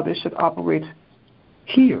just how this should operate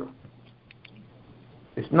here.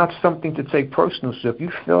 It's not something to take personal. So if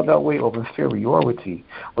you feel that way of inferiority,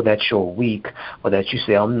 or that you're weak, or that you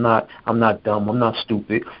say, I'm not dumb, I'm not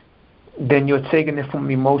stupid, then you're taking it from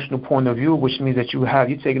an emotional point of view, which means that you're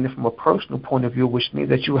taking it from a personal point of view, which means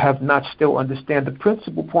that you have not still understand the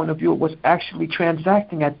principal point of view of what's actually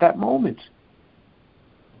transacting at that moment.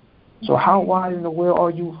 So how wise and aware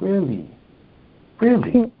are you really?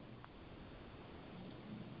 Really?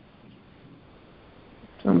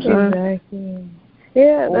 Exactly.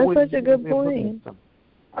 Yeah, that's such a good point.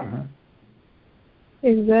 Mm-hmm.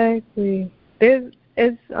 Exactly. It's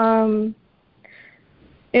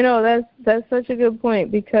that's such a good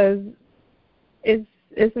point, because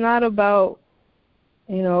it's not about,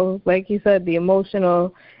 like you said, the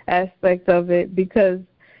emotional aspect of it, because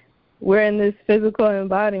we're in this physical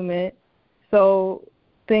embodiment, so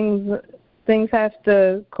things have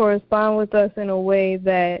to correspond with us in a way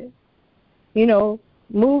that,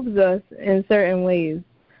 moves us in certain ways.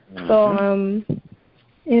 Mm-hmm. So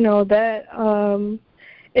that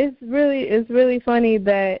it's really funny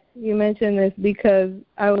that you mentioned this, because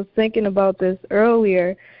I was thinking about this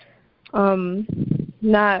earlier,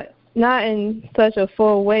 not in such a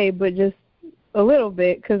full way, but just a little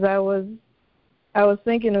bit, because I was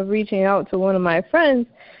thinking of reaching out to one of my friends,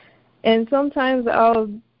 and sometimes I'll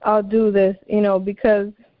do this,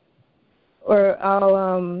 because, or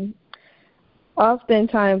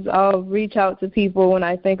oftentimes I'll reach out to people when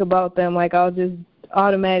I think about them, like I'll just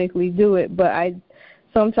automatically do it, but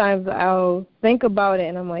sometimes I'll think about it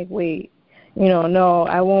and I'm like, wait, no,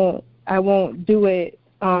 I won't do it,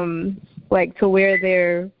 like to where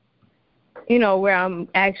they're, where I'm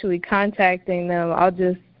actually contacting them. I'll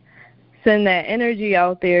just send that energy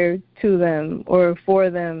out there to them or for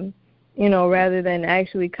them, rather than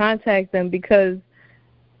actually contact them, because,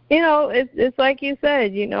 it's like you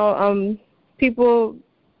said, people,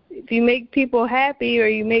 if you make people happy, or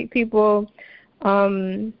you make people,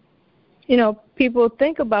 people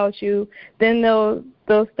think about you, then they'll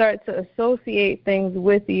start to associate things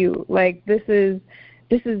with you. Like, this is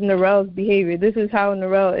Narelle's behavior. This is how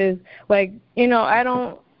Narelle is. Like, I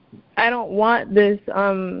don't want this,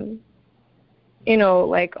 like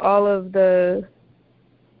all of the,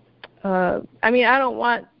 I don't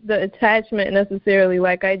want the attachment necessarily.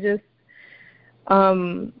 Like, I just,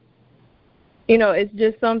 it's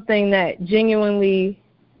just something that genuinely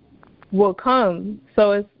will come.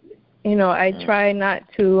 So it's, I try not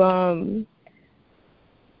to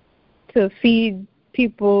feed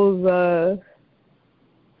people's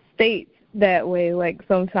states that way, like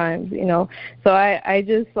sometimes, So I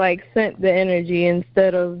just like sent the energy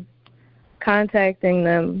instead of contacting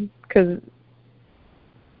them, because,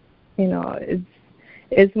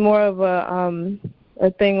 it's more of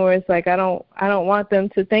a thing where it's like I don't want them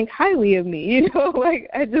to think highly of me, like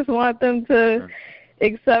I just want them to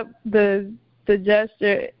accept the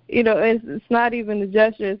gesture. It's not even the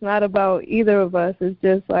gesture. It's not about either of us. It's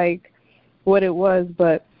just like what it was.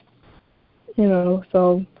 But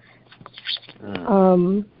so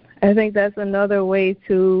I think that's another way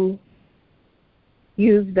to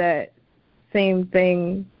use that same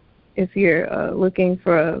thing if you're looking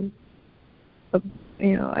for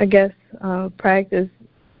I guess practice,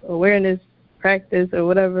 awareness practice, or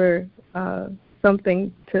whatever,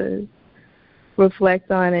 something to reflect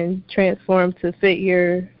on and transform to fit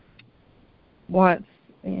your wants,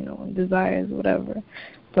 and desires, whatever.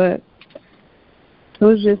 But it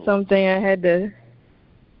was just something I had to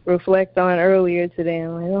reflect on earlier today.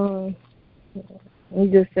 I'm like, oh, let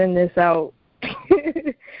me just send this out.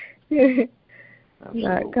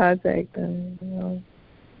 Not contact them.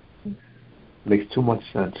 Makes too much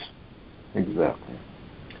sense. Exactly.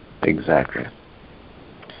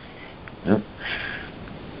 Yep.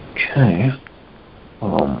 Okay.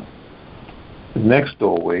 The next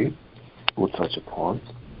doorway we'll touch upon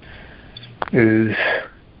is,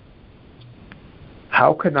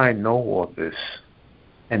 how can I know all this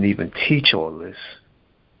and even teach all this,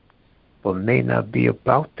 but may not be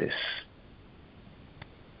about this?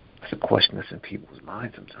 It's a question that's in people's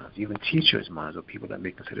minds sometimes, even teachers' minds, or people that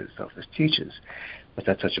may consider themselves as teachers, which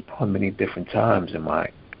I touch upon many different times in my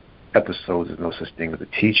episodes. There's no such thing as a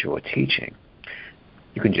teacher or teaching.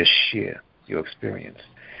 You can just share your experience.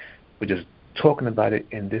 But just talking about it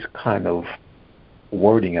in this kind of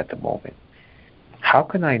wording at the moment. How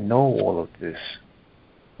can I know all of this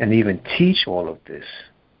and even teach all of this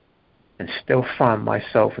and still find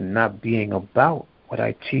myself not being about what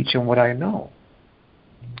I teach and what I know?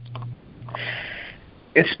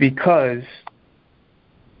 It's because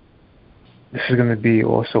this is going to be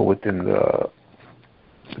also within the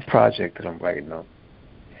project that I'm writing up.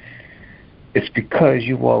 It's because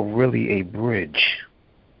you are really a bridge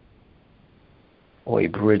or a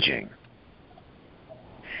bridging.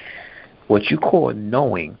 What you call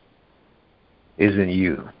knowing isn't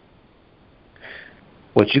you.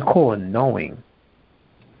 What you call knowing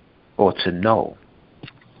or to know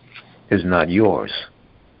is not yours.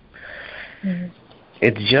 Mm-hmm.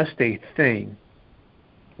 It's just a thing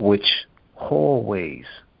which hallways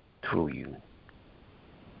through you.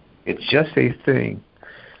 It's just a thing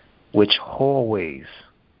which hallways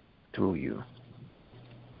through you.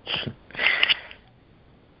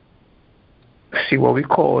 See, what we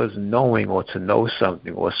call is knowing or to know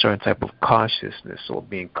something or a certain type of consciousness or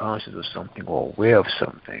being conscious of something or aware of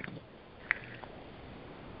something.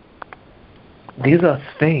 These are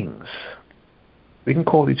things. We can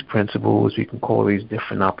call these principles, we can call these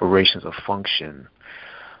different operations of function,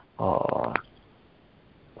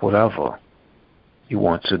 whatever you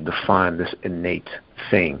want to define this innate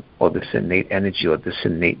thing or this innate energy or this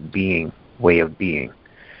innate being, way of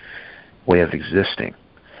existing.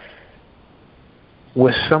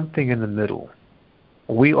 We're something in the middle.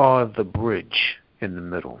 We are the bridge in the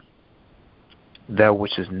middle. That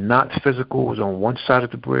which is not physical is on one side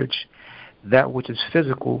of the bridge. That which is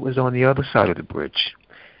physical is on the other side of the bridge.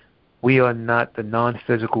 We are not the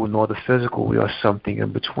non-physical nor the physical. We are something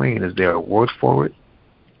in between. Is there a word for it?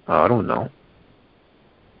 I don't know.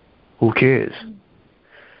 Who cares?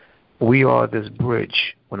 We are this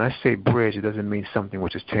bridge. When I say bridge, it doesn't mean something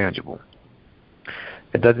which is tangible.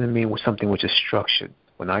 It doesn't mean something which is structured.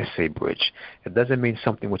 When I say bridge, it doesn't mean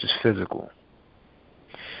something which is physical.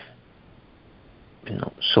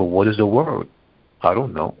 So what is the word? I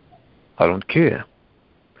don't know. I don't care.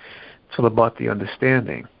 It's all about the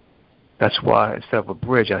understanding. That's why instead of a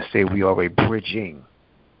bridge, I say we are a bridging,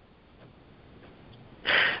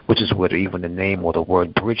 which is where even the name or the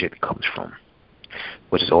word Bridget comes from,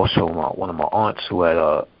 which is also one of my aunts who had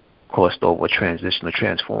crossed over, transitioned, or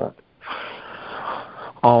transformed.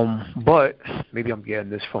 But maybe I'm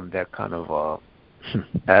getting this from that kind of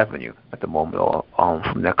avenue at the moment, or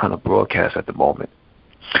from that kind of broadcast at the moment.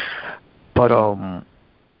 But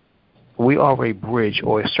we are a bridge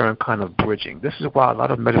or a certain kind of bridging. This is why a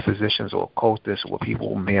lot of metaphysicians or occultists or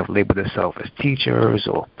people may have labeled themselves as teachers,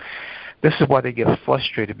 or this is why they get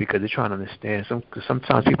frustrated because they're trying to understand.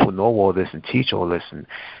 Sometimes people know all this and teach all this, and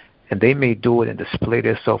they may do it and display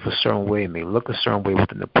themselves a certain way, may look a certain way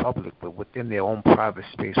within the public, but within their own private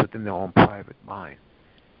space, within their own private mind,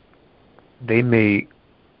 they may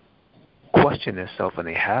question themselves, and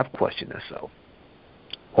they have questioned themselves.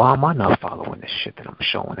 Why am I not following this shit that I'm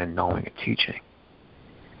showing and knowing and teaching?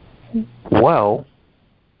 Well,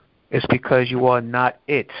 it's because you are not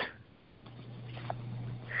it.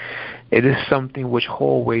 It is something which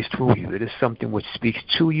hallways through you. It is something which speaks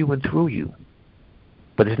to you and through you.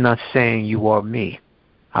 But it's not saying you are me.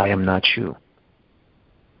 I am not you.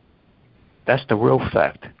 That's the real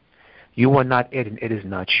fact. You are not it, and it is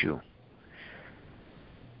not you.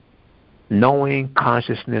 Knowing,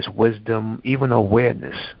 consciousness, wisdom, even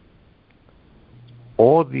awareness,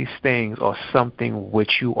 all these things are something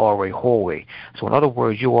which you are a hallway. So in other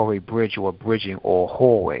words, you are a bridge or a bridging or a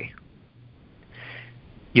hallway.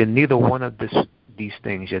 You're neither one of these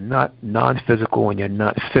things. You're not non-physical and you're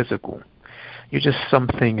not physical. You're just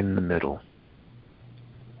something in the middle.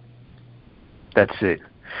 That's it.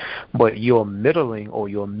 But your middling or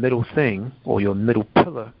your middle thing or your middle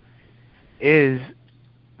pillar is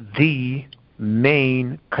the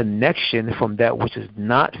main connection from that which is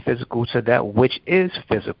not physical to that which is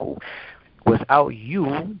physical. Without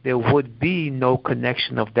you, there would be no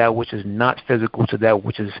connection of that which is not physical to that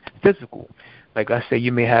which is physical. Like I say,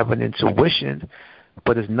 you may have an intuition,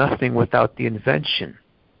 but there's nothing without the invention.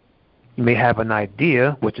 You may have an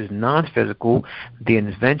idea, which is non-physical. The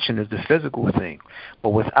invention is the physical thing. But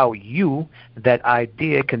without you, that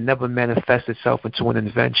idea can never manifest itself into an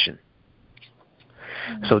invention.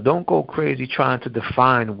 So don't go crazy trying to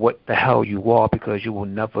define what the hell you are, because you will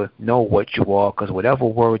never know what you are, because whatever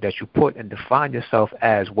word that you put and define yourself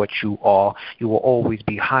as what you are, you will always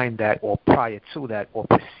be behind that or prior to that or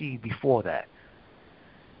perceived before that.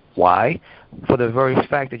 Why? For the very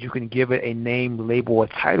fact that you can give it a name, label, or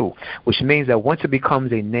title, which means that once it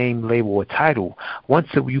becomes a name, label, or title, once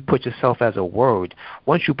you put yourself as a word,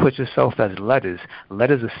 once you put yourself as letters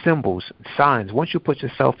are symbols, signs, once you put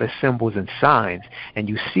yourself as symbols and signs, and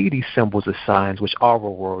you see these symbols or signs, which are a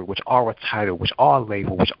word, which are a title, which are a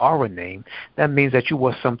label, which are a name, that means that you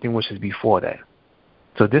were something which is before that.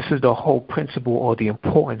 So this is the whole principle or the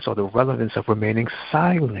importance or the relevance of remaining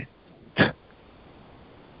silent.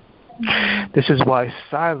 This is why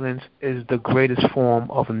silence is the greatest form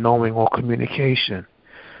of knowing or communication,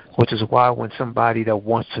 which is why when somebody that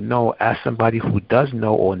wants to know asks somebody who does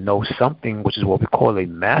know or knows something, which is what we call a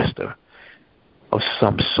master of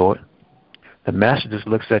some sort, the master just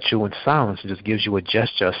looks at you in silence and just gives you a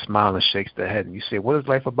gesture, a smile, and shakes their head. And you say, what is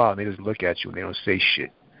life about? And they just look at you and they don't say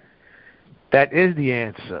shit. That is the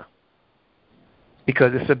answer,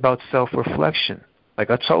 because it's about self-reflection. Like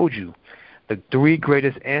I told you, the three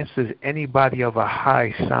greatest answers anybody of a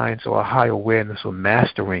high science or a high awareness or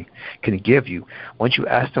mastering can give you, once you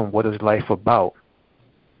ask them what is life about,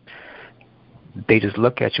 they just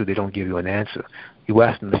look at you, they don't give you an answer. You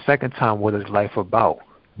ask them the second time, what is life about?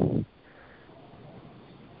 And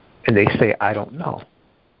they say, I don't know.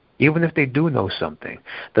 Even if they do know something.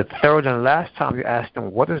 The third and last time you ask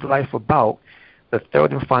them, what is life about? The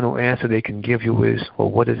third and final answer they can give you is,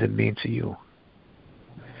 well, what does it mean to you?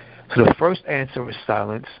 So the first answer is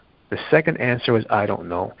silence. The second answer is, I don't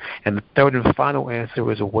know. And the third and final answer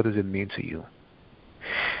is, well, what does it mean to you?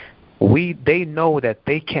 They know that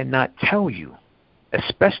they cannot tell you,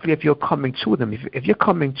 especially if you're coming to them. If you're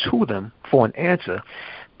coming to them for an answer,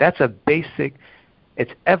 that's a basic.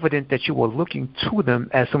 It's evident that you are looking to them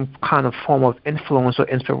as some kind of form of influence or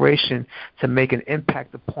inspiration to make an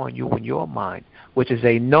impact upon you in your mind, which is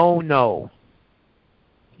a no.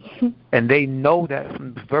 And they know that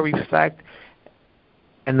from the very fact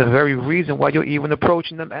and the very reason why you're even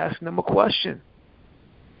approaching them, asking them a question.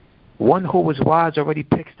 One who is wise already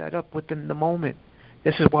picks that up within the moment.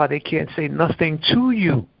 This is why they can't say nothing to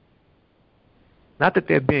you. Not that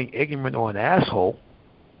they're being ignorant or an asshole,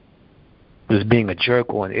 just being a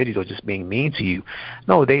jerk or an idiot or just being mean to you.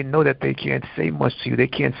 No, they know that they can't say much to you. They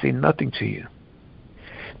can't say nothing to you.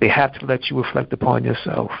 They have to let you reflect upon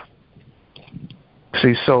yourself.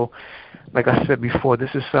 See, so, like I said before, this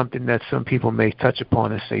is something that some people may touch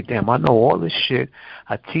upon and say, damn, I know all this shit.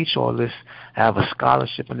 I teach all this. I have a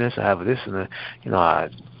scholarship in this. I have this and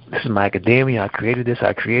this is my academia. I created this.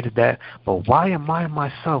 I created that. But why am I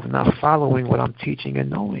myself not following what I'm teaching and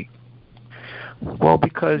knowing? Well,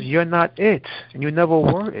 because you're not it, and you never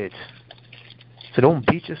were it. So don't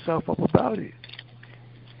beat yourself up about it.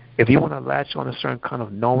 If you want to latch on a certain kind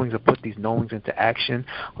of knowings or put these knowings into action,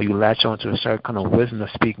 or you latch on to a certain kind of wisdom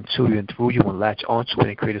that's speaking to you and through you and latch onto it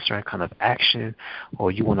and create a certain kind of action,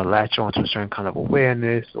 or you want to latch on to a certain kind of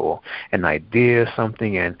awareness or an idea or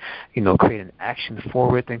something and, create an action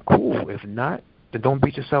for it, then cool. If not, then don't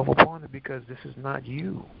beat yourself upon it, because this is not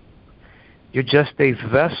you. You're just a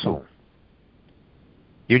vessel.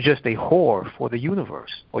 You're just a whore for the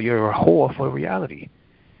universe, or you're a whore for reality.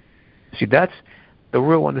 See, that's the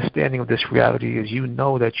real understanding of this reality, is you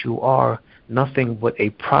know that you are nothing but a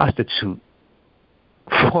prostitute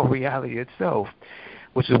for reality itself,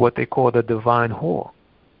 which is what they call the divine whore.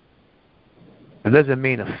 It doesn't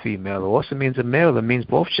mean a female. It also means a male. It means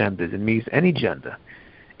both genders. It means any gender,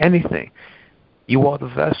 anything. You are the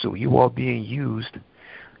vessel. You are being used.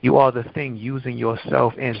 You are the thing using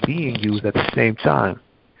yourself and being used at the same time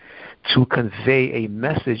to convey a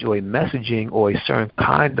message or a messaging or a certain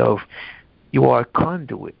kind of. You are a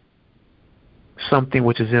conduit, something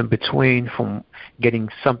which is in between from getting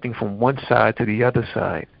something from one side to the other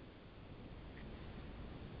side.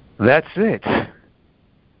 That's it.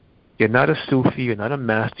 You're not a Sufi, you're not a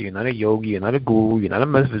master, you're not a yogi, you're not a guru, you're not a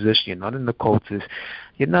metaphysician, you're not an occultist.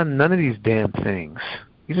 You're not none of these damn things.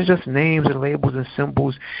 These are just names and labels and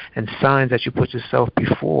symbols and signs that you put yourself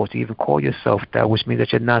before to even call yourself that, which means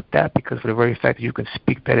that you're not that, because for the very fact that you can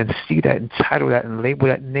speak that and see that and title that and label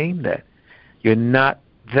that and name that. You're not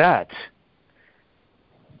that.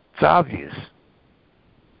 It's obvious.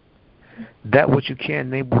 That which you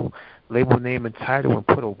can label, name, and title and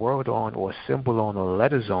put a word on or a symbol on or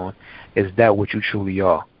letters on is that which you truly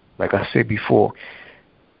are. Like I said before,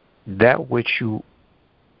 that which you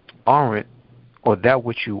aren't or that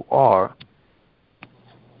which you are,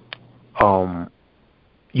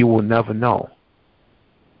 you will never know.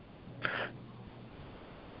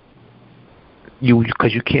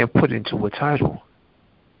 Because you can't put it into a title.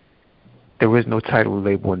 There is no title,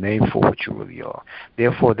 label, or name for what you really are.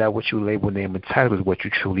 Therefore, that which you label, name, and title is what you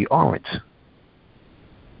truly aren't.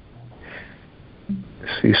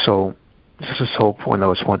 See, so this is the whole point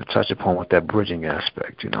I just wanted to touch upon with that bridging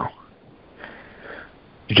aspect, You're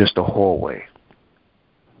just a hallway.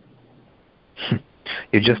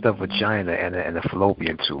 You're just a vagina and a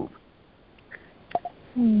fallopian tube.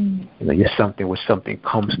 You're something where something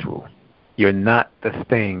comes through. You're not the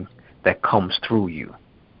thing that comes through you.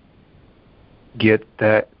 Get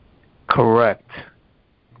that correct.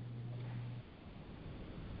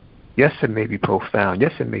 Yes, it may be profound.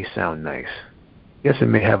 Yes, it may sound nice. Yes, it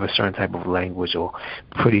may have a certain type of language or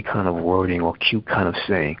pretty kind of wording or cute kind of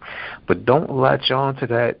saying. But don't latch on to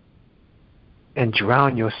that and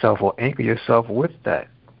drown yourself or anchor yourself with that.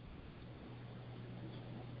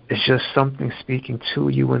 It's just something speaking to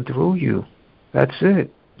you and through you. That's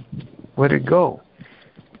it. Let it go.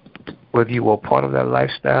 Whether you were part of that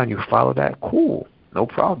lifestyle and you follow that, cool. No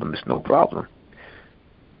problem. It's no problem.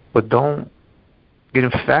 But don't get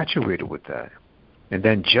infatuated with that and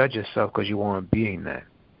then judge yourself because you aren't being that.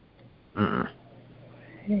 Do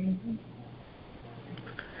you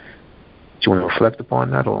want to reflect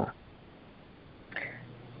upon that or?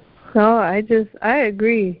 No, I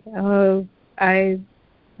agree. I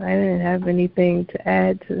didn't have anything to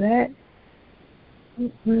add to that.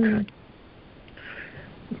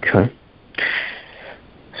 Okay.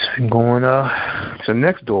 So going to the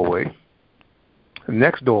next doorway. The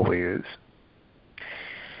next doorway is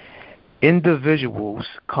individuals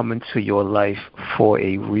come into your life for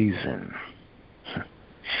a reason.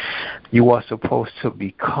 You are supposed to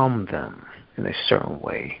become them in a certain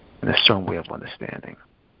way of understanding.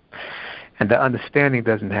 And the understanding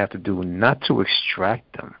doesn't have to do not to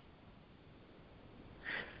extract them,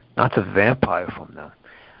 not to vampire from them,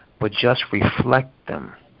 but just reflect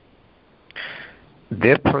them.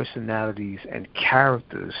 Their personalities and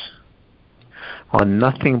characters are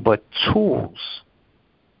nothing but tools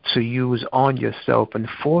to use on yourself and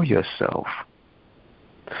for yourself.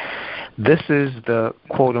 This is the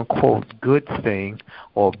quote-unquote good thing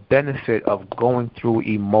or benefit of going through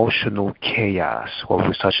emotional chaos, what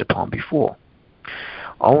we touched upon before.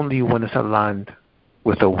 Only when it's aligned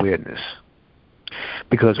with awareness.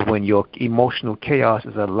 Because when your emotional chaos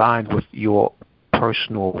is aligned with your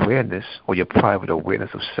personal awareness or your private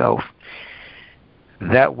awareness of self,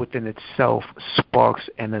 that within itself sparks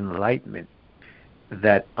an enlightenment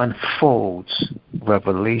that unfolds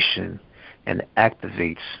revelation and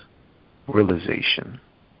activates realization.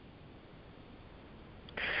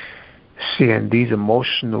 See, and these this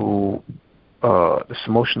emotional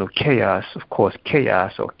chaos, of course,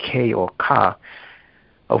 chaos or K or Ka,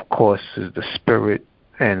 of course, is the spirit,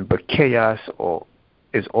 but chaos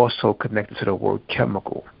is also connected to the word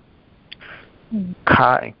chemical.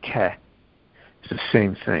 Ka and Ka is the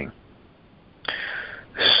same thing.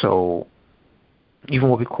 So even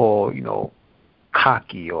what we call,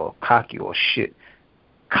 cocky or shit,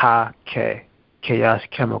 Ka, Ke, chaos,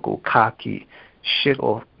 chemical, cocky, shit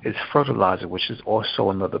is fertilizer, which is also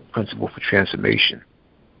another principle for transformation.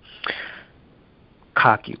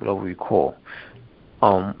 Cocky, whatever we call.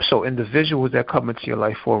 So individuals that come into your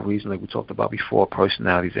life for a reason, like we talked about before,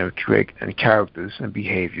 personalities and characters and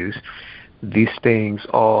behaviors, these things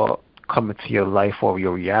are coming to your life or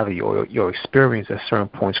your reality or your experience at certain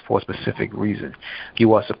points for a specific reason.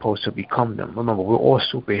 You are supposed to become them. Remember, we're all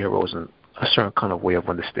superheroes in a certain kind of way of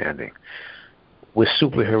understanding. We're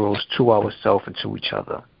superheroes to ourselves and to each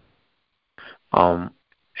other. And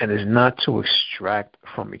it's not to extract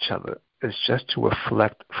from each other. It's just to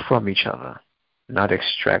reflect from each other. Not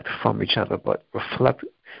extract from each other, but reflect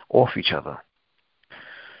off each other.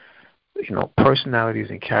 Personalities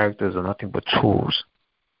and characters are nothing but tools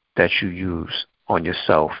that you use on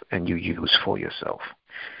yourself and you use for yourself.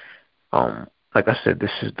 Like I said,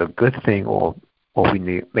 this is the good thing or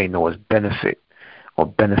we may know as benefit or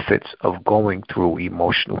benefits of going through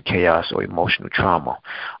emotional chaos or emotional trauma,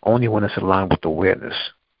 only when it's aligned with awareness.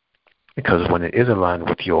 Because when it is aligned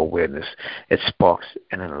with your awareness, it sparks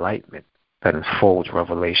an enlightenment that unfolds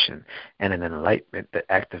revelation and an enlightenment that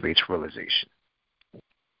activates realization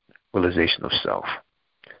of self.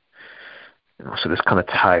 So this kind of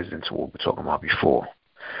ties into what we were talking about before.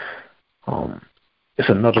 It's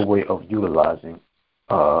another way of utilizing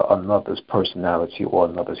another's personality or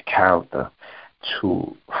another's character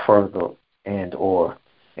to further and or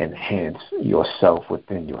enhance yourself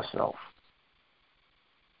within yourself.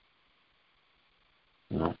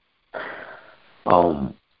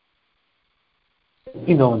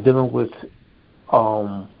 Dealing with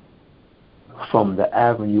from the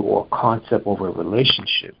avenue or concept of a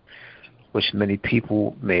relationship, which many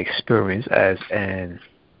people may experience as an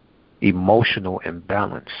emotional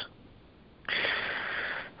imbalance.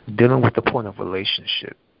 Dealing with the point of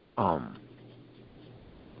relationship,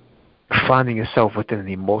 finding yourself within an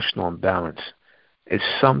emotional imbalance is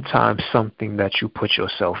sometimes something that you put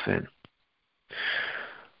yourself in.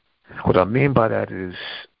 What I mean by that is,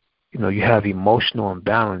 you have emotional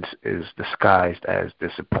imbalance is disguised as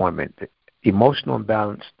disappointment. Emotional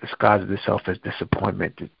imbalance disguises itself as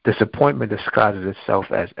disappointment. Disappointment disguises itself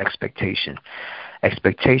as expectation.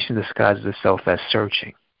 Expectation disguises itself as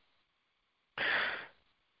searching.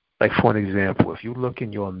 Like, for an example, if you look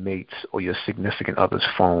in your mate's or your significant other's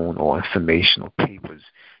phone or information or papers,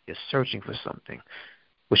 you're searching for something,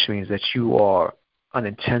 which means that you are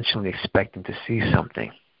unintentionally expecting to see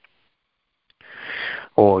something.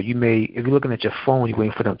 Or if you're looking at your phone, you're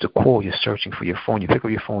waiting for them to call, you're searching for your phone. You pick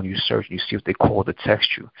up your phone, you search, and you see if they call or text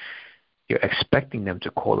you. You're expecting them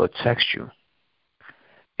to call or text you.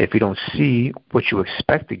 If you don't see what you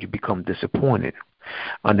expected, you become disappointed.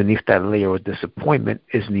 Underneath that layer of disappointment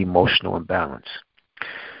is an emotional imbalance.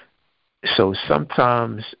 So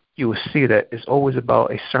sometimes you will see that it's always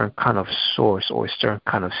about a certain kind of source or a certain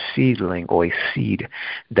kind of seedling or a seed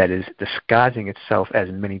that is disguising itself as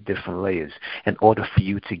many different layers in order for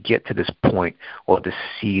you to get to this point or this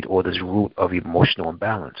seed or this root of emotional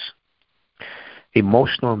imbalance.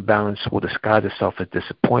 Emotional imbalance will disguise itself as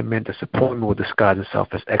disappointment. Disappointment will disguise itself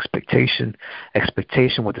as expectation.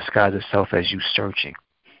 Expectation will disguise itself as you searching,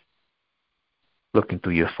 looking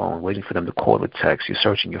through your phone, waiting for them to call or text. You're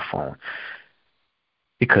searching your phone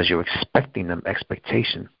because you're expecting them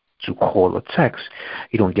expectation to call or text.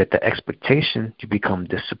 You don't get the expectation, you become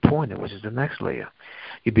disappointed, which is the next layer.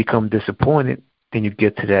 You become disappointed, then you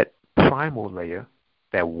get to that primal layer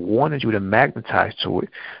that wanted you to magnetize to it,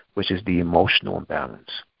 which is the emotional imbalance.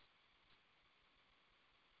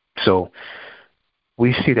 So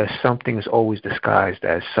we see that something is always disguised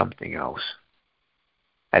as something else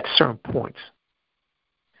at certain points,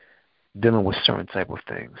 dealing with certain type of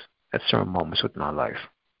things at certain moments within our life.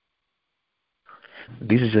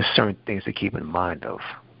 These are just certain things to keep in mind of.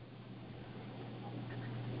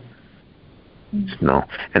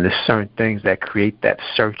 And there's certain things that create that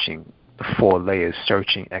searching, the 4 layers: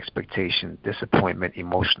 searching, expectation, disappointment,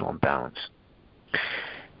 emotional imbalance.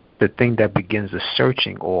 The thing that begins the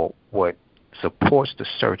searching, or what supports the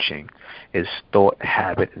searching, is thought,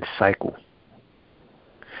 habit, and cycle.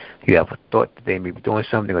 You have a thought that they may be doing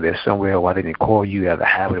something, or they're somewhere, why they didn't call you. You have a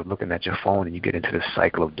habit of looking at your phone, and you get into the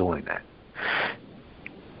cycle of doing that.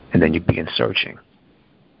 And then you begin searching.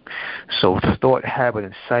 So thought, habit,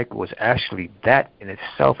 and cycle is actually, that in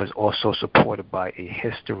itself is also supported by a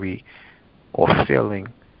history or feeling,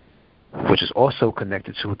 which is also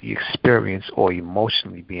connected to the experience or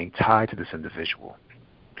emotionally being tied to this individual.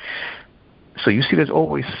 So you see there's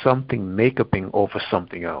always something makeuping over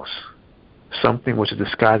something else. Something which is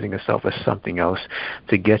disguising itself as something else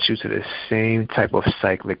to get you to the same type of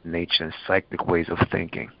cyclic nature and cyclic ways of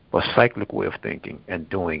thinking, or cyclic way of thinking and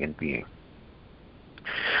doing and being,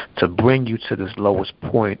 to bring you to this lowest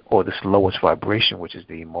point or this lowest vibration, which is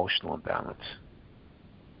the emotional imbalance.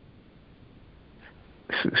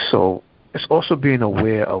 So it's also being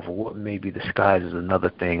aware of what may be disguised as another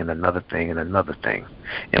thing and another thing and another thing,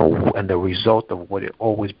 and the result of what it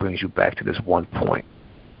always brings you back to this one point.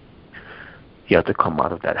 You have to come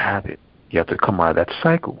out of that habit. You have to come out of that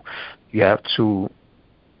cycle. You have to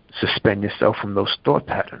suspend yourself from those thought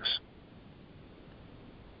patterns.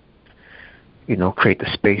 Create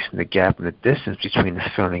the space and the gap and the distance between the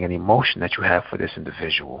feeling and emotion that you have for this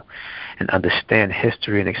individual, and understand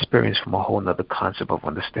history and experience from a whole other concept of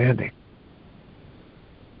understanding.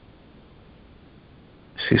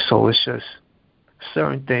 See, so it's just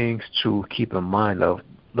certain things to keep in mind of,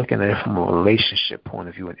 looking at it from a relationship point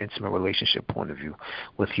of view, an intimate relationship point of view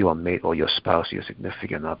with your mate or your spouse or your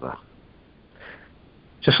significant other.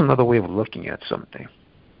 Just another way of looking at something.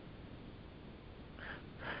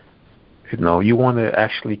 You want to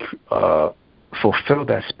actually fulfill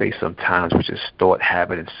that space sometimes, which is thought,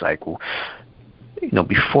 habit, and cycle.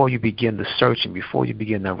 Before you begin the searching, before you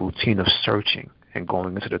begin that routine of searching and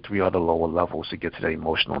going into the 3 other lower levels to get to that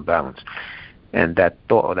emotional imbalance, and that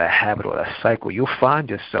thought or that habit or that cycle, you'll find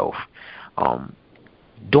yourself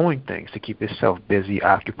doing things to keep yourself busy,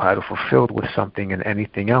 occupied, or fulfilled with something and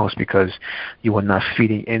anything else, because you are not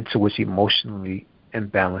feeding into its emotionally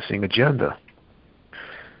imbalancing agenda.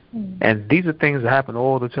 And these are things that happen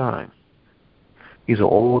all the time. These are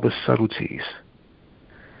all the subtleties.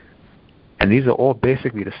 And these are all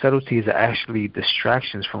basically, the subtleties are actually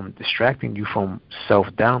distractions from distracting you from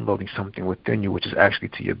self-downloading something within you, which is actually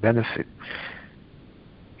to your benefit.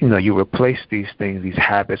 You replace these things, these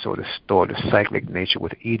habits, or the cyclic nature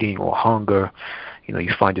with eating or hunger.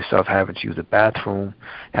 You find yourself having to use the bathroom,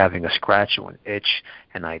 having a scratch or an itch,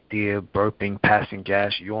 an idea, burping, passing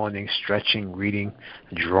gas, yawning, stretching, reading,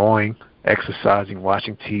 drawing, exercising,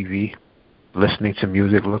 watching TV, listening to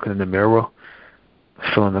music, looking in the mirror,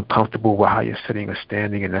 feeling uncomfortable with how you're sitting or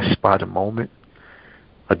standing in that spot or moment,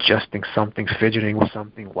 adjusting something, fidgeting with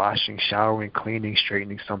something, washing, showering, cleaning,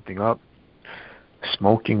 straightening something up,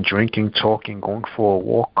 smoking, drinking, talking, going for a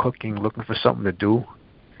walk, cooking, looking for something to do,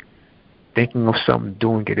 thinking of something to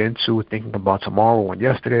do and get into, thinking about tomorrow and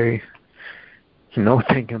yesterday,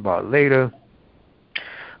 thinking about later.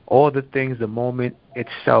 All the things the moment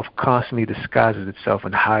itself constantly disguises itself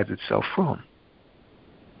and hides itself from.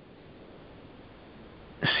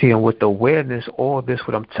 See, and with awareness, all this,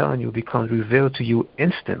 what I'm telling you, becomes revealed to you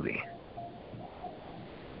instantly.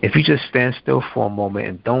 If you just stand still for a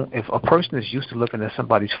moment and if a person is used to looking at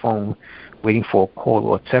somebody's phone, waiting for a call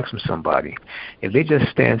or a text from somebody, if they just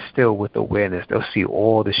stand still with awareness, they'll see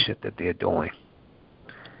all the shit that they're doing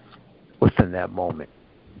within that moment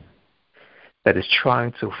that is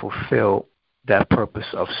trying to fulfill that purpose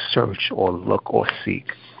of search or look or seek.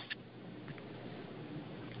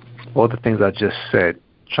 All the things I just said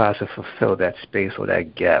tries to fulfill that space or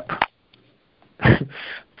that gap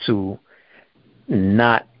to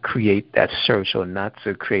not create that search or not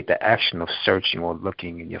to create the action of searching or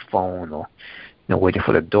looking in your phone or waiting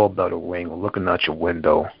for the doorbell to ring or looking out your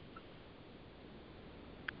window.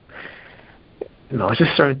 It's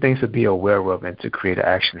just certain things to be aware of and to create an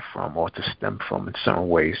action from or to stem from in certain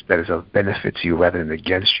ways that is of benefit to you rather than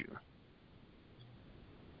against you.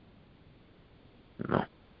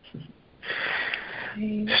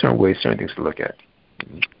 Certain ways, certain things to look at.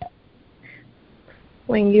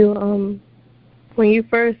 When you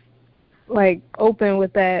first open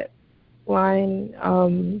with that line,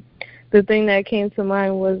 the thing that came to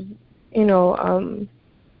mind was,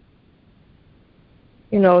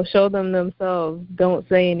 show them themselves. Don't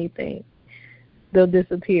say anything. They'll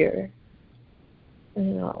disappear.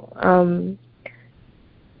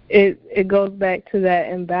 It goes back to that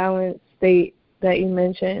imbalanced state that you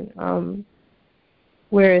mentioned,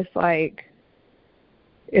 where it's like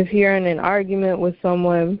if you're in an argument with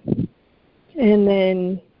someone and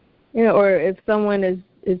then, or if someone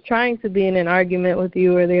is trying to be in an argument with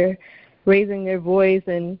you or they're raising their voice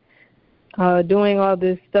and doing all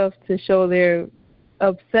this stuff to show they're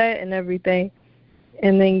upset and everything,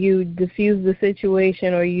 and then you diffuse the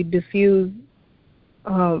situation or you diffuse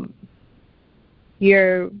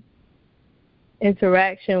your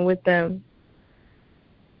interaction with them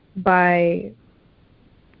by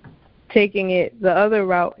taking it the other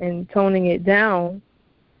route and toning it down,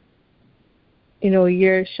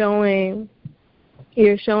 you're showing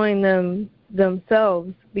them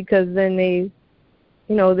themselves, because then they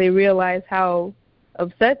realize how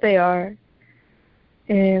upset they are,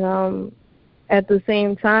 and at the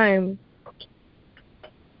same time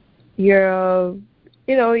you're also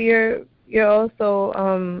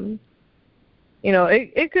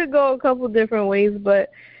it could go a couple different ways, but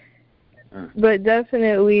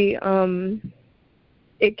definitely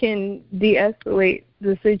it can de-escalate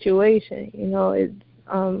the situation.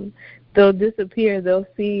 They'll disappear, they'll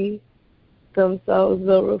see themselves,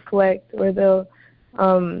 they'll reflect, or they'll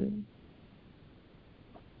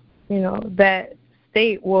that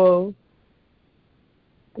state will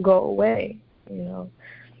go away.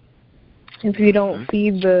 If you don't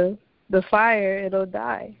feed the fire, it'll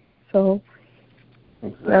die. So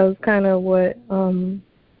that was kind of what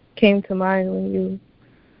came to mind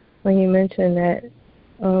when you mentioned that.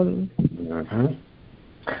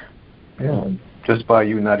 Just by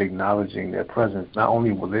you not acknowledging their presence, not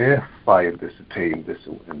only will their fire dissipate and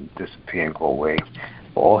disappear and go away,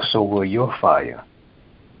 but also will your fire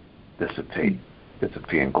dissipate,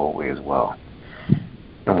 disappear and go away as well.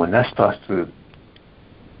 And when that starts to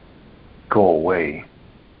go away,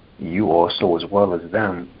 you also, as well as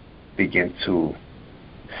them, begin to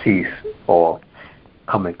cease or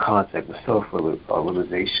come in contact with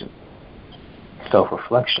self-realization,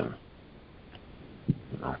 self-reflection.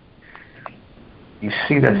 You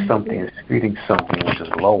see that something is feeding something which is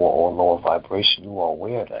lower or lower vibration. You are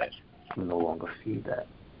aware of that. You no longer feed that.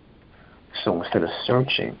 So instead of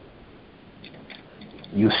searching,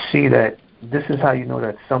 you see that this is how you know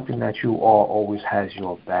that something that you are always has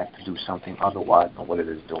your back to do something otherwise than what it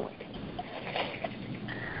is doing.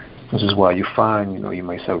 This is why you find, you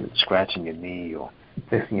may start scratching your knee or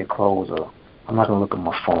fixing your clothes, or I'm not going to look at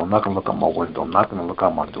my phone, I'm not going to look at my window, I'm not going to look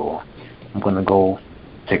out my door. I'm going to go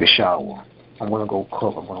take a shower. I'm going to go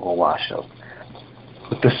cook, I'm going to go wash up.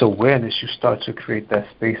 With this awareness, you start to create that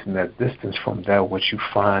space and that distance from that which you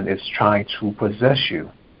find is trying to possess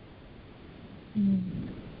you.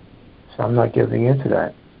 So I'm not giving into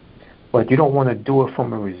that. But you don't want to do it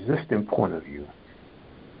from a resistant point of view.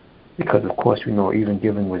 Because, of course, we know even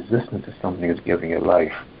giving resistance to something is giving it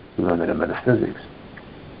life. We learn it in metaphysics.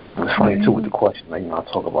 And it's funny, too, with the question that, I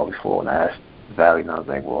talked about before when I asked Valley, and I was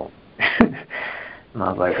like, well,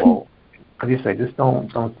 because you say, just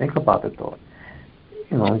don't think about the thought.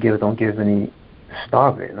 Don't give any,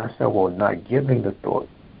 starve it. And I said, well, not giving the thought,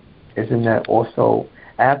 isn't that also,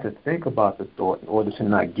 I have to think about the thought in order to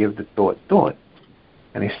not give the thought.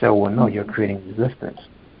 And he said, well, no, you're creating resistance.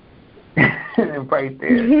 And right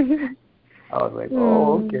there, I was like,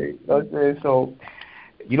 oh, okay. So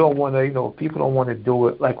you don't want to, people don't want to do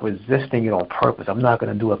it like resisting it on purpose. I'm not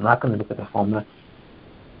going to do it. I'm not going to look at the phone.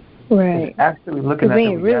 Right. It's actually looking at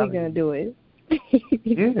the reality. We ain't really going to do it.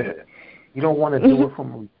 Yeah. You don't want to do it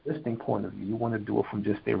from a resisting point of view. You want to do it from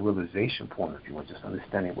just a realization point of view and just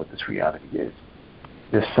understanding what this reality is.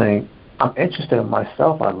 Just saying, I'm interested in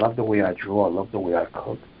myself. I love the way I draw. I love the way I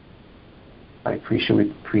cook. I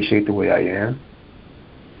appreciate the way I am.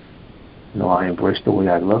 I embrace the way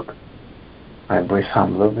I look. I embrace how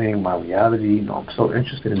I'm living, my reality. I'm so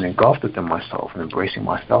interested and engulfed within myself and embracing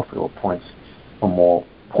myself at all points from all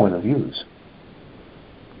point of views.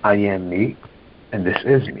 I am me, and this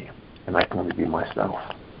is me, and I can only be myself.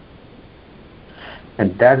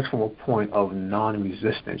 And that is from a point of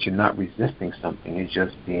non-resistance. You're not resisting something. It's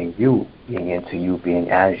just being you, being into you,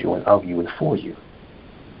 being as you, and of you, and for you.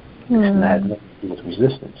 It's not nothing to do with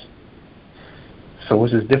resistance. So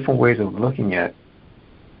it's just different ways of looking at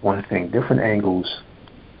one thing, different angles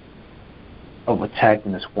of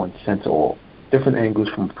attacking this one center, or different angles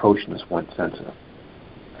from approaching this one center,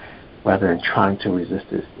 rather than trying to resist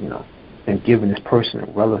this, and giving this person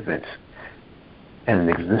relevance and an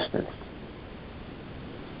existence.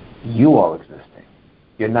 You are existing.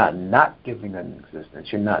 You're not giving them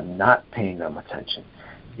existence. You're not paying them attention.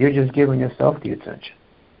 You're just giving yourself the attention.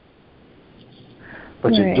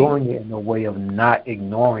 But you're doing it in a way of not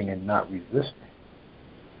ignoring and not resisting.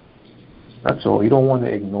 That's all. You don't want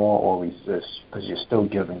to ignore or resist because you're still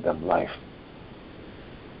giving them life.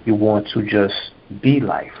 You want to just be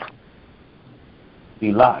life.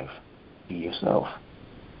 Be live. Be yourself.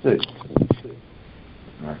 That's it.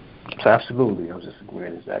 So absolutely, I was just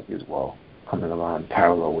agreeing exactly as well. Coming along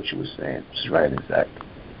parallel what you were saying. Just right and exact.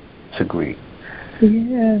 It's agreed.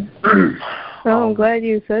 Yeah. I'm glad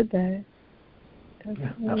you said that.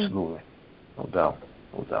 Yeah, absolutely. No doubt.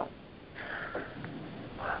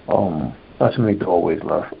 Not too many doorways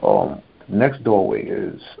left. The next doorway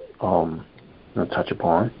is I'm gonna touch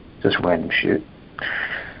upon just random shit.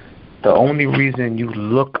 The only reason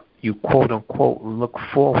you quote unquote look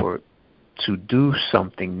forward to do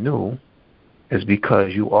something new is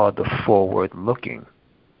because you are the forward looking.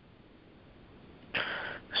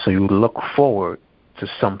 So you look forward to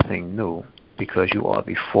something new because you are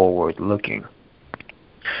the forward looking.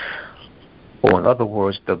 Or in other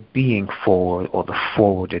words, the being forward or the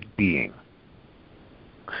forwarded being.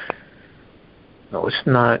 No, it's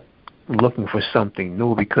not looking for something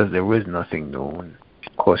new because there is nothing new. And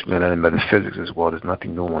of course, we learn in metaphysics as well, there's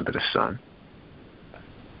nothing new under the sun.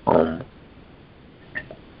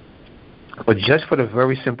 But just for the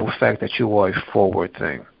very simple fact that you are a forward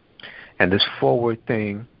thing. And this forward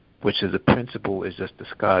thing, which is a principle, is just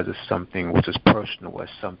disguised as something which is personal, as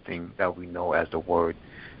something that we know as the word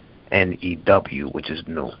NEW, which is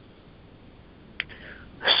new.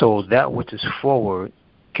 So that which is forward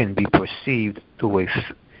can be perceived through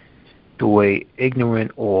a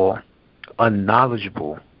ignorant or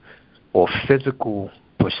unknowledgeable or physical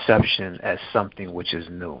perception as something which is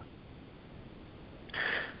new.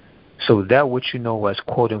 So that which you know as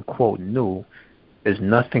quote unquote new is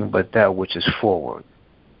nothing but that which is forward.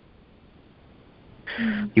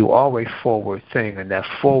 You are a forward thing, and that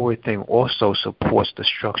forward thing also supports the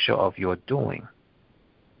structure of your doing.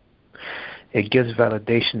 It gives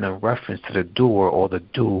validation and reference to the doer or the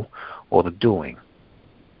do or the doing.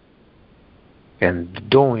 And the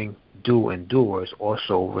doing, do, and doer is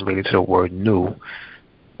also related to the word new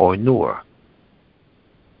or newer.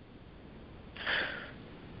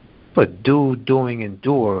 But do, doing, and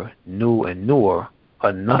doer, new, and newer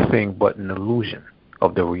are nothing but an illusion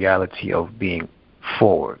of the reality of being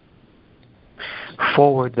forward.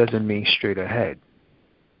 Forward doesn't mean straight ahead.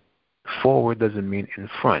 Forward doesn't mean in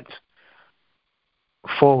front.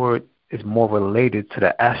 Forward is more related to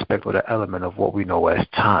the aspect or the element of what we know as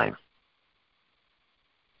time.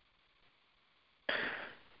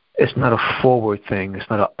 It's not a forward thing. It's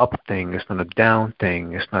not an up thing. It's not a down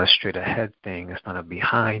thing. It's not a straight ahead thing. It's not a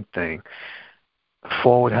behind thing.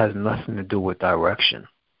 Forward has nothing to do with direction.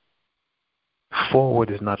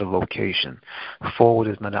 Forward is not a location. Forward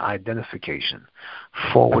is not an identification.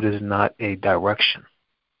 Forward is not a direction.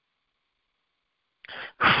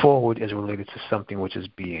 Forward is related to something which is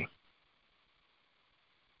being.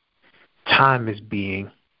 Time is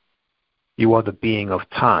being. You are the being of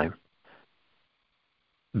time.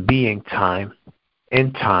 Being time,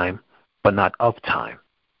 in time, but not of time.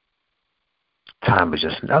 Time is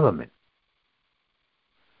just an element.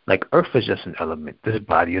 Like earth is just an element. This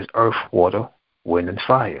body is earth, water, wind, and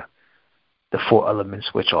fire. The four elements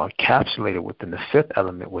which are encapsulated within the fifth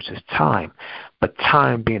element, which is time. But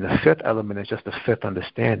time being the fifth element is just the fifth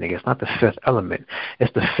understanding. It's not the fifth element.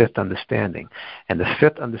 It's the fifth understanding. And the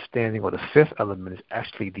fifth understanding or the fifth element is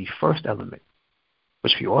actually the first element,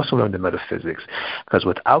 which we also learned in metaphysics. Because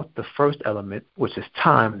without the first element, which is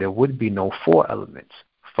time, there would be no four elements,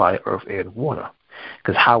 fire, earth, air, and water.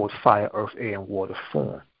 Because how would fire, earth, air, and water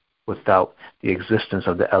form without the existence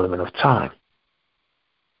of the element of time?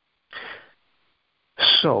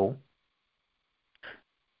 So,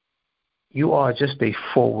 you are just a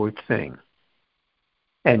forward thing.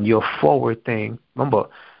 And your forward thing, remember,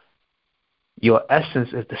 your essence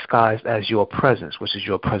is disguised as your presence, which is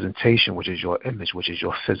your presentation, which is your image, which is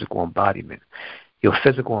your physical embodiment. Your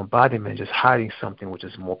physical embodiment is just hiding something which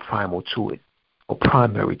is more primal to it, or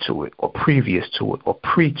primary to it, or previous to it, or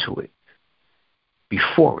pre to it,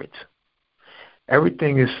 before it.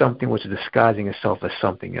 Everything is something which is disguising itself as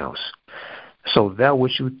something else. So that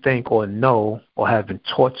which you think or know or have been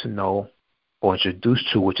taught to know or introduced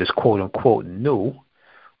to, which is quote-unquote new,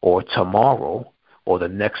 or tomorrow, or the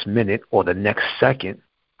next minute, or the next second,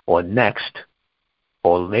 or next,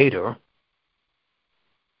 or later,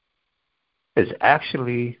 is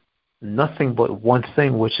actually nothing but one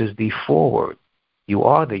thing, which is the forward. You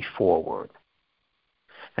are the forward.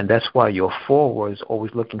 And that's why your forward is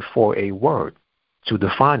always looking for a word to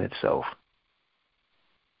define itself.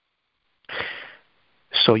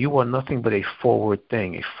 So you are nothing but a forward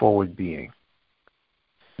thing, a forward being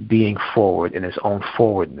forward in its own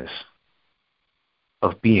forwardness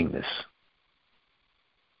of beingness.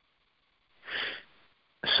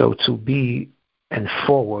 So to be and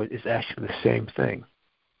forward is actually the same thing,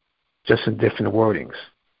 just in different wordings,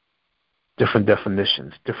 different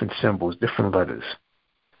definitions, different symbols, different letters.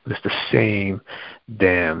 But it's the same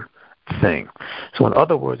damn thing. So in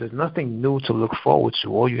other words, there's nothing new to look forward to.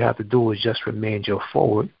 All you have to do is just remain your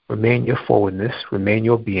forward, remain your forwardness, remain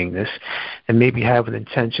your beingness, and maybe have an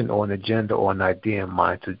intention or an agenda or an idea in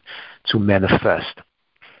mind to manifest.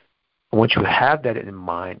 And once you have that in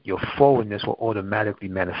mind, your forwardness will automatically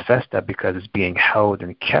manifest that because it's being held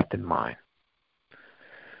and kept in mind.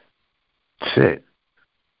 That's it.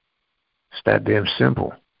 It's that damn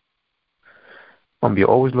simple. You're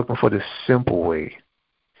always looking for the simple way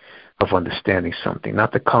of understanding something,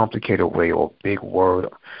 not the complicated way or big word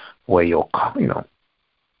way or,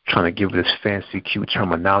 trying to give this fancy, cute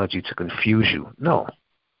terminology to confuse you. No.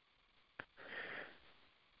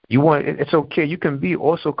 It's okay. You can be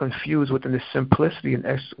also confused within the simplicity and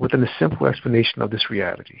within the simple explanation of this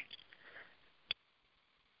reality.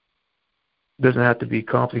 It doesn't have to be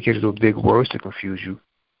complicated or big words to confuse you.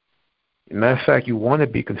 Matter of fact, you want to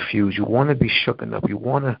be confused. You want to be shooken up. You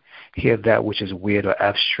want to hear that which is weird or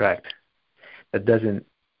abstract, that doesn't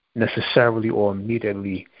necessarily or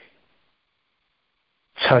immediately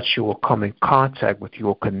touch you or come in contact with you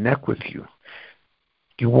or connect with you.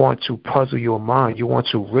 You want to puzzle your mind. You want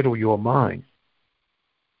to riddle your mind.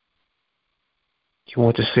 You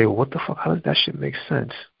want to say, what the fuck? How does that shit make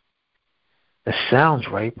sense? It sounds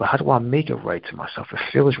right, but how do I make it right to myself? It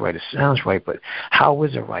feels right. It sounds right, but how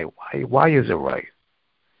is it right? Why is it right?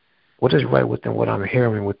 What is right within what I'm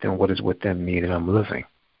hearing, within what is within me that I'm living?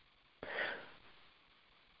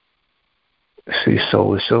 See,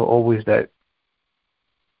 so it's always that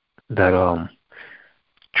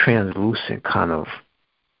translucent kind of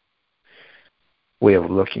way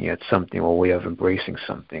of looking at something or way of embracing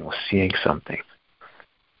something or seeing something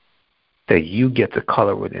that you get to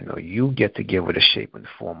color it in or you get to give it a shape and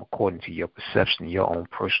form according to your perception, your own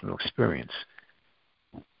personal experience.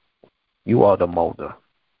 You are the molder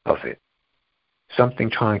of it. Something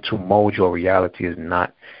trying to mold your reality is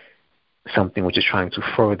not something which is trying to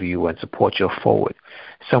further you and support you forward.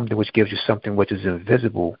 Something which gives you something which is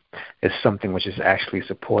invisible is something which is actually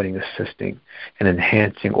supporting, assisting, and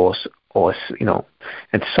enhancing or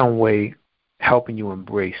in some way helping you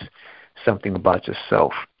embrace something about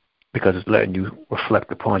yourself because it's letting you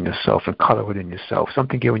reflect upon yourself and color it in yourself.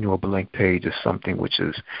 Something giving you a blank page is something which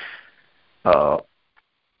is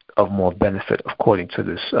of more benefit according to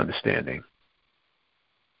this understanding.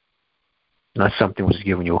 Not something which is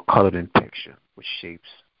giving you a colored in picture with shapes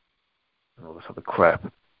and all this other crap.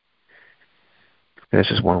 And that's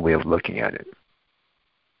just one way of looking at it.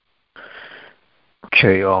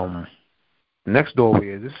 Okay, next doorway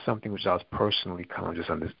is, this is something which I was personally kind of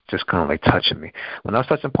just kind of like touching me. When I was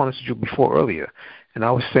touching upon this with you before earlier, and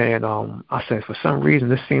I was saying, I said for some reason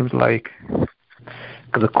this seems like,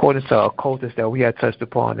 because according to occultists that we had touched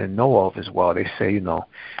upon and know of as well, they say,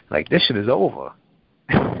 like this shit is over.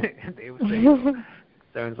 They would say,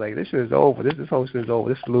 Stern's like, this shit is over. This whole shit is over.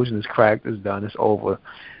 This illusion is cracked. It's done. It's over.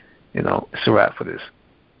 It's a wrap for this.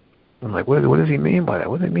 I'm like, what does he mean by that?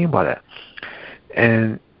 What does he mean by that?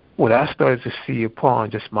 And what I started to see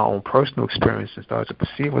upon just my own personal experience and started to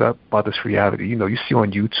perceive about this reality, you see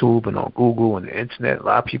on YouTube and on Google and the internet, a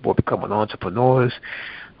lot of people are becoming entrepreneurs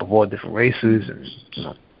of all different races and,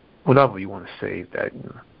 whatever you want to say that,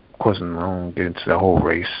 of course, I don't get into the whole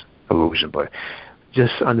race illusion, but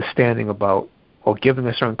just understanding about or giving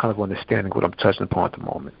a certain kind of understanding of what I'm touching upon at the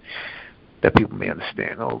moment that people may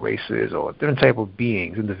understand, races or different type of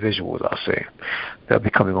beings, individuals, I'll say, that are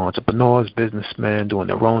becoming entrepreneurs, businessmen, doing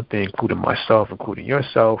their own thing, including myself, including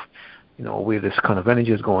yourself. Where this kind of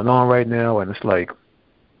energy is going on right now, and it's like,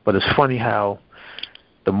 but it's funny how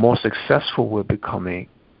the more successful we're becoming,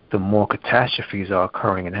 the more catastrophes are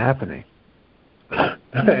occurring and happening.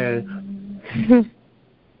 and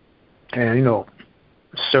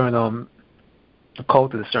certain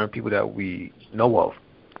occultists, certain people that we know of,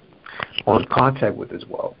 or in contact with as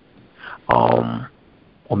well, or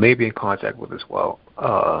maybe in contact with as well,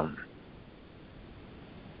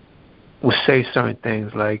 will say certain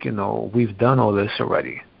things like, we've done all this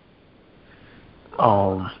already,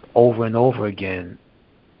 over and over again,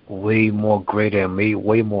 way more greater and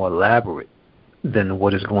way more elaborate than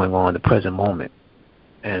what is going on in the present moment.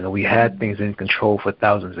 And we had things in control for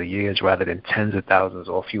thousands of years rather than tens of thousands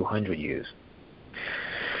or a few hundred years.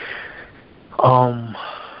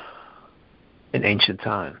 In ancient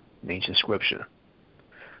time, in ancient scripture.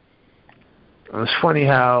 And it's funny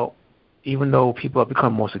how even though people have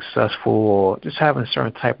become more successful or just having a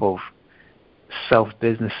certain type of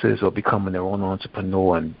self-businesses or becoming their own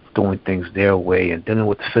entrepreneur and doing things their way and dealing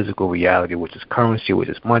with the physical reality, which is currency, which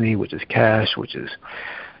is money, which is cash, which is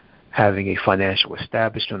having a financial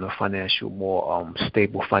establishment, a financial, more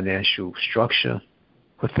stable financial structure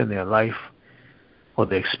within their life or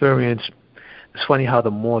their experience. It's funny how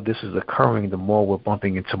the more this is occurring, the more we're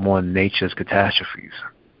bumping into more nature's catastrophes.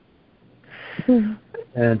 Mm-hmm.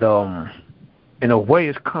 And in a way,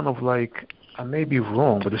 it's kind of like, I may be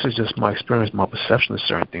wrong, but this is just my experience, my perception of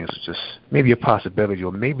certain things. It's just maybe a possibility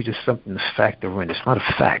or maybe just something to factor in. It's not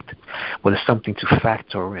a fact, but it's something to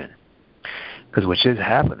factor in. Because which is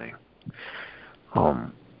happening.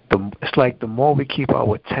 It's like the more we keep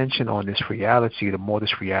our attention on this reality, the more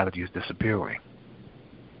this reality is disappearing.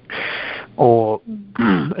 Or,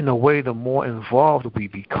 in a way, the more involved we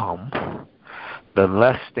become, the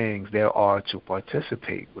less things there are to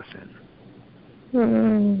participate within.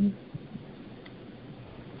 Mm.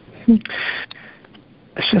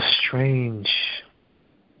 It's just strange.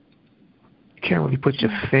 You can't really put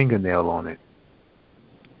your fingernail on it.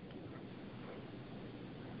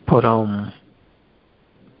 But,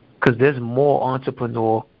 because there's more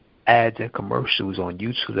entrepreneur ads and commercials on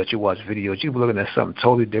YouTube that you watch videos. You're looking at something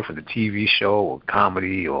totally different, a TV show or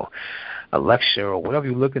comedy or a lecture or whatever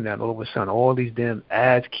you're looking at, all of a sudden all these damn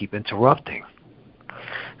ads keep interrupting.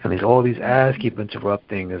 And all these ads keep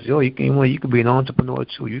interrupting. As you can be an entrepreneur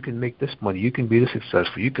too. You can make this money. You can be this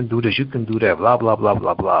successful. You can do this. You can do that. Blah, blah, blah,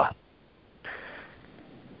 blah, blah.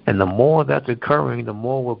 And the more that's occurring, the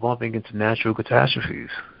more we're bumping into natural catastrophes.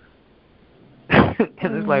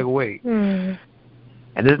 And it's like, wait.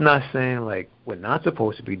 And it's not saying, like, we're not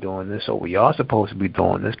supposed to be doing this or we are supposed to be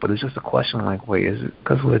doing this, but it's just a question like, wait, is it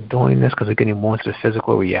because we're doing this because we're getting more into the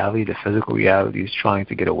physical reality? The physical reality is trying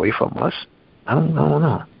to get away from us? I don't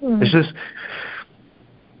know. It's just,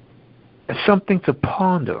 it's something to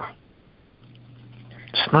ponder.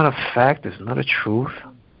 It's not a fact. It's not a truth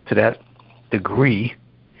to that degree,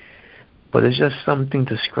 but it's just something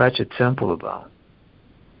to scratch a temple about.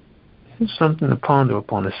 It's something to ponder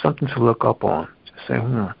upon. It's something to look up on. Say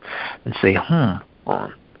and say on.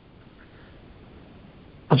 Don't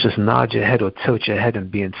just nod your head or tilt your head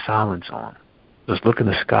and be in silence on. Just look in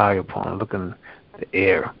the sky upon, look in the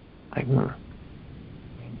air, like and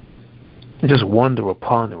just wonder or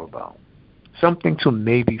ponder about. Something to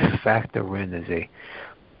maybe factor in as a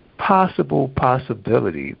possible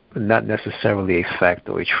possibility, but not necessarily a fact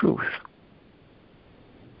or a truth,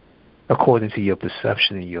 according to your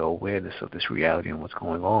perception and your awareness of this reality and what's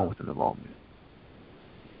going on within the moment.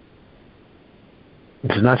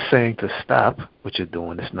 It's not saying to stop what you're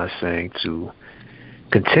doing. It's not saying to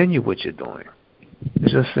continue what you're doing.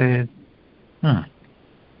 It's just saying,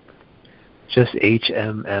 just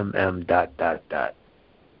HMMM ...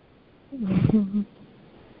 Mm-hmm.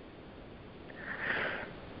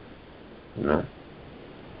 You know?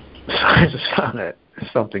 So I just found that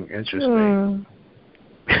something interesting.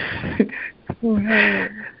 Right.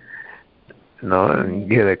 You know,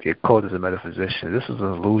 and yeah, like you're called as a metaphysician. This is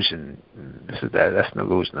an illusion. This is that. That's an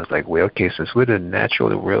illusion. It's like, well, okay, since we're the natural,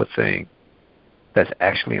 the real thing that's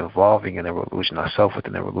actually involving in a illusion, ourselves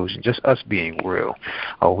within a illusion, just us being real,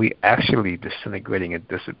 are we actually disintegrating and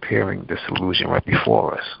disappearing this illusion right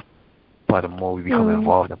before us? By the more we become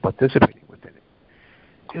involved and participating within it,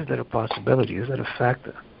 is that a possibility? Is that a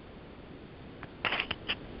factor?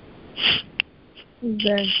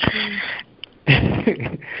 Exactly.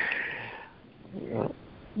 Yeah.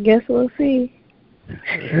 Guess we'll see.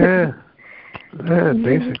 Yeah,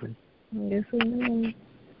 basically. Guess we'll know.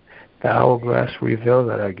 The hourglass reveals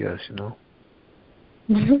that, I guess, you know.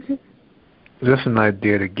 Just an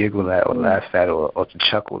idea to giggle at or laugh at or to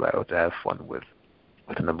chuckle at or to have fun with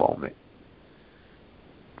within the moment.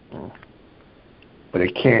 But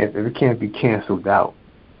it can't be canceled out.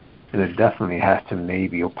 And it definitely has to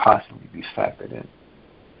maybe or possibly be factored in.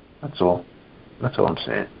 That's all. That's all I'm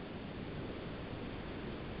saying.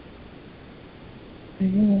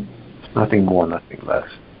 Mm-hmm. It's nothing more, nothing less.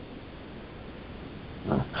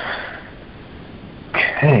 No.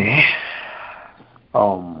 Okay.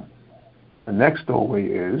 The next doorway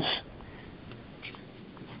is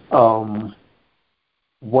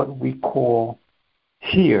what we call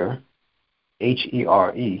here,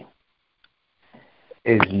 Here,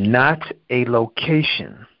 is not a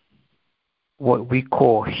location. What we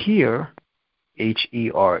call here,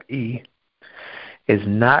 Here, is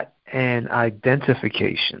not an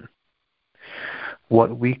identification.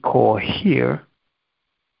 What we call here,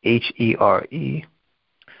 Here,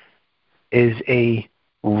 is a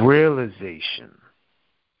realization.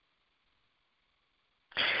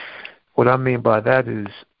 What I mean by that is,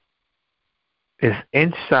 if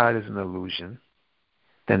inside is an illusion,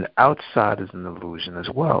 then outside is an illusion as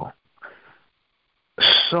well.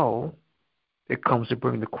 So, it comes to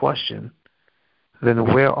bring the question,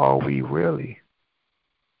 then where are we really?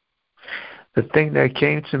 The thing that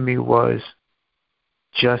came to me was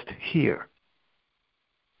just here.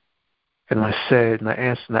 And I said, and I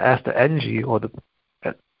asked the energy or the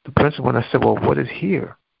principle, and I said, well, what is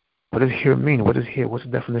here? What does here mean? What is here? What's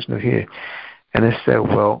the definition of here? And it said,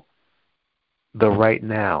 well, the right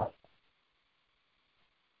now,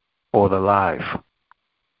 or the live.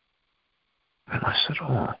 And I said,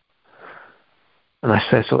 oh. And I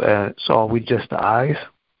said, so are we just the eyes?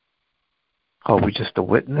 Are we just the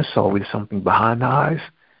witness? Are we something behind the eyes?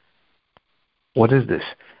 What is this?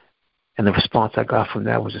 And the response I got from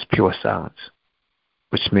that was just pure silence,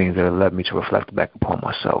 which means that it led me to reflect back upon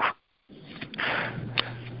myself.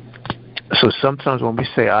 So sometimes when we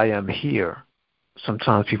say I am here,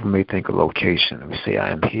 sometimes people may think of location. When we say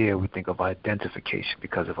I am here, we think of identification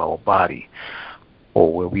because of our body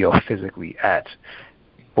or where we are physically at.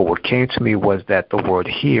 But what came to me was that the word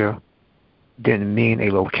here didn't mean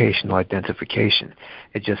a location or identification.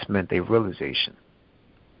 It just meant a realization.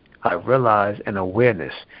 I realize an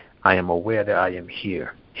awareness. I am aware that I am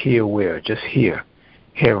here. Here where? Just here.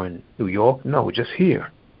 Here in New York? No, just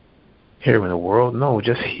here. Here in the world? No,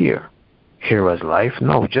 just here. Here as life?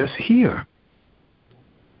 No, just here.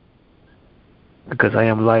 Because I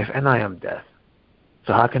am life and I am death.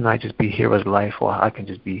 So how can I just be here as life or I can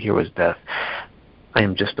just be here as death? I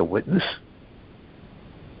am just a witness?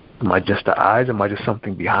 Am I just the eyes? Am I just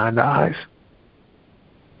something behind the eyes?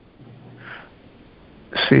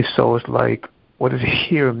 See, so it's like, what does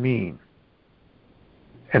here mean?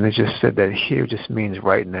 And it just said that here just means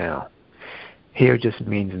right now. Here just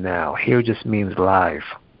means now. Here just means live.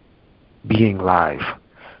 Being live.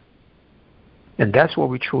 And that's what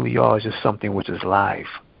we truly are, is just something which is live.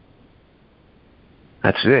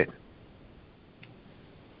 That's it.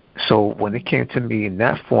 So when it came to me in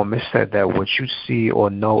that form, it said that what you see or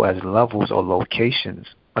know as levels or locations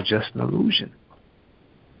are just an illusion.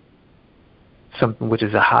 Something which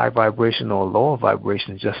is a high vibration or a lower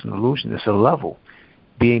vibration is just an illusion. It's a level.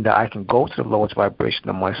 Being that I can go to the lowest vibration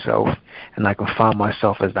of myself and I can find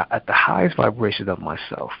myself as at the highest vibration of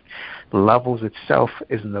myself. The levels itself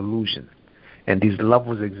is an illusion. And these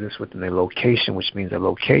levels exist within a location, which means a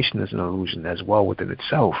location is an illusion as well within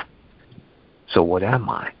itself. So what am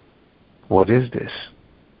I? What is this?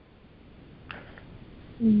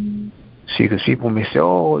 See, because people may say,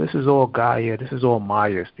 oh, this is all Gaia, this is all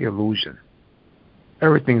Maya, it's the illusion.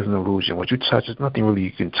 Everything's an illusion. What you touch is nothing really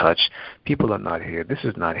you can touch. People are not here. This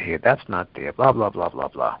is not here. That's not there. Blah, blah, blah, blah,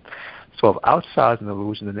 blah. So if outside's an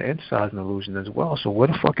illusion, then the inside's an illusion as well. So where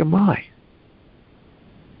the fuck am I?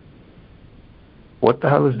 What the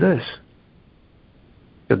hell is this?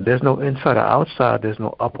 If there's no inside or outside, there's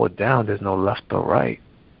no up or down, there's no left or right.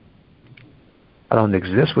 I don't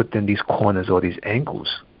exist within these corners or these angles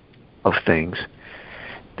of things.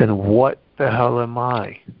 Then what the hell am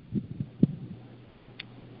I?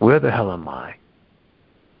 Where the hell am I?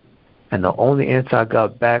 And the only answer I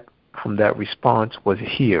got back from that response was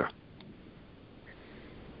here.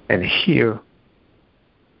 And here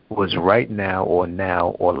was right now or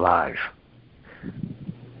live.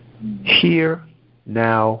 Here,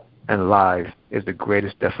 now, and live is the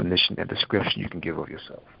greatest definition and description you can give of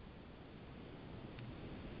yourself.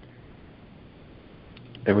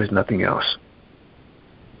 There is nothing else.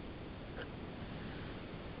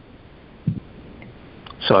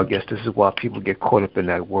 So I guess this is why people get caught up in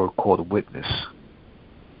that word called witness.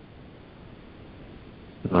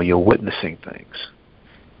 You know, you're witnessing things,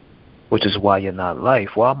 which is why you're not life.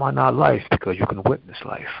 Why am I not life? Because you can witness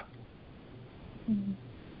life.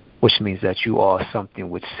 Which means that you are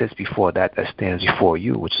something which sits before that stands before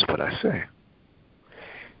you, which is what I say.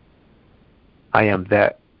 I am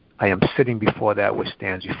that. I am sitting before that which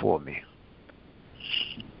stands before me.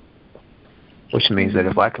 Which means that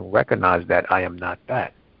if I can recognize that, I am not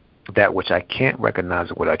that. That which I can't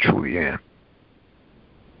recognize is what I truly am.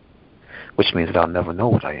 Which means that I'll never know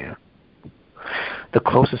what I am. The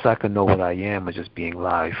closest I can know what I am is just being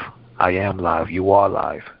live. I am live. You are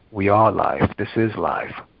live. We are live. This is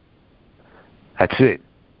live. That's it.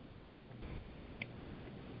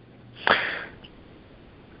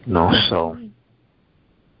 No, so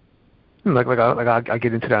I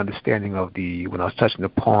get into the understanding of when I was touching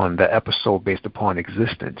upon the episode based upon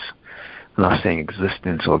existence. And I was saying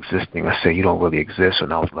existence or existing. I said you don't really exist.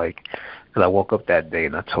 And I was like, because I woke up that day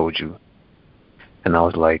and I told you, and I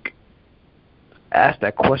was like, asked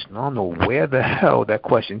that question. I don't know where the hell that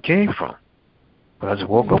question came from. But I just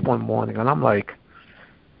woke up one morning and I'm like,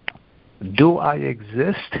 do I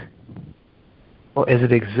exist? Or is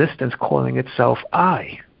it existence calling itself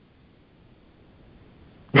I?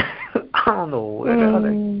 I don't know where the hell that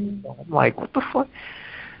came from. I'm like, what the fuck?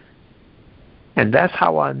 And that's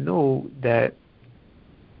how I knew that,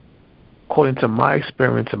 according to my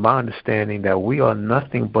experience and my understanding, that we are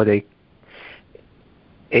nothing but a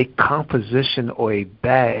composition or a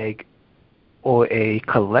bag or a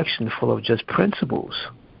collection full of just principles.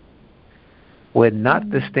 We're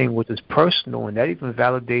not this thing which is personal, and that even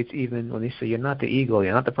validates even when they say you're not the ego,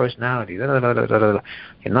 you're not the personality, you're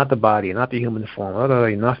not the body, you're not the human form,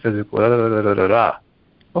 you're not physical,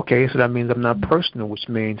 Okay, so that means I'm not personal, which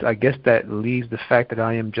means I guess that leaves the fact that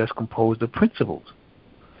I am just composed of principles.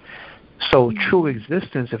 So true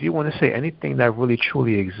existence, if you want to say anything that really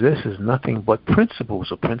truly exists, is nothing but principles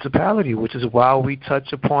or principality, which is why we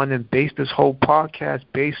touch upon and base this whole podcast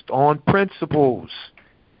based on principles.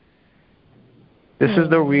 This is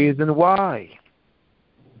the reason why.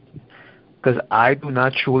 Because I do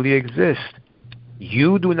not truly exist.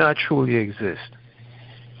 You do not truly exist.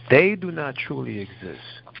 They do not truly exist.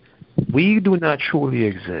 We do not truly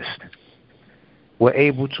exist. We're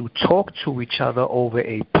able to talk to each other over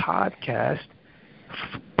a podcast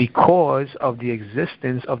because of the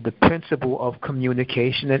existence of the principle of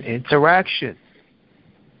communication and interaction.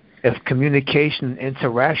 If communication and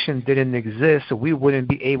interaction didn't exist, we wouldn't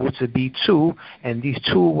be able to be two, and these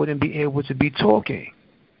two wouldn't be able to be talking.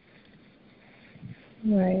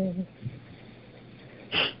 Right.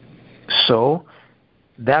 So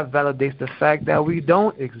that validates the fact that we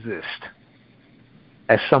don't exist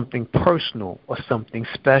as something personal or something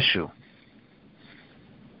special.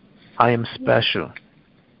 I am special.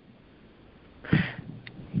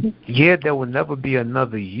 Yeah, there will never be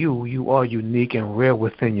another you. You are unique and rare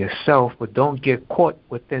within yourself, but don't get caught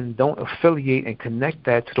within, don't affiliate and connect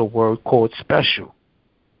that to the word called special.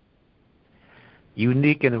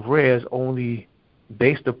 Unique and rare is only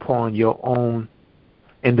based upon your own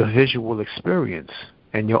individual experience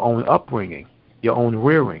and your own upbringing, your own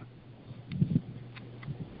rearing.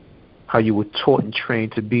 How you were taught and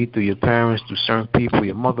trained to be through your parents, through certain people,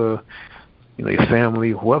 your mother, your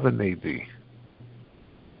family, whoever it may be.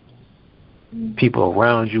 People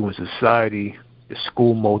around you in society, your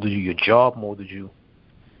school molded you, your job molded you,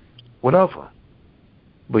 whatever.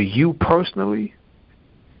 But you personally,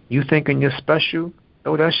 you thinking you're special,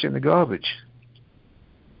 throw that shit in the garbage.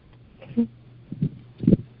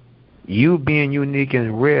 You being unique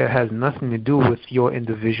and rare has nothing to do with your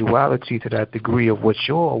individuality to that degree of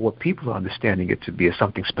what people are understanding it to be as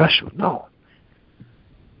something special. No.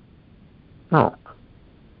 No.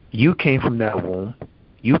 You came from that womb.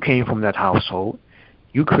 You came from that household.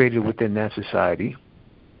 You created within that society.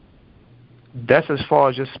 That's as far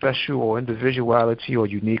as your special or individuality or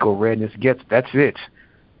unique or rareness gets. That's it.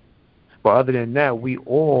 But other than that, we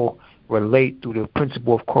all relate through the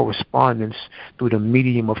principle of correspondence through the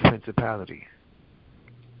medium of principality.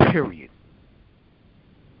 Period.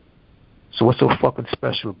 So what's so fucking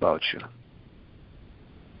special about you?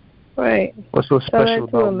 Right. What's so special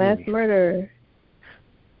about to a mass murderer.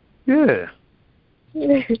 Yeah.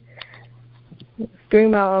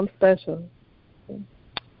 Scream out, I'm special.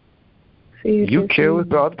 See, you kill,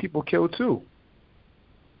 but other people kill too.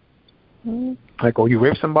 Mm-hmm. Like, you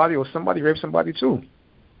rape somebody or somebody raped somebody too.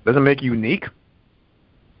 Doesn't make you unique.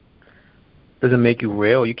 Doesn't make you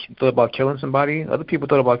real. You thought about killing somebody. Other people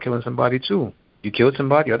thought about killing somebody too. You killed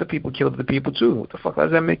somebody. Other people killed other people too. What the fuck? How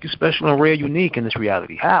does that make you special and rare, unique in this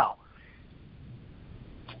reality? How?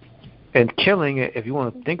 And killing, if you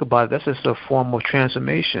want to think about it, that's just a form of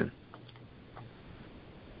transformation.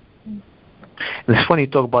 And it's funny you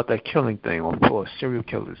talk about that killing thing, or serial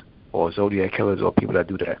killers, or Zodiac killers, or people that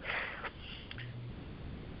do that.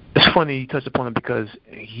 It's funny you touched upon it because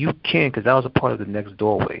you can't, because that was a part of the next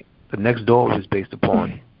doorway. The next doorway is based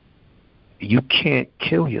upon you can't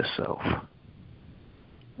kill yourself.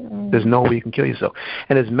 There's no way you can kill yourself.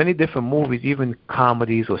 And there's many different movies, even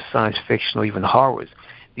comedies or science fiction or even horrors.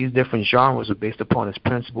 These different genres are based upon this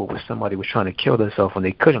principle where somebody was trying to kill themselves and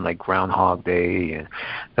they couldn't, like Groundhog Day, and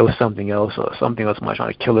there was something else, somebody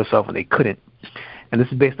trying to kill themselves and they couldn't. And this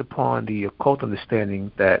is based upon the occult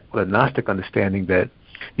understanding that, or the Gnostic understanding that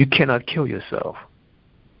you cannot kill yourself.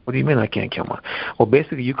 What do you mean I can't kill myself? Well,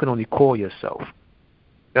 basically you can only call yourself.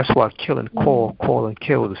 That's why kill and call and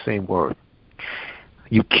kill are the same word.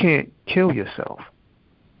 You can't kill yourself.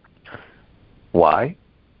 Why?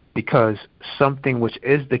 Because something which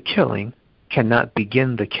is the killing cannot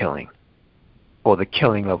begin the killing, or the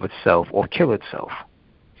killing of itself, or kill itself.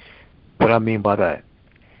 What I mean by that?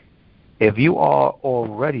 If you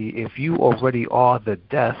already are the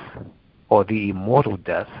death, or the immortal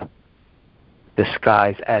death,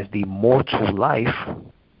 disguised as the mortal life,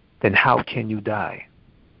 then how can you die?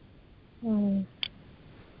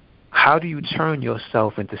 How do you turn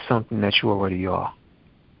yourself into something that you already are?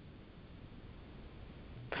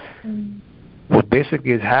 What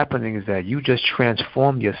basically is happening is that you just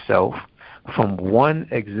transform yourself from one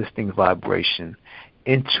existing vibration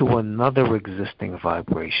into another existing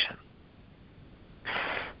vibration.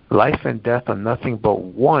 Life and death are nothing but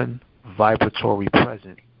one vibratory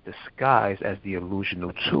present disguised as the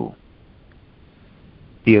illusional two.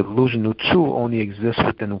 The illusional two only exists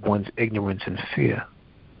within one's ignorance and fear.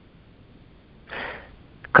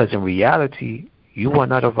 Because in reality, you are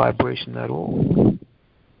not a vibration at all.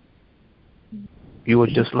 You are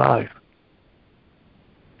just live.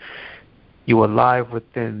 You are live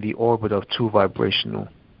within the orbit of two vibrational,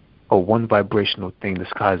 or one vibrational thing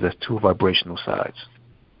disguised as two vibrational sides.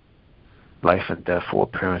 Life and death, or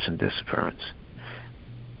appearance and disappearance.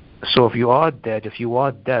 So if you are dead, if you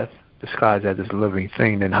are death disguised as this living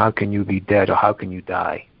thing, then how can you be dead or how can you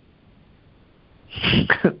die?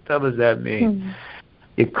 What does that mean?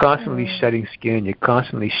 You're constantly shedding skin, you're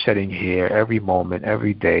constantly shedding hair every moment,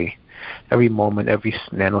 every day. Every moment, every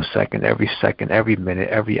nanosecond, every second, every minute,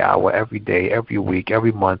 every hour, every day, every week,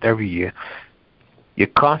 every month, every year. You're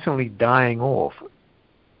constantly dying off.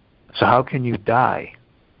 So how can you die?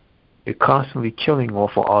 You're constantly killing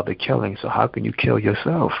off for all the killing, so how can you kill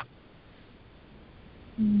yourself?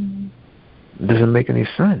 It doesn't make any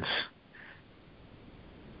sense.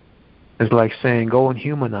 It's like saying, go and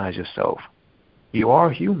humanize yourself. You are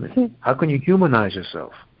human. How can you humanize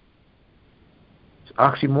yourself? It's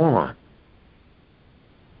oxymoron.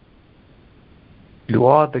 You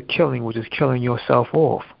are the killing, which is killing yourself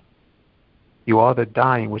off. You are the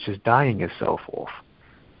dying, which is dying yourself off.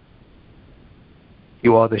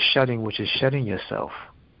 You are the shedding, which is shedding yourself.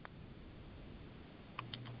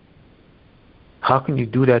 How can you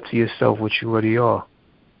do that to yourself, which you already are?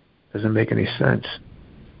 Doesn't make any sense.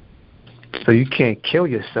 So you can't kill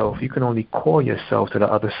yourself. You can only call yourself to the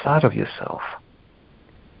other side of yourself.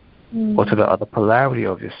 Or to the other polarity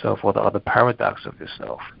of yourself, or the other paradox of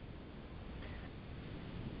yourself.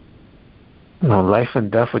 Life and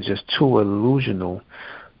death are just two illusional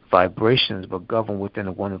vibrations, but governed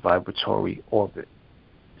within one vibratory orbit.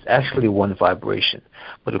 It's actually one vibration,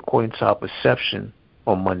 but according to our perception,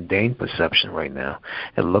 or mundane perception right now,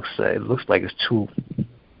 it looks like it's two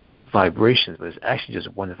vibrations, but it's actually just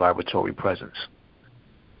one vibratory presence.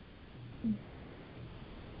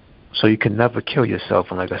 So you can never kill yourself,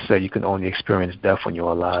 and like I said, you can only experience death when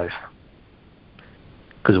you're alive.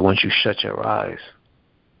 Because once you shut your eyes,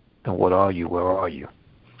 then what are you? Where are you?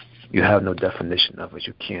 You have no definition of it.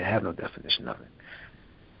 You can't have no definition of it.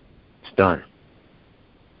 It's done.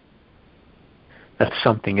 That's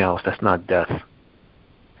something else. That's not death.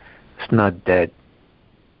 It's not dead.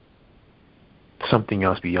 Something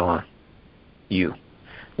else beyond you,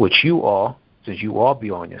 which you are, since you are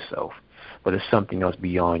beyond yourself, but it's something else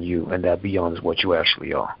beyond you, and that beyond is what you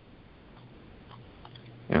actually are.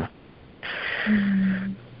 Yeah.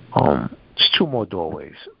 Just two more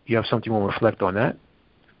doorways. You have something you want to reflect on that?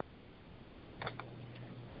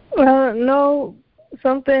 Well, no,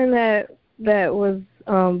 something that was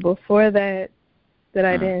before that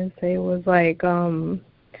I didn't say was like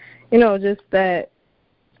just that,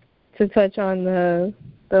 to touch on the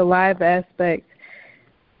live aspect.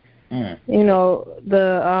 You're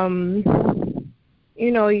the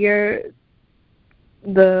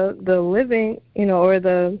living, or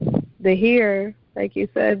the here, like you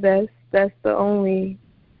said, that's the only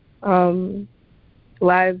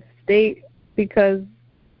live state, because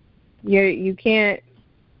you can't,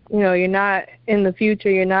 you're not in the future,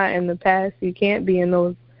 you're not in the past, you can't be in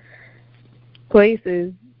those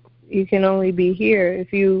places. You can only be here.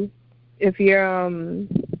 If you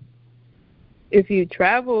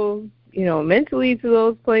travel, mentally to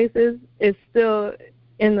those places, it's still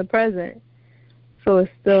in the present. So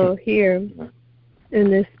it's still here in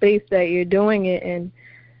this space that you're doing it in.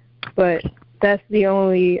 But that's the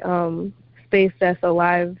only space that's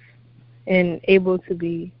alive and able to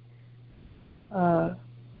be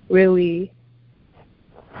really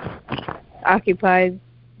occupied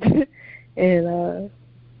and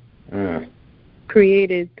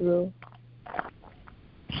created through.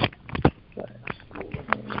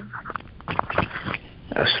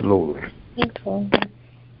 Absolutely. Okay.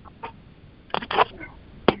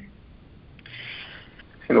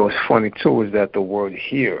 What's funny too is that the word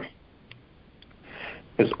here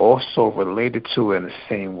is also related to and the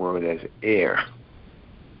same word as air.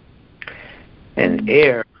 And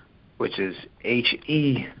air, which is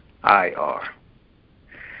H-E-I-R.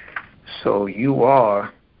 So you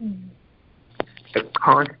are a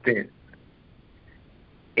constant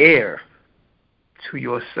heir to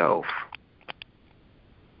yourself,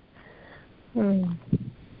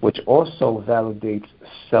 which also validates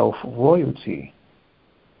self-royalty.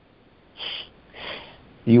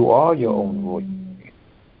 You are your own royalty.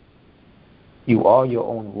 You are your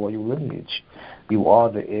own royal lineage. You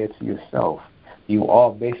are the heir to yourself. You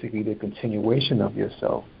are basically the continuation of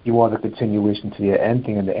yourself. You are the continuation to your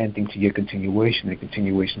ending, and the ending to your continuation, the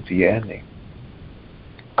continuation to your ending.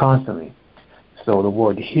 Constantly. So the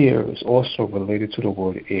word here is also related to the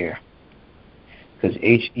word air. Because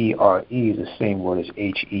H-E-R-E is the same word as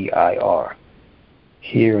H-E-I-R.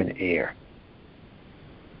 Here and air.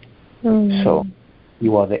 So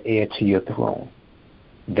you are the heir to your throne.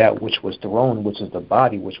 That which was throne, which is the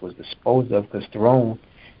body, which was disposed of, because throne,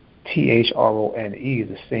 T-H-R-O-N-E, is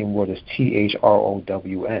the same word as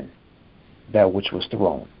T-H-R-O-W-N. That which was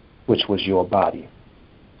throne, which was your body,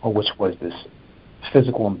 or which was this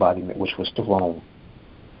physical embodiment, which was thrown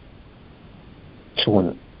to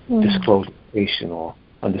an disclosed location or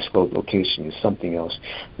undisclosed location, is something else.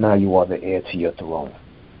 Now you are the heir to your throne.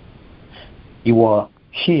 You are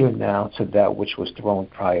here now to that which was thrown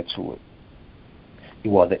prior to it.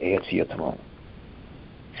 You are the heir to your throne.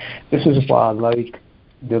 This is why I like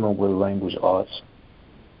dealing with language arts,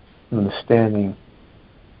 understanding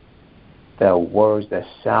that words that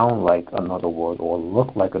sound like another word or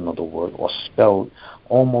look like another word or spelled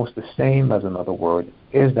almost the same as another word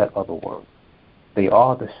is that other word. They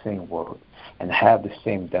are the same word and have the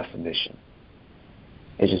same definition.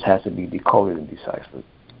 It just has to be decoded and deciphered.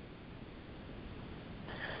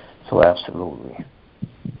 So absolutely.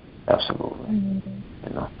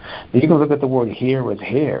 You can look at the word here as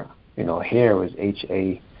hair. Hair is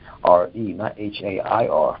H-A-R-E, not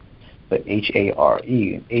H-A-I-R, but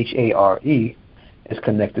H-A-R-E. And H-A-R-E is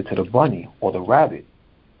connected to the bunny or the rabbit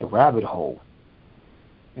hole.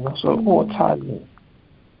 So it all ties in.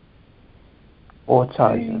 All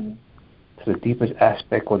ties in to the deepest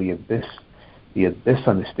aspect or the abyss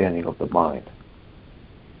understanding of the mind,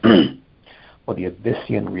 or the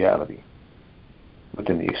abyssian reality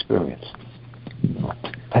within the experience.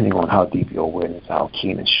 Depending on how deep your awareness, how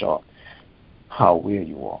keen and sharp, how aware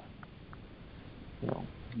you are.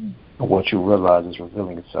 And what you realize is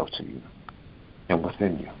revealing itself to you and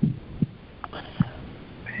within you.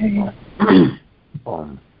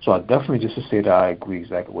 So I definitely, just to say that I agree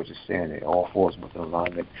exactly what you're saying. It all falls within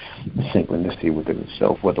alignment and synchronicity within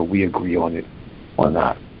itself, whether we agree on it or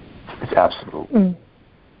not. It's absolute.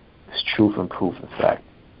 It's truth and proof and fact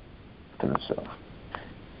within itself.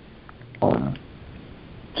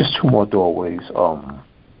 Just two more doorways.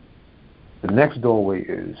 The next doorway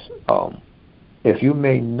is, if you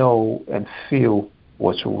may know and feel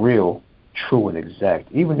what's real, true, and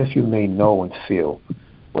exact. Even if you may know and feel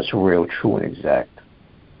what's real, true, and exact.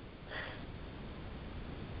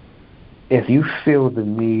 If you feel the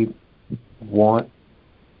need, want,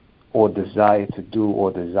 or desire to do or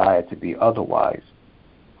desire to be otherwise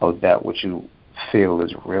of that which you feel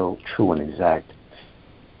is real, true, and exact,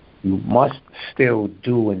 you must still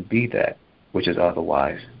do and be that which is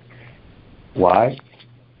otherwise. Why?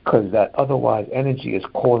 Because that otherwise energy is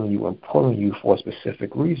calling you and pulling you for a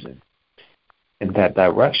specific reason in that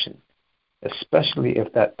direction, especially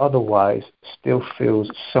if that otherwise still feels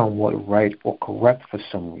somewhat right or correct for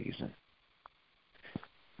some reason.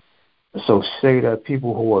 So say that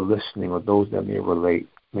people who are listening or those that may relate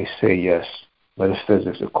may say yes,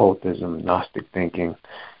 metaphysics, occultism, Gnostic thinking,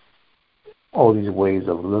 all these ways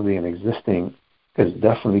of living and existing is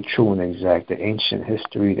definitely true and exact. The ancient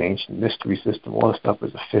history, the ancient mystery system, all that stuff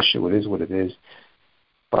is official. It is what it is.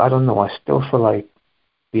 But I don't know. I still feel like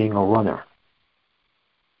being a runner.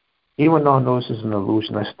 Even though I know this is an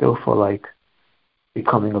illusion, I still feel like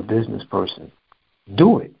becoming a business person.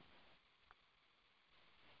 Do it.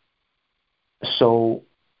 So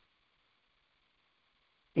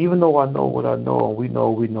even though I know what I know and we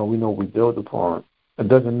know we build upon, it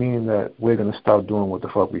doesn't mean that we're going to stop doing what the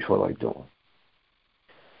fuck we feel like doing.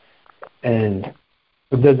 And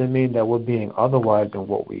it doesn't mean that we're being otherwise than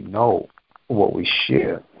what we know, what we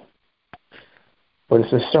share. But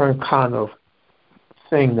it's a certain kind of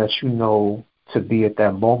thing that you know to be at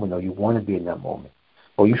that moment, or you want to be in that moment,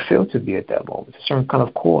 or you feel to be at that moment. It's a certain kind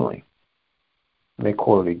of calling. You may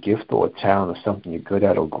call it a gift or a talent or something you're good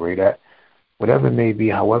at or great at. Whatever it may be,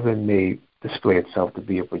 however it may display itself to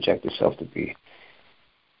be or project itself to be.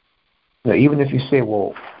 Now, even if you say,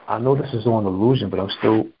 well, I know this is all an illusion, but I'm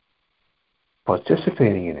still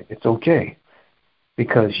participating in it, it's okay.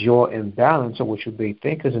 Because your imbalance, or what you may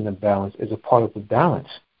think is an imbalance, is a part of the balance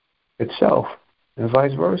itself, and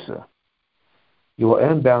vice versa. Your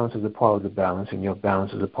imbalance is a part of the balance, and your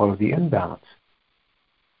balance is a part of the imbalance.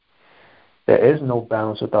 There is no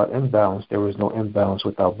balance without imbalance. There is no imbalance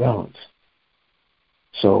without balance.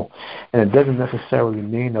 So, and it doesn't necessarily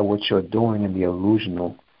mean that what you're doing in the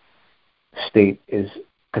illusional state is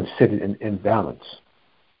considered an imbalance.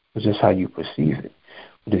 It's just how you perceive it.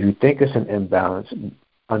 But if you think it's an imbalance,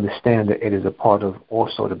 understand that it is a part of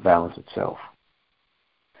also the balance itself,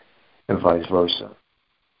 and vice versa.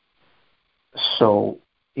 So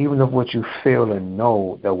even if what you feel and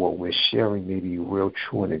know that what we're sharing may be real,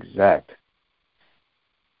 true, and exact,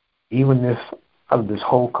 even if out of this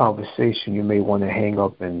whole conversation you may want to hang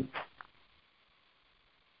up and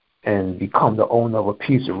become the owner of a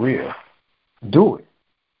pizzeria, do it.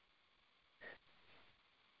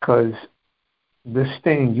 Because this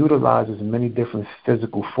thing utilizes many different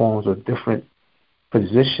physical forms or different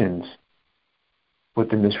positions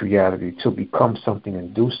within this reality to become something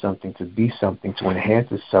and do something, to be something, to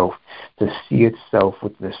enhance itself, to see itself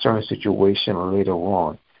within a certain situation or later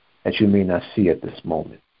on that you may not see at this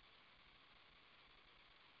moment.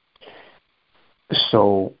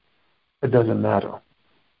 So it doesn't matter.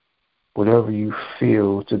 Whatever you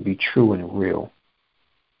feel to be true and real,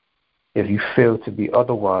 if you feel to be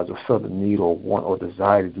otherwise or feel the need or want or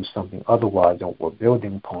desire to do something otherwise than what we're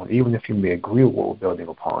building upon, even if you may agree with what we're building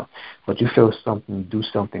upon, but you feel something, do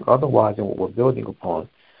something otherwise than what we're building upon,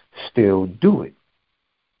 still do it.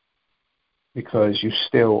 Because you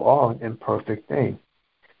still are an imperfect thing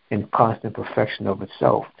in constant perfection of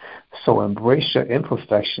itself. So embrace your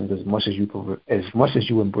imperfections as much as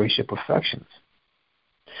you embrace your perfections.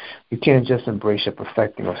 You can't just embrace your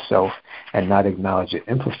perfecting of self and not acknowledge your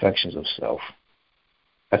imperfections of self.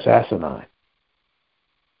 That's asinine.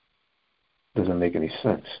 Doesn't make any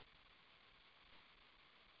sense.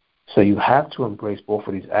 So you have to embrace both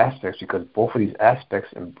of these aspects, because both of these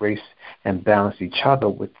aspects embrace and balance each other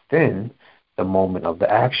within the moment of the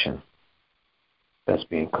action that's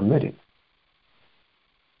being committed.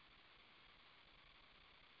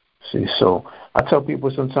 See, so I tell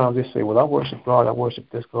people sometimes, they say, well, I worship God, I worship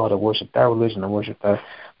this God, I worship that religion, I worship that.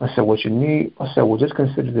 I said, what you need, I said, well, just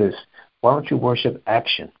consider this. Why don't you worship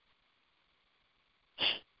action?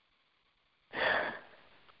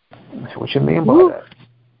 I said, what you mean by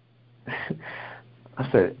that?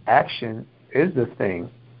 I said, action is the thing.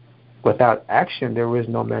 Without action, there is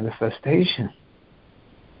no manifestation.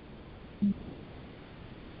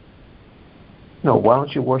 No, why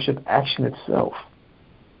don't you worship action itself?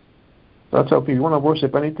 So I tell people, you want to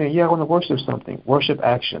worship anything? Yeah, I want to worship something. Worship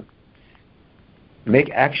action. Make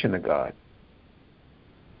action a God.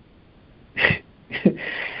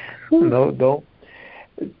 No, don't.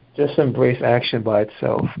 Just embrace action by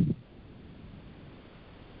itself.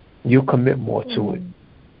 You commit more to it.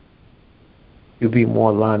 You be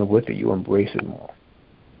more aligned with it. You embrace it more.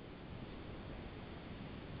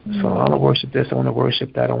 So I want to worship this. I want to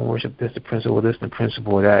worship that. I want to worship this, the principle of this, the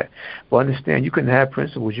principle of that. But understand, you can have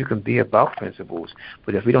principles. You can be about principles.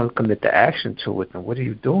 But if we don't commit the action to it, then what are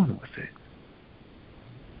you doing with it?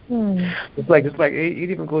 It's like it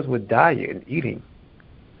even goes with diet and eating.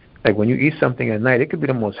 Like when you eat something at night, it could be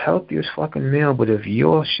the most healthiest fucking meal, but if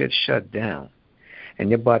your shit shut down and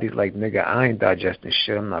your body's like, nigga, I ain't digesting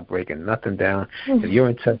shit, I'm not breaking nothing down. If your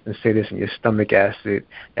intestines say this and your stomach acid,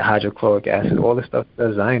 your hydrochloric acid, all this stuff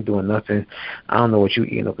says I ain't doing nothing. I don't know what you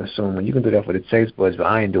eating or consuming. You can do that for the taste buds, but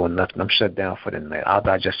I ain't doing nothing. I'm shut down for the night. I'll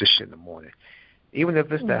digest this shit in the morning. Even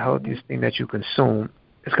if it's the healthiest thing that you consume,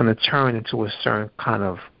 it's going to turn into a certain kind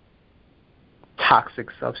of toxic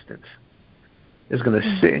substance. It's going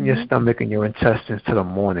to sit in your stomach and your intestines till the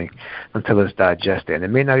morning until it's digested. And it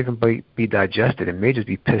may not even be digested. It may just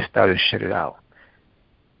be pissed out and shitted out.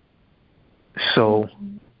 So,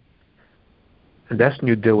 and that's when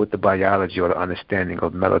you deal with the biology or the understanding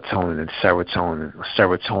of melatonin and serotonin, or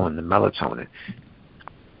serotonin and melatonin.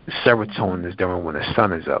 Serotonin is during when the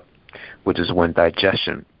sun is up, which is when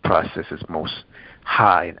digestion process is most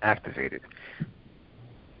high and activated.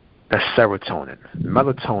 That's serotonin.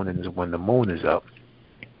 Melatonin is when the moon is up.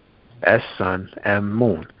 S, sun, and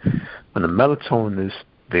moon. When the melatonin is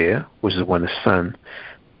there, which is when the sun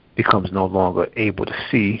becomes no longer able to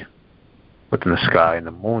see within the sky and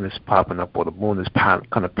the moon is popping up or the moon is kind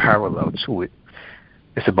of parallel to it,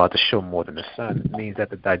 it's about to show more than the sun. It means that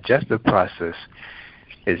the digestive process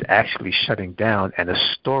is actually shutting down and the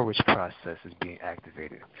storage process is being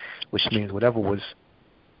activated, which means whatever was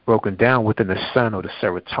broken down within the sun or the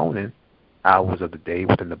serotonin hours of the day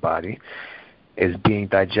within the body is being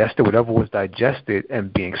digested. Whatever was digested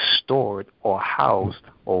and being stored or housed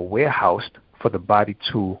or warehoused for the body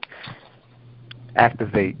to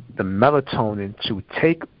activate the melatonin to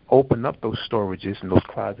open up those storages and those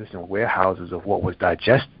closets and warehouses of what was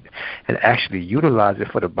digested and actually utilize it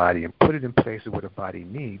for the body and put it in places where the body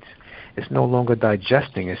needs. It's no longer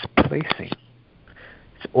digesting, it's placing.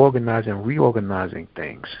 It's organizing, reorganizing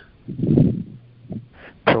things,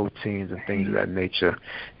 proteins and things of that nature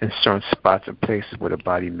in certain spots and places where the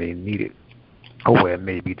body may need it or where it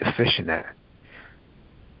may be deficient at.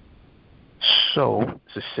 So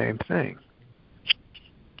it's the same thing.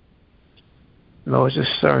 No, it's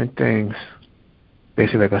just certain things,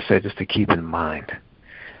 basically, like I said, just to keep in mind.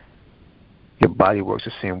 Your body works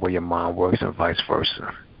the same way your mind works and vice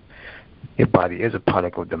versa. Your body is a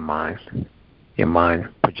product of the mind. Your mind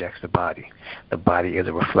projects the body. The body is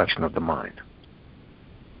a reflection of the mind.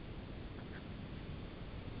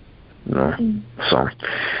 So,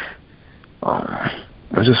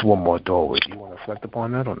 there's just one more doorway. Do you want to reflect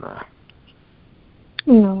upon that or not?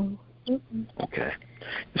 No. Okay.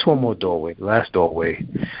 Just one more doorway. The last doorway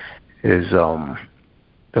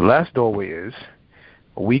is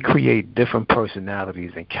we create different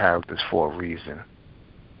personalities and characters for a reason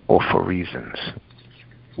or for reasons,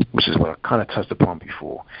 which is what I kind of touched upon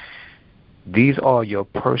before. These are your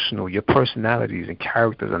personalities and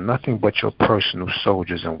characters are nothing but your personal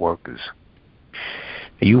soldiers and workers.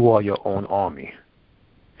 You are your own army.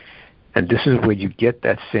 And this is where you get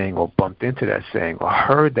that saying or bumped into that saying or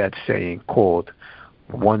heard that saying called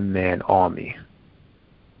one-man army.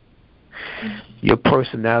 Your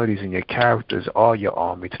personalities and your characters are your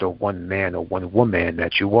army to the one man or one woman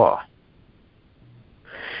that you are.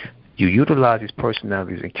 You utilize these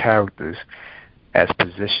personalities and characters as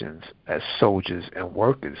positions, as soldiers and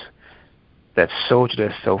workers that soldier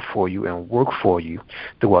themselves for you and work for you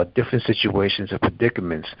throughout different situations and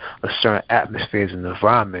predicaments or certain atmospheres and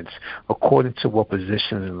environments according to what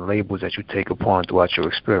positions and labels that you take upon throughout your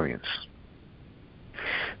experience.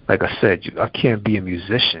 Like I said, I can't be a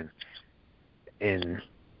musician in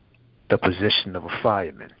the position of a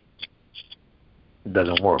fireman. It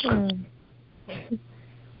doesn't work.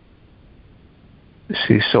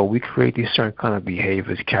 See, so we create these certain kind of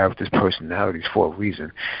behaviors, characters, personalities for a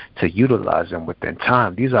reason, to utilize them within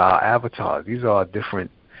time. These are our avatars. These are our different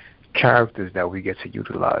characters that we get to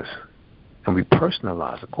utilize. And we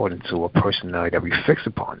personalize according to a personality that we fix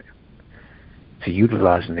upon it, to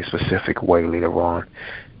utilize in a specific way later on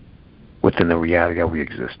within the reality that we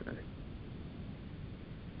exist in.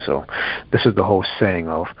 So this is the whole saying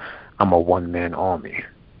of I'm a one-man army.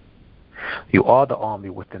 You are the army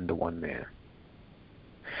within the one man.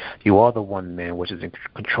 You are the one man which is in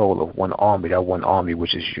control of one army, that one army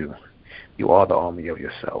which is you. You are the army of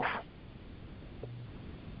yourself.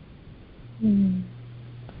 Mm.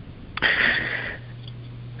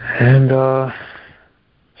 And that's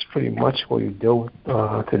pretty much what we do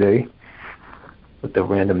today with the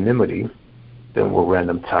randomnimity. Then with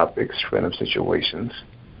random topics, random situations.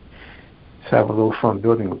 Let's have a little fun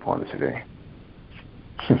building upon it today.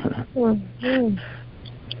 Mm-hmm.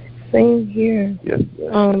 Same here. Yes.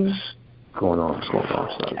 What's going on?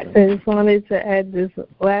 I just wanted to add this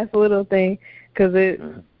last little thing because it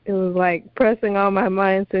was like pressing on my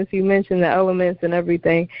mind since you mentioned the elements and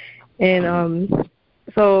everything. And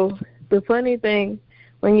so the funny thing,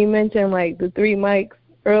 when you mentioned like the 3 mics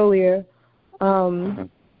earlier, I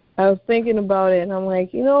was thinking about it and I'm like,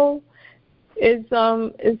 it's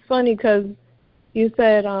funny because you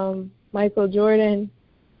said Michael Jordan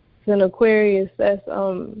is an Aquarius that's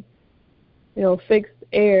fixed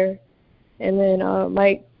air, and then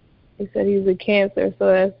Mike, he said he's a Cancer, so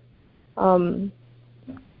that's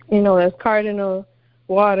that's cardinal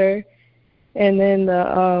water, and then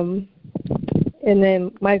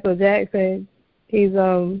Michael Jackson, he's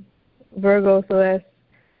Virgo, so that's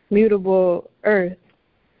mutable earth.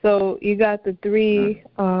 So you got the three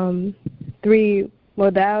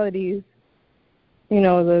modalities,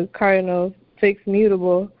 the cardinal, fixed,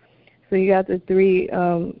 mutable. So you got the 3,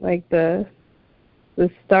 like the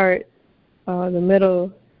start, the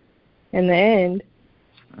middle, and the end.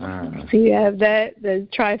 So you have that, the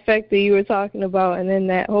trifecta you were talking about, and then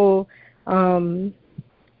that whole,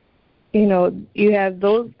 you have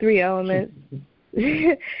those 3 elements.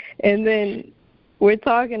 And then we're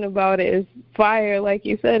talking about it as fire, like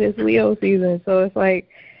you said, it's Leo season. So it's like,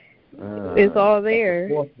 it's all there.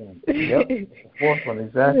 The 4th one. Yep. The 4th one,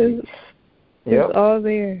 exactly. It's all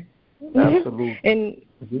there. Absolutely. And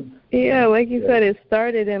yeah, like you said, it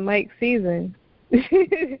started in Mike's season.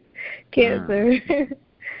 Cancer.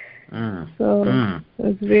 So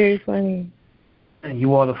it's very funny. And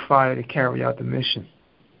you are the fire to carry out the mission.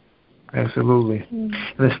 Absolutely. And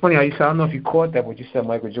it's funny how you said, I don't know if you caught that, but you said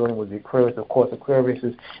Michael Jordan was the Aquarius. Of course, Aquarius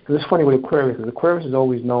is, because it's funny with Aquarius, because Aquarius is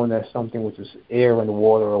always known as something which is air and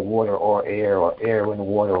water, or water or air and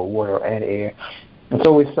water, or water and air. It's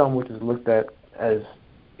always something which is looked at as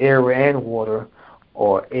air and water,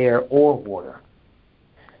 or air or water.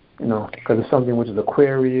 Because it's something which is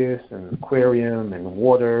Aquarius and aquarium and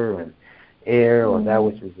water and air, or that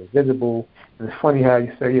which is invisible. And it's funny how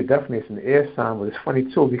you say, yeah, definitely it's an air sign, but it's funny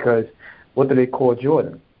too because what do they call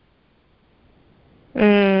Jordan? I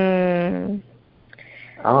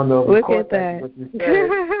don't know if Look you at caught that. What you said.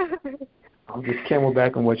 I'm just camel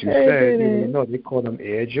back on what you said. They call him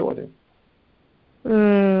Air Jordan.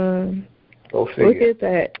 Go figure. Look at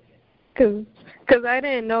that. Because I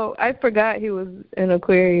didn't know. I forgot he was an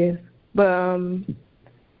Aquarius. But, I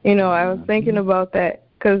was thinking about that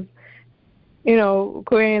because,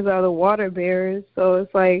 Aquarians are the water bearers. So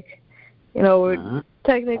it's like, we're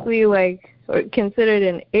technically like considered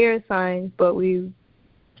an air sign, but we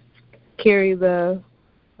carry the,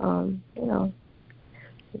 the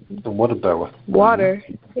water bearer. Water,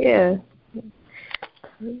 yeah.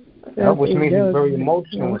 Which means he's very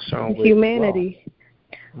emotional in certain ways. Humanity.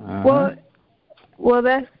 Well,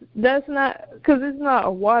 that's not, because it's not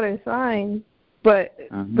a water sign, but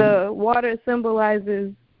the water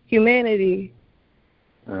symbolizes humanity.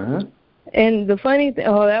 And the funny thing,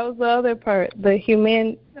 that was the other part, the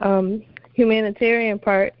humanitarian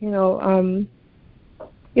part.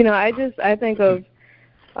 I think of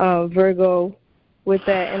Virgo with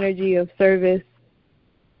that energy of service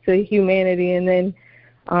to humanity, and then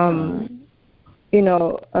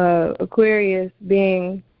Aquarius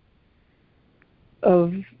being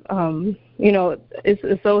of it's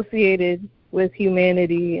associated with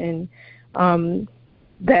humanity, and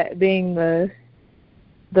that being the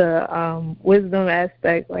wisdom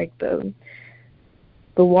aspect, like the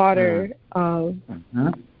water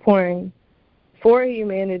pouring for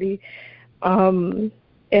humanity, and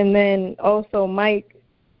then also Mike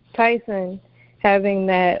Tyson having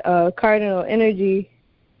that cardinal energy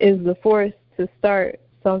is the force to start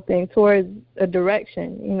something towards a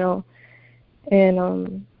direction,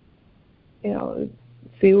 and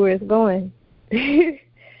see where it's going.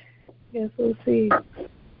 Guess we'll see.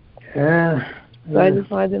 Yeah. So I just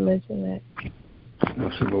wanted to mention that.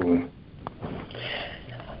 Absolutely.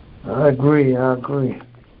 I agree.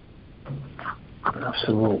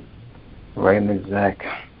 Absolute. Right and exact.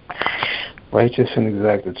 Righteous and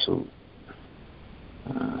exactitude.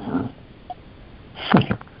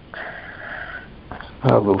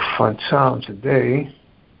 Had a little fun time today,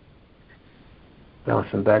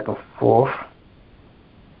 bouncing back and forth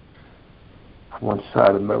from one side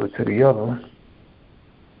of the mirror to the other,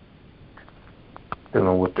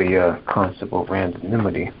 dealing with the concept of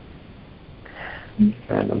randomness,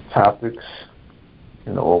 random topics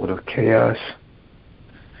in the orbit of chaos,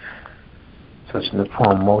 touching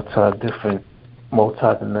upon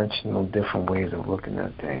multi-dimensional different ways of looking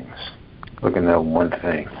at things, looking at one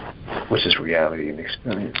thing, which is reality and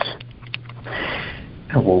experience,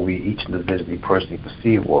 and what we each individually personally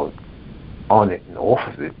perceive on it and off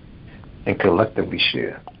of it, and collectively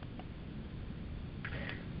share.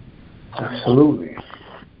 Absolutely.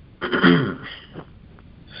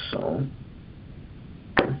 So,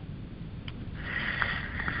 I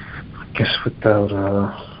guess without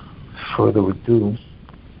further ado,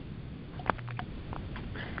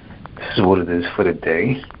 this is what it is for the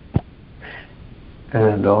day.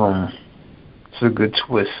 And it's a good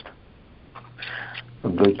twist, a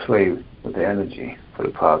good play with the energy for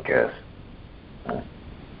the podcast.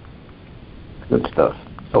 Good stuff.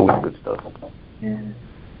 It's always good stuff.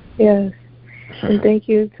 Yes. And thank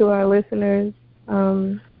you to our listeners.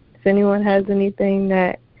 If anyone has anything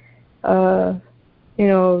that,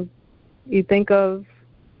 you think of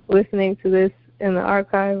listening to this in the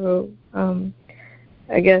archive, or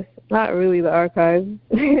I guess not really the archive,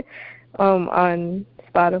 on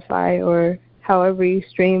Spotify or however you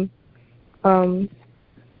stream.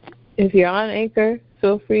 If you're on Anchor,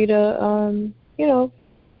 feel free to,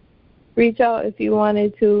 reach out if you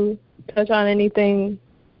wanted to touch on anything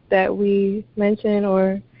that we mentioned,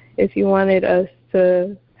 or if you wanted us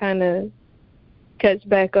to kind of catch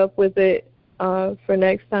back up with it for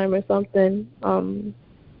next time or something,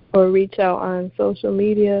 or reach out on social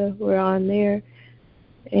media. We're on there,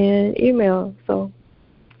 and email. So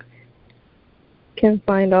can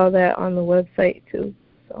find all that on the website too.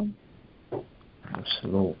 So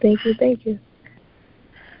absolutely. Thank you.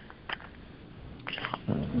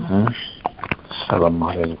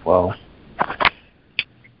 Salamat as well.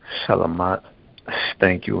 Salamat.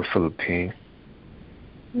 Thank you, Philippine.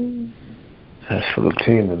 That's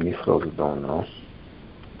Philippine to me, for those who don't know.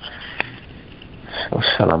 So,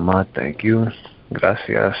 salamat, thank you.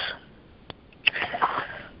 Gracias.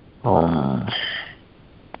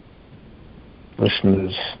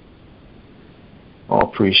 Listeners, all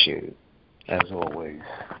appreciated, as always.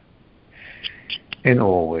 In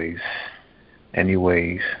all ways, any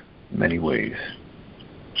ways, many ways.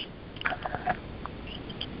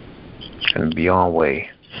 And beyond way.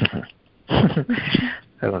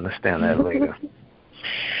 I'll understand that later.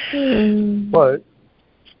 But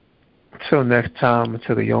until next time,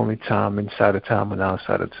 until the only time, inside of time and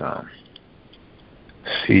outside of time.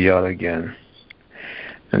 See y'all again.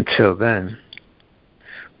 Until then,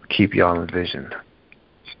 keep y'all envisioned.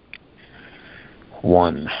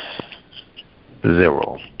 1,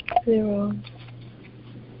 0.